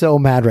pigeon's so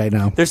mad right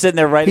now. They're sitting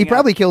there writing. He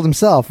probably killed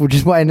himself, which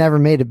is why I never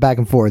made it back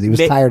and forth. He was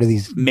tired of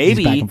these back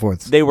and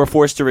forths. They were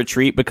forced to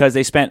retreat because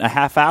they spent a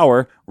half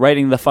hour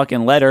writing the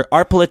fucking letter.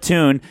 Our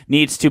platoon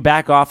needs to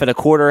back off at a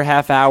quarter,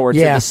 half hour to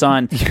the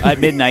sun at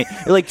midnight.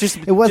 Like, just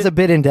it was a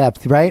bit in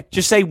depth, right?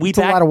 Just say It's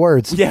a lot of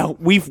words. Yeah,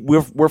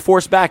 we're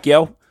forced back,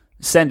 yo.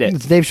 Send it.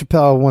 As Dave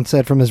Chappelle once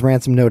said from his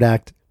Ransom Note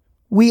act,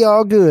 "We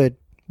all good.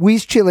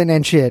 We's chilling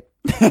and shit."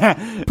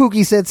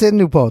 Pookie said, "Send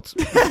new posts."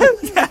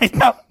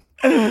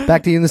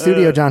 Back to you in the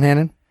studio, John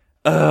Hannon.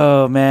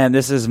 Oh man,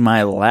 this is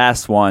my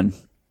last one,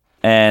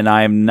 and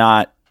I'm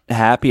not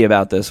happy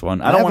about this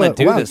one. I don't want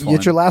to do this one.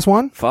 It's your last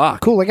one? Fuck.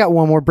 Cool. I got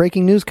one more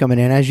breaking news coming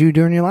in as you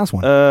during your last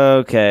one.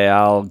 Okay,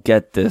 I'll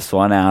get this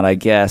one out, I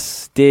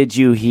guess. Did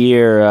you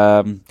hear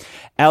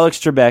Alex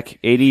Trebek,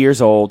 80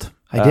 years old?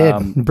 I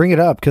did. Bring it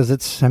up because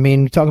it's, I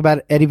mean, talk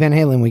about Eddie Van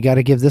Halen. We got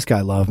to give this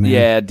guy love, man.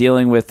 Yeah,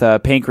 dealing with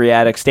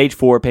stage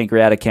 4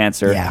 pancreatic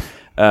cancer.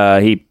 Yeah.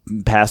 He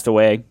passed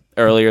away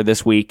earlier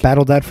this week.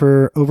 Battled that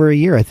for over a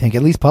year, I think,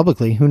 at least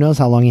publicly. Who knows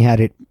how long he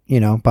had it,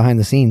 behind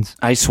the scenes.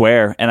 I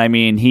swear. And I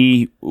mean,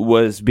 he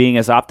was being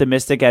as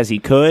optimistic as he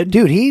could.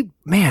 Dude, who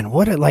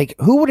would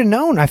have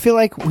known? I feel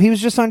like he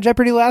was just on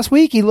Jeopardy last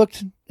week. He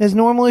looked as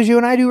normal as you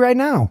and I do right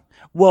now.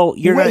 Well,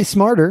 you're way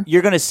smarter.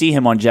 You're going to see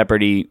him on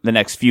Jeopardy the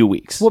next few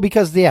weeks. Well,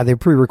 because they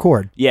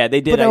pre-record. Yeah,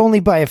 they did. But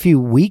only by a few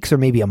weeks or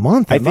maybe a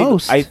month at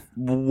most.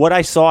 What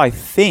I saw, I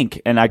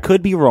think, and I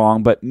could be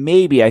wrong, but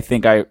maybe I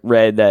think I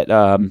read that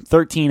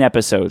 13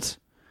 episodes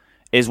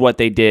is what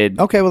they did.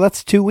 Okay, well,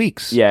 that's 2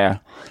 weeks. Yeah.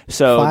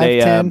 So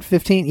 5, 10,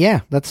 15.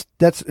 Yeah, that's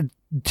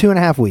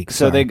 2.5 weeks.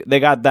 So they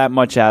got that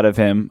much out of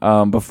him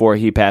before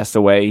he passed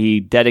away. He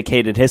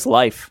dedicated his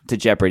life to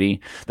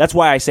Jeopardy. That's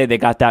why I say they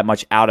got that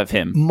much out of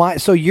him.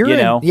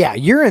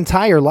 Your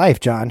entire life,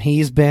 John,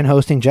 he's been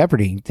hosting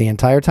Jeopardy the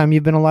entire time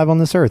you've been alive on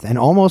this earth, and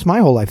almost my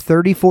whole life,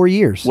 34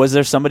 years. Was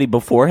there somebody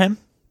before him?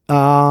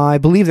 I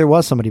believe there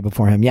was somebody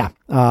before him, yeah,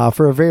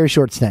 for a very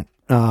short stint.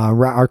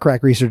 Our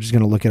crack research is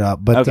going to look it up,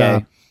 but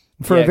okay.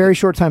 For a very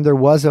short time, there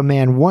was a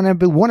man, one I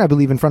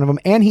believe, in front of him,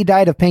 and he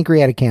died of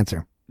pancreatic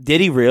cancer. Did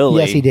he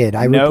really? Yes, he did.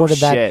 I reported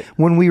that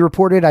when we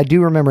reported. I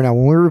do remember now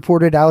when we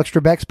reported Alex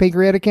Trebek's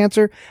pancreatic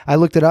cancer. I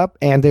looked it up,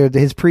 and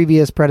his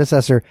previous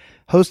predecessor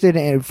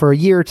hosted for a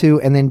year or two,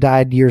 and then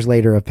died years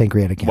later of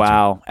pancreatic cancer.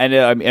 Wow!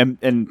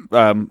 And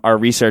our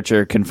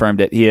researcher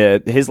confirmed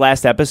it. His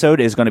last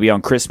episode is going to be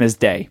on Christmas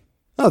Day.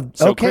 Oh,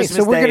 okay.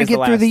 So we're going to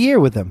get through the year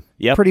with them.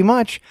 Yep. Pretty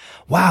much.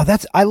 Wow,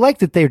 I like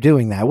that they're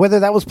doing that. Whether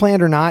that was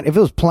planned or not, if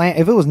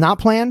it was not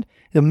planned,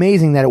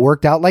 amazing that it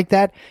worked out like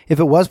that.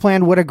 If it was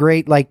planned, what a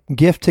great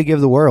gift to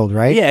give the world,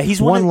 right? Yeah,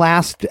 he's one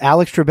last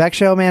Alex Trebek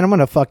show, man. I'm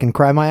gonna fucking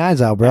cry my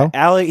eyes out, bro.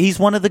 He's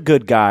one of the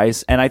good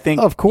guys, and I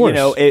think, of course,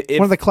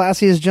 one of the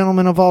classiest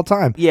gentlemen of all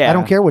time. Yeah, I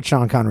don't care what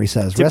Sean Connery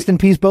says. Rest in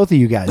peace, both of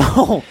you guys.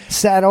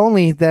 Sad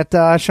only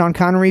that Sean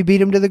Connery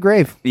beat him to the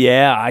grave.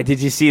 Yeah,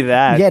 did you see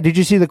that? Yeah, did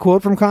you see the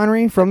quote from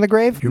Connery from the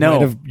grave?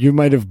 You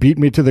might have beat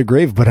me to the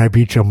grave, but I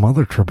beat your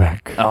mother,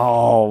 Trebek.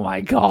 Oh my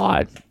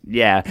God.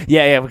 Yeah,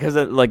 because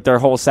of, their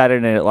whole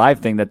Saturday Night Live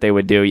thing that they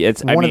would do.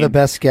 It's one of the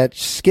best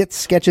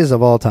sketches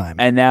of all time.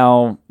 And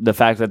now the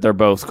fact that they're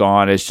both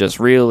gone is just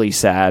really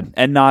sad,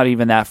 and not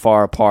even that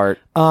far apart.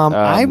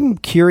 I'm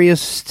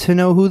curious to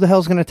know who the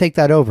hell's going to take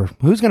that over.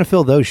 Who's going to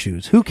fill those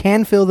shoes? Who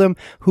can fill them?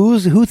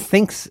 Who's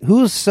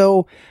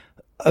so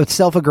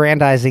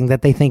self-aggrandizing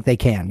that they think they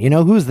can?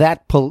 Who's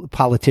that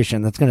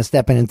politician that's going to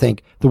step in and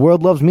think the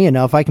world loves me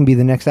enough I can be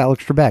the next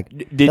Alex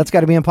Trebek? That's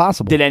got to be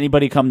impossible. Did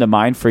anybody come to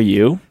mind for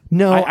you?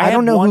 No, I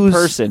don't know one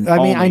person. I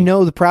mean, I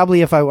know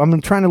probably if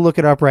I'm trying to look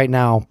it up right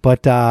now,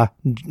 but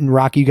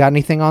Rock, you got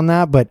anything on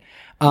that? But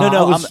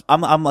no.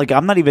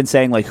 I'm not even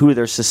saying who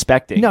they're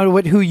suspecting. No,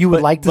 who you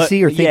would like to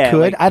see or think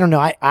could. I don't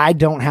know. I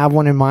don't have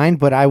one in mind,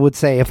 but I would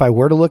say if I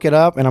were to look it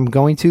up, and I'm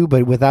going to,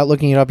 but without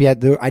looking it up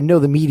yet, I know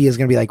the media is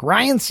going to be like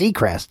Ryan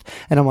Seacrest,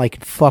 and I'm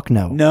like, fuck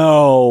no.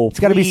 No, it's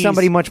got to be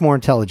somebody much more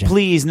intelligent.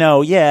 Please,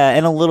 no,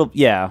 and a little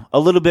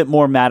bit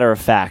more matter of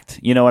fact.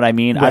 You know what I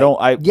mean?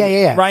 Right.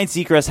 Yeah. Ryan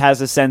Seacrest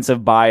has a sense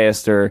of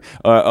bias or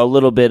a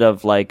little bit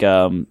of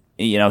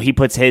he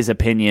puts his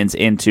opinions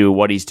into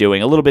what he's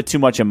doing. A little bit too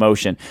much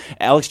emotion.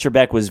 Alex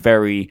Trebek was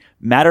very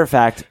matter of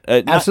fact.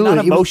 Absolutely,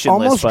 not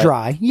emotionless, almost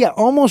dry. Yeah,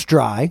 almost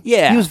dry.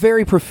 Yeah, he was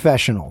very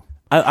professional.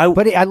 But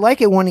I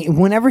like it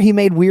whenever he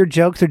made weird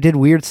jokes or did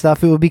weird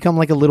stuff, it would become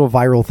like a little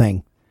viral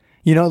thing.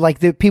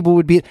 The people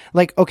would be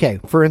like, okay,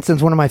 for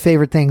instance, one of my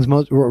favorite things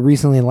most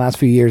recently in the last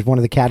few years, one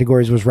of the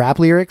categories was rap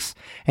lyrics,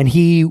 and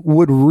he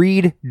would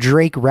read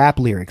Drake rap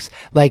lyrics.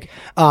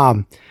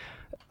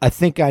 I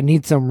think I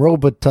need some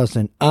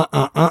Robitussin.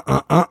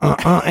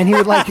 And he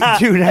would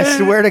dude, I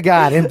swear to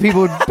God. And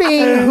people would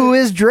bing, who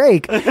is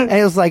Drake? And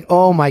it was like,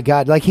 oh my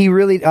God. He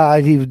really,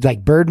 he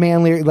would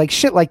Birdman lyric,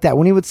 shit like that.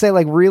 When he would say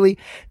really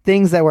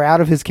things that were out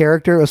of his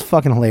character, it was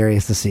fucking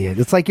hilarious to see it.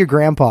 It's like your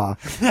grandpa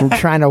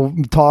trying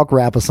to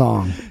rap a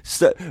song.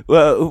 So,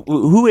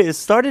 who is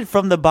started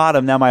from the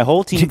bottom. Now my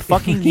whole team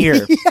fucking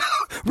here. Yeah.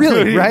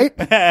 Really, right?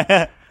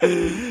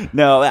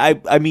 No,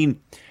 I mean,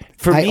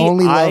 for I me,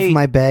 only love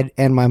my bed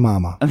and my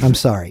mama. I'm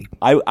sorry.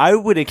 I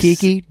would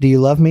Kiki, do you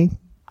love me?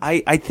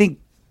 I think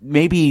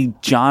maybe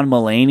John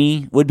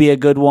Mulaney would be a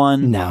good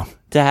one. No.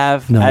 To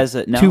have No. as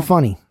a no. Too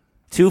funny.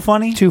 Too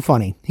funny? Too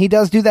funny. He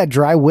does do that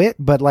dry wit,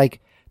 but like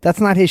that's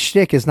not his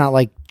shtick. It's not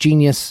like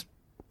genius,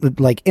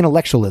 like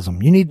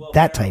intellectualism. You need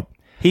that type.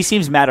 He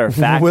seems matter of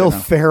fact. Will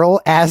Ferrell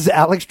as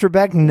Alex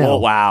Trebek? No. Oh,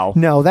 wow.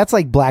 No, that's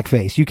like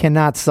blackface. You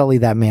cannot sully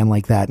that man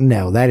like that.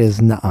 No, that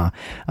is nuh-uh.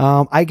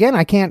 Again,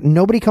 I can't.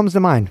 Nobody comes to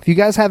mind. If you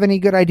guys have any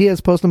good ideas,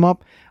 post them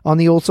up on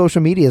the old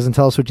social medias and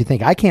tell us what you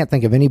think. I can't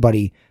think of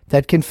anybody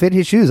that can fit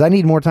his shoes. I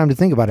need more time to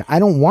think about it. I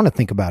don't want to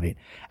think about it.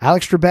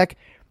 Alex Trebek,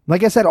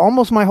 like I said,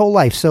 almost my whole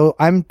life. So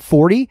I'm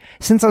 40.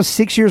 Since I was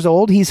 6 years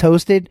old, he's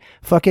hosted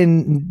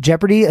fucking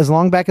Jeopardy as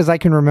long back as I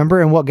can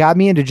remember. And what got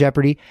me into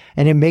Jeopardy,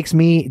 and it makes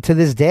me, to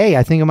this day,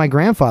 I think of my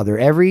grandfather.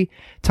 Every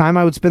time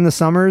I would spend the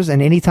summers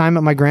and any time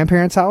at my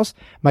grandparents' house,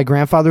 my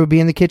grandfather would be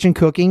in the kitchen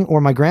cooking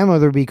or my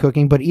grandmother would be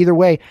cooking. But either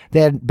way,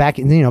 they had back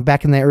in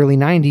the early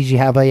 90s, you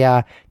have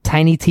a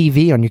tiny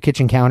TV on your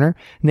kitchen counter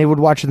and they would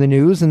watch the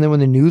news. And then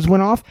when the news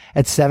went off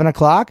at 7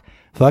 o'clock,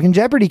 fucking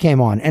Jeopardy came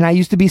on, and I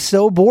used to be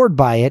so bored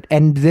by it.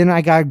 And then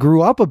I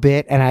grew up a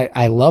bit, and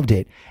I loved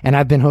it, and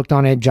I've been hooked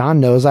on it. John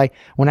knows. When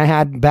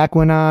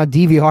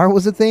DVR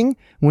was a thing,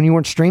 when you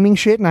weren't streaming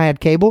shit, and I had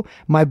cable,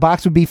 my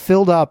box would be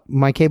filled up.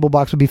 My cable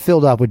box would be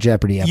filled up with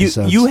Jeopardy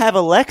episodes. You have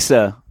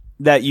Alexa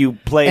that you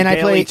play and daily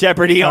I play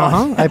Jeopardy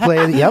on. I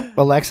play. Yep,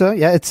 Alexa.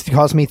 Yeah, it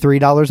costs me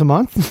 $3 a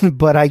month,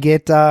 but I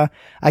get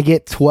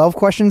 12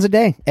 questions a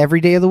day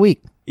every day of the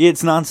week.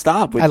 It's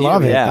nonstop. I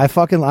love it. Yeah.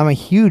 I'm a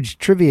huge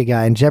trivia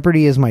guy, and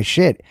Jeopardy is my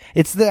shit.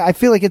 I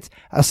feel like it's,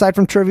 aside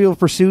from Trivial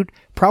Pursuit,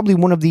 probably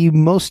one of the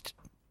most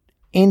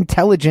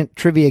intelligent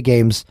trivia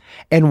games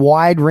and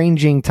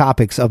wide-ranging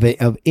topics of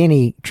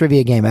any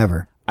trivia game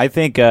ever. I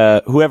think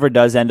whoever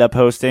does end up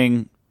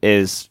hosting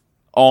is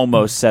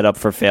almost set up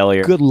for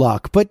failure. Good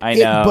luck, but I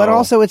know. But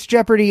also it's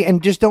Jeopardy,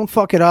 and just don't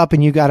fuck it up.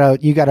 And you got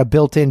a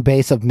built-in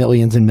base of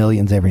millions and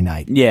millions every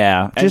night.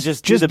 Yeah, and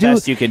just do the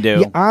best you can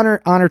do. Yeah, honor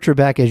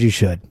Trebek as you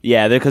should.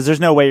 Yeah, because there's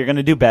no way you're going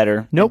to do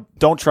better. Nope.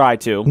 Don't try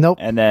to. Nope.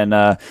 And then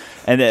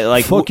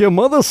like fuck your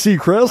mother,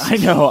 Seacrest. I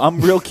know.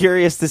 I'm real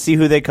curious to see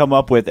who they come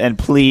up with. And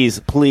please,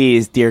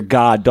 dear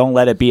God, don't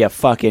let it be a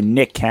fucking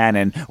Nick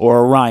Cannon or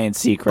a Ryan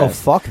Seacrest. Oh,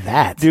 fuck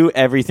that. Do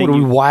everything. What,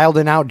 are we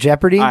wilding out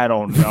Jeopardy? I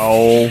don't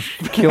know.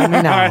 Kill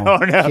me now. I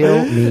don't know.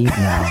 Kill me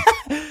now.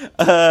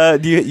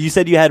 You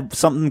said you had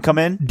something come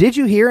in? Did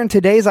you hear in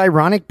today's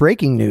ironic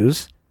breaking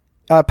news?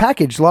 A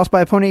package lost by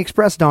a Pony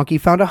Express donkey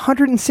found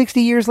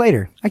 160 years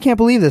later. I can't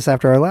believe this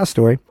after our last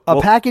story. A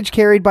package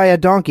carried by a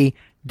donkey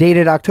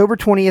dated October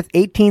 20th,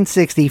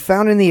 1860,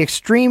 found in the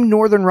extreme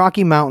northern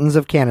Rocky Mountains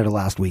of Canada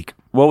last week.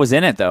 What was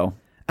in it, though?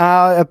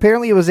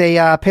 Apparently it was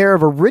a pair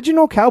of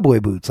original cowboy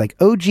boots, like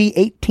OG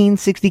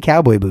 1860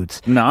 cowboy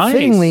boots. Nice.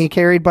 Fittingly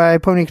carried by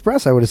Pony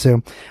Express, I would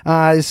assume.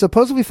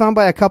 Supposedly found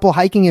by a couple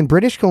hiking in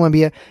British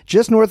Columbia,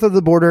 just north of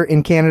the border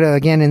in Canada,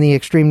 again in the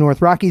extreme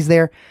North Rockies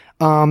there.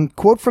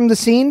 Quote from the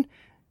scene,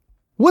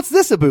 "What's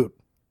this a boot?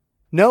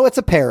 No, it's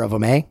a pair of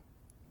them, eh?"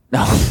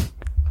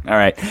 All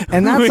right.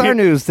 And that's our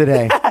news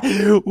today.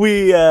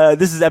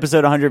 This is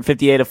episode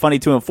 158 of Funny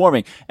to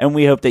Informing, and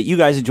we hope that you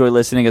guys enjoy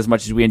listening as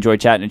much as we enjoy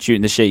chatting and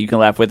shooting the shit. You can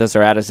laugh with us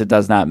or at us. It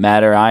does not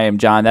matter. I am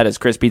John. That is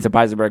Chris Pizza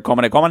Peisenberg.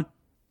 Coleman.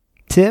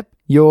 Tip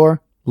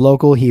your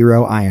local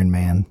hero, Iron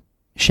Man.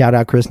 Shout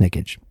out Chris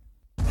Nickage.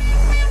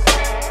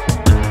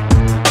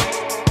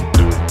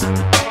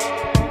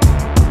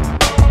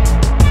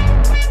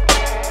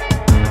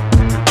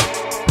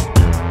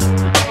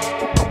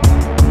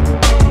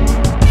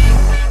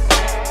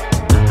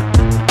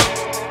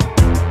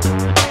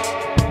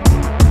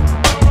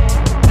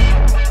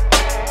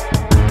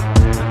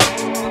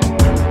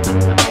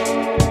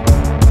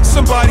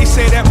 Somebody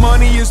say that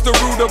money is the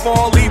root of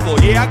all evil.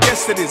 Yeah, I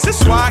guess it is.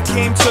 That's why I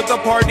came to the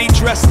party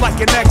dressed like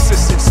an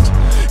exorcist.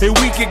 And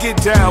we could get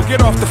down,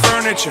 get off the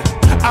furniture.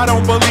 I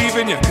don't believe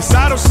in you, cause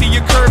I don't see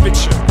your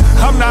curvature.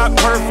 I'm not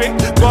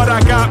perfect, but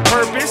I got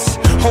purpose.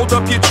 Hold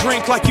up your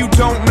drink like you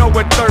don't know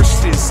what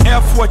thirst is.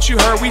 F what you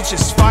heard, we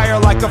just fire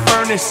like a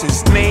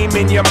furnace's. Name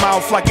in your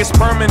mouth like it's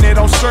permanent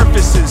on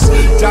surfaces.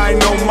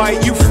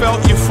 Dynamite, you felt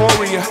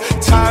euphoria.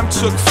 Time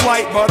took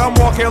flight, but I'm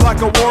walking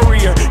like a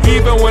warrior.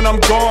 Even when I'm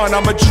gone,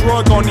 I'm a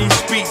drug on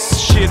these beats.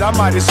 Shit, I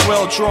might as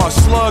well draw a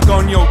slug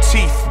on your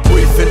teeth.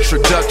 Brief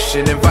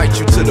introduction, invite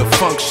you to the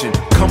function.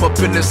 Come up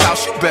in this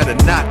house, you better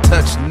not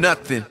touch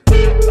nothing.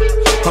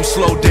 I'm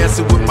slow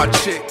dancing with my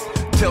chick.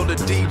 Tell the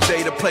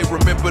DJ to play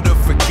Remember to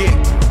Forget.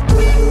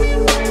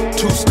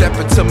 Two-step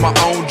into my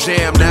own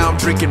jam. Now I'm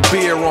drinking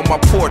beer on my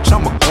porch.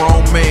 I'm a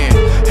grown man.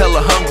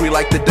 Hella hungry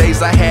like the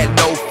days I had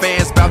no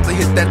fans. About to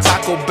hit that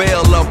Taco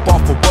Bell up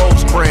off of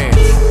Rosecrans.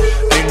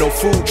 Ain't no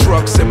food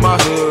trucks in my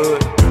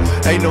hood.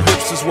 Ain't no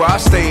hipsters where I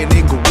stay in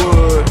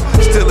Inglewood.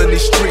 Still in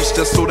these streets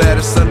just so that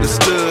it's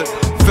understood.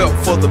 Felt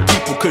for the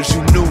people cause you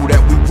knew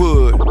that we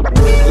would.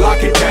 Lock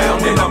it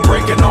down and I'm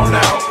breaking on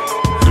out.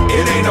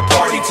 It ain't a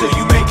party till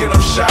you making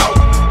them shout.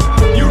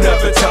 You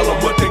never tell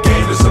them what the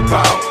game is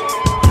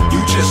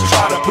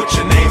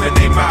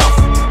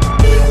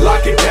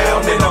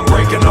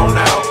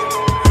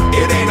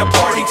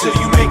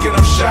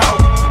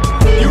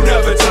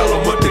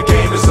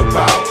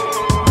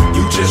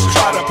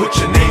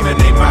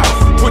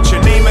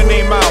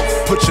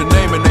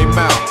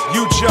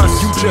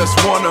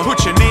just wanna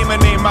put your name in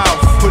their mouth.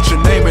 Put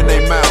your name in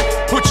their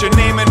mouth. Put your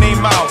name in their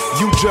mouth.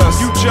 You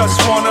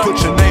just wanna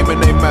put your name in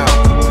their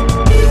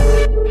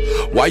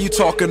mouth. Why you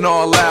talking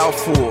all loud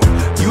for?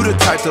 You the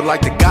type that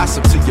like to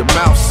gossip till your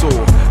mouth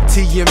sore.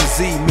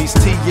 TMZ meets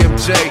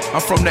TMJ.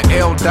 I'm from the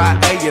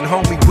L.A. and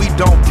homie, we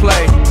don't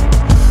play.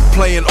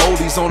 Playing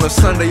oldies on a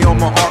Sunday on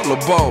my Art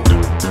Laboe.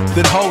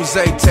 Then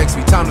Jose texts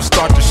me, time to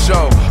start the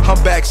show.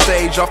 I'm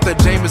backstage off that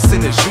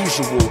Jameson as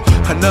usual.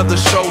 Another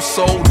show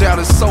sold out,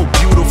 it's so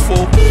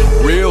beautiful.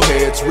 Real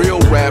heads, real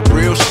rap,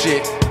 real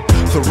shit.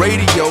 The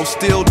radio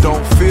still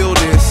don't feel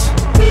this.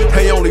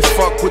 They only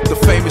fuck with the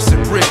famous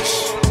and rich.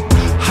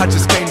 I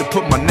just came to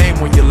put my name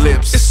on your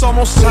lips. It's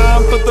almost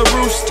time for the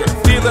rooster.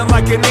 Feeling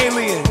like an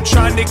alien,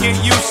 trying to get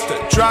used to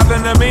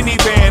driving a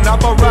minivan.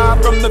 I've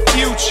arrived from the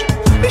future.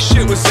 This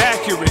shit was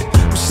accurate.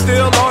 I'm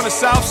still on the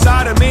south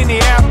side of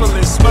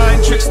Minneapolis.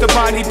 Mind tricks the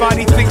body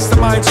thinks the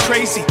mind's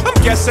crazy. I'm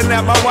guessing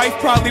that my wife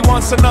probably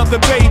wants another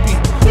baby.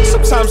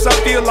 Sometimes I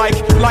feel like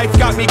life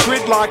got me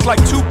gridlocked,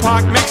 like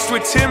Tupac mixed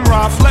with Tim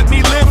Roth. Let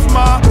me live,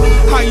 ma.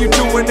 How you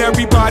doing,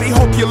 everybody?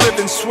 Hope you're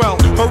living swell.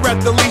 Or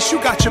at the least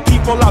you got your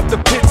people out the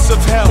pits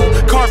of hell.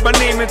 Carve my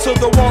name into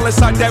the wall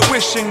inside that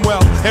wishing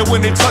well. And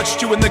when it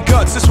touched you in the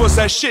guts, this was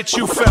that shit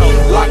you felt.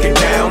 Lock it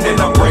down and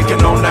I'm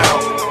breaking on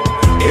out.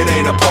 It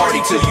ain't a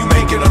party till you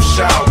making them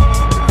shout.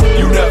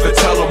 You never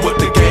tell them what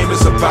the game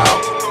is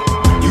about.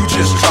 You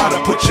just try to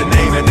put your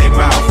name in their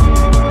mouth.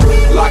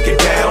 Lock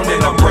it down and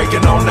I'm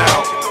breaking on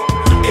out.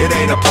 It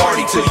ain't a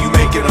party till you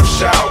making them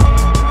shout.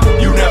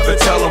 You never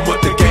tell them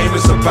what the game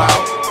is about.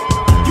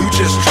 You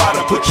just try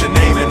to put your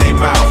name in their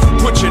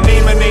mouth. Put your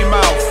name in their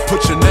mouth.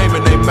 Put your name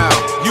in their mouth.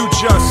 You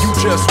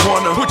just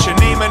wanna put your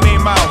name in their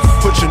mouth.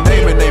 Put your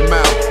name in their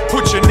mouth.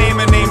 Put your name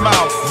in their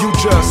mouth. You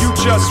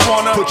just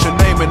wanna put your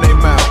name in their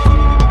mouth.